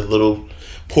the little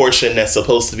portion that's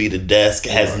supposed to be the desk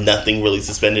has nothing really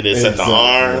suspended except the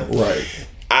arm. Right.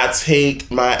 I take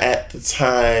my, at the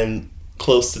time,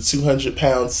 close to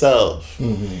 200-pound self,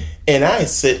 and I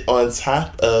sit on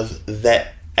top of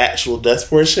that actual desk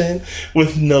portion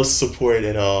with no support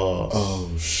at all.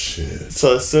 Oh, shit.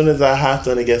 So as soon as I hopped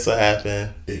on it, guess what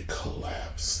happened? It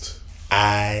collapsed.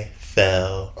 I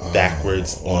fell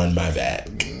backwards on my back.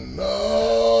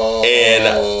 No. And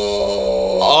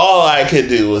all I could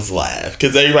do was laugh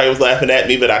because everybody was laughing at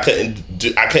me, but I couldn't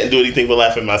do anything but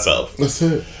laugh at myself. That's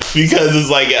it. Because it's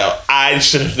like, yo, I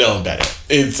should have known better.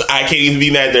 I can't even be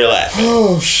mad they're laughing.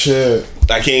 Oh, shit.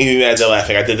 I can't even be mad they're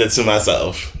laughing. I did that to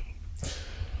myself.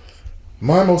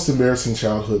 My most embarrassing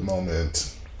childhood moment.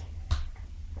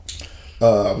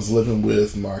 I was living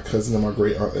with my cousin and my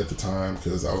great aunt at the time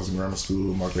because I was in grammar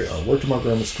school. My great aunt worked in my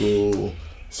grammar school,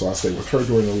 so I stayed with her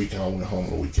during the week and I went home on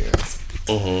the weekends.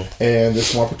 Mm-hmm. And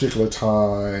this one particular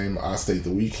time, I stayed the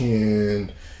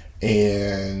weekend,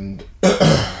 and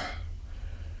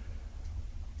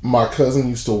my cousin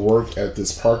used to work at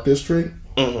this park district,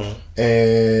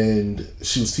 and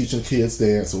she was teaching kids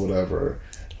dance or whatever.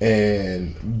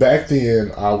 And back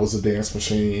then, I was a dance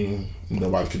machine.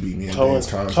 Nobody could beat me in dance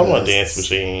contests. Come on, dance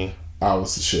machine. I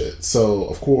was the shit. So,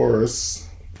 of course,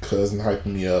 cousin hyped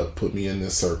me up, put me in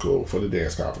this circle for the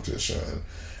dance competition.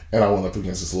 And I went up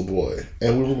against this little boy.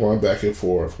 And we were going back and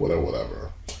forth,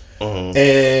 whatever.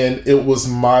 And it was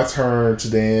my turn to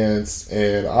dance.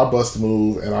 And I bust a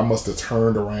move. And I must have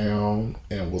turned around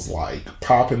and was like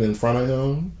popping in front of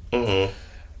him.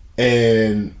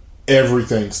 And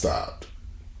everything stopped.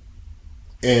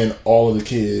 And all of the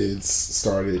kids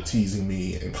started teasing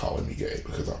me and calling me gay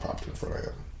because I popped in front of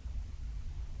him.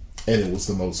 And it was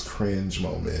the most cringe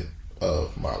moment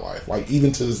of my life. Like,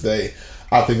 even to this day,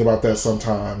 I think about that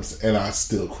sometimes and I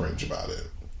still cringe about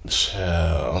it.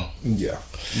 Chill. Yeah,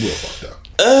 real fucked up.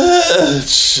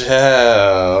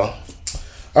 Chill.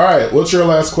 All right, what's your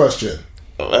last question?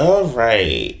 All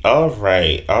right.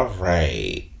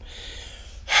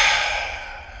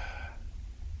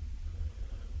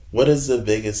 What is the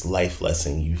biggest life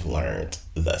lesson you've learned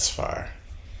thus far?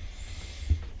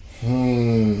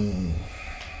 You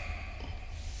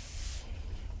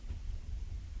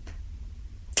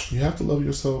have to love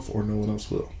yourself or no one else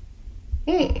will.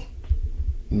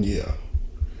 Yeah.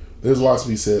 There's a lot to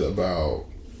be said about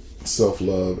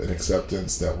self-love and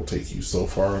acceptance that will take you so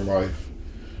far in life.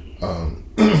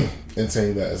 And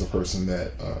saying that as a person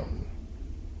that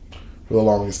for the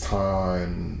longest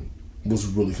time was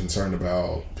really concerned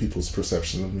about people's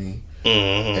perception of me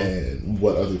and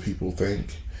what other people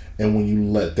think. And when you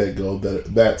let that go,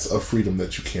 that's a freedom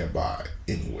that you can't buy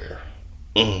anywhere.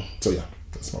 So yeah,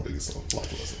 that's my biggest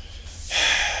life lesson.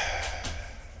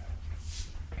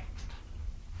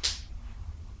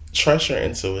 Trust your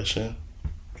intuition.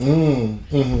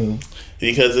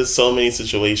 Because there's so many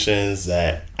situations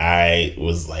that I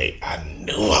was like, I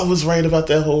knew I was right about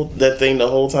that thing the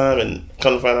whole time, and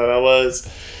come to find out I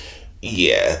was.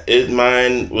 Yeah,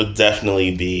 mine would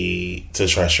definitely be to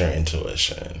trust your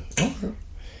intuition. Okay.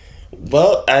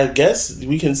 Well, I guess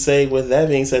we can say with that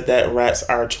being said, that wraps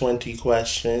our 20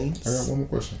 questions. I got one more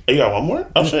question. Oh, you got one more?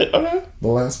 Oh, shit. Okay. The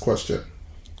last question.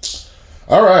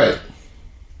 All right.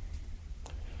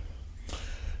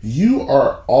 You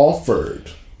are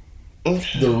offered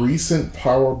the recent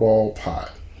Powerball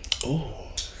pot. Ooh.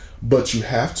 But you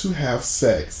have to have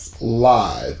sex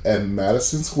live at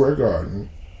Madison Square Garden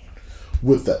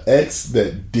with the ex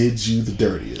that did you the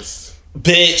dirtiest.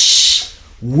 Bitch.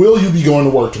 Will you be going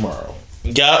to work tomorrow?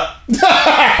 Yup. and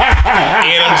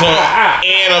I'm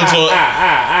doing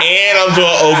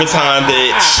overtime,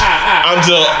 bitch. I'm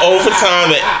doing overtime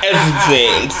and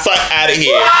everything. Fuck out of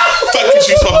here. Fuck what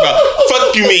you talking about.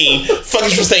 Fuck you mean. Fuck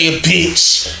what you saying,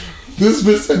 bitch. This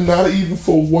bitch said not even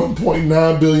for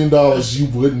 $1.9 billion you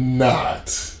would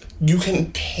not. You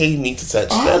can pay me to touch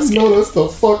that. I know that's the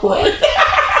fuck right.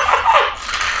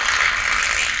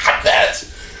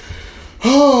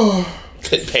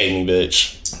 Could pay me,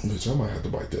 bitch. Bitch, I might have to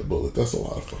bite that bullet. That's a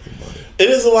lot of fucking money. It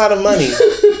is a lot of money,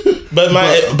 but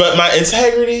my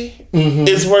integrity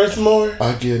is worth more.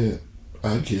 I get it.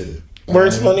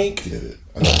 Worth money. I get it.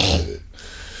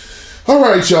 All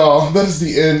right, y'all. That is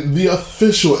the end, the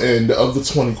official end of the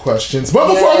 20 questions.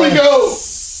 But before we go,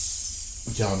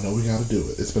 y'all know we gotta do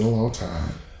it. It's been a long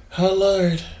time. Oh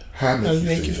Lord, How does it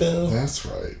make you feel? That's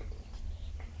right.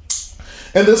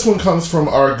 And this one comes from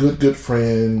our good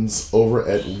friends over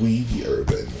at We The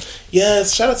Urban.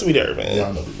 Yes, shout out to We The Urban.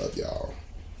 Y'all know we love y'all.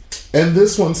 And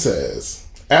this one says,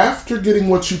 after getting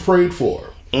what you prayed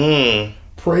for,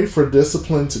 pray for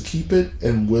discipline to keep it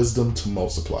and wisdom to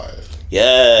multiply it.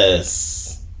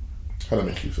 Yes. How does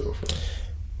that make you feel, friend?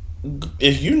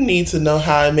 If you need to know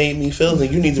how it made me feel,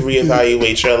 then you need to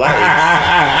reevaluate your life.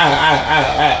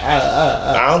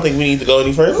 I don't think we need to go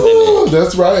any further than that.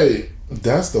 That's right.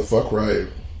 That's the fuck right.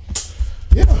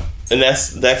 Yeah. And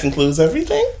that concludes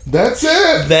everything. That's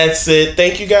it. That's it.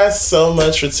 Thank you guys so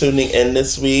much for tuning in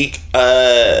this week.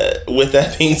 With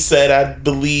that being said, I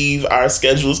believe our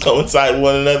schedules coincide with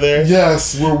one another.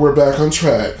 Yes, we're back on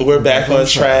track. We're back on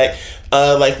track.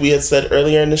 Like we had said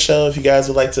earlier in the show, if you guys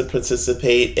would like to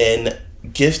participate in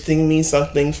gifting me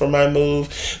something for my move,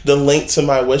 the link to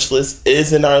my wish list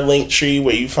is in our link tree,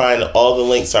 where you find all the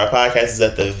links to our podcast is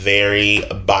at the very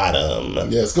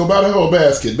bottom. Yes, go buy the whole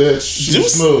basket, bitch. Do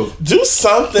something. Do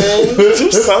something.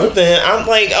 I'm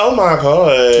like, oh my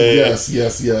God.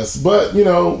 Yes. But,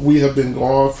 we have been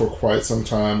gone for quite some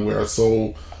time. We are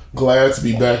so Glad to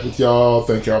be back with y'all.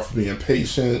 Thank y'all for being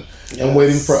patient and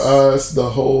waiting for us. The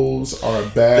hoes are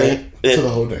back to the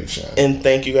whole nation. And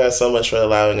thank you guys so much for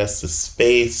allowing us the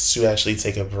space to actually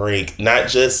take a break. Not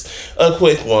just a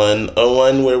quick one, a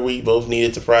one where we both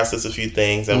needed to process a few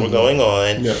things that were going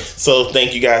on. Yes. So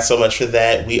thank you guys so much for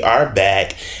that. We are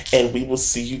back, and we will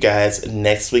see you guys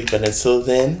next week. But until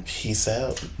then, peace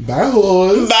out. Bye,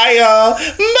 hoes. Bye, y'all.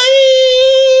 Bye.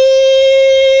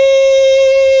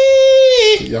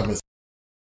 Y'all miss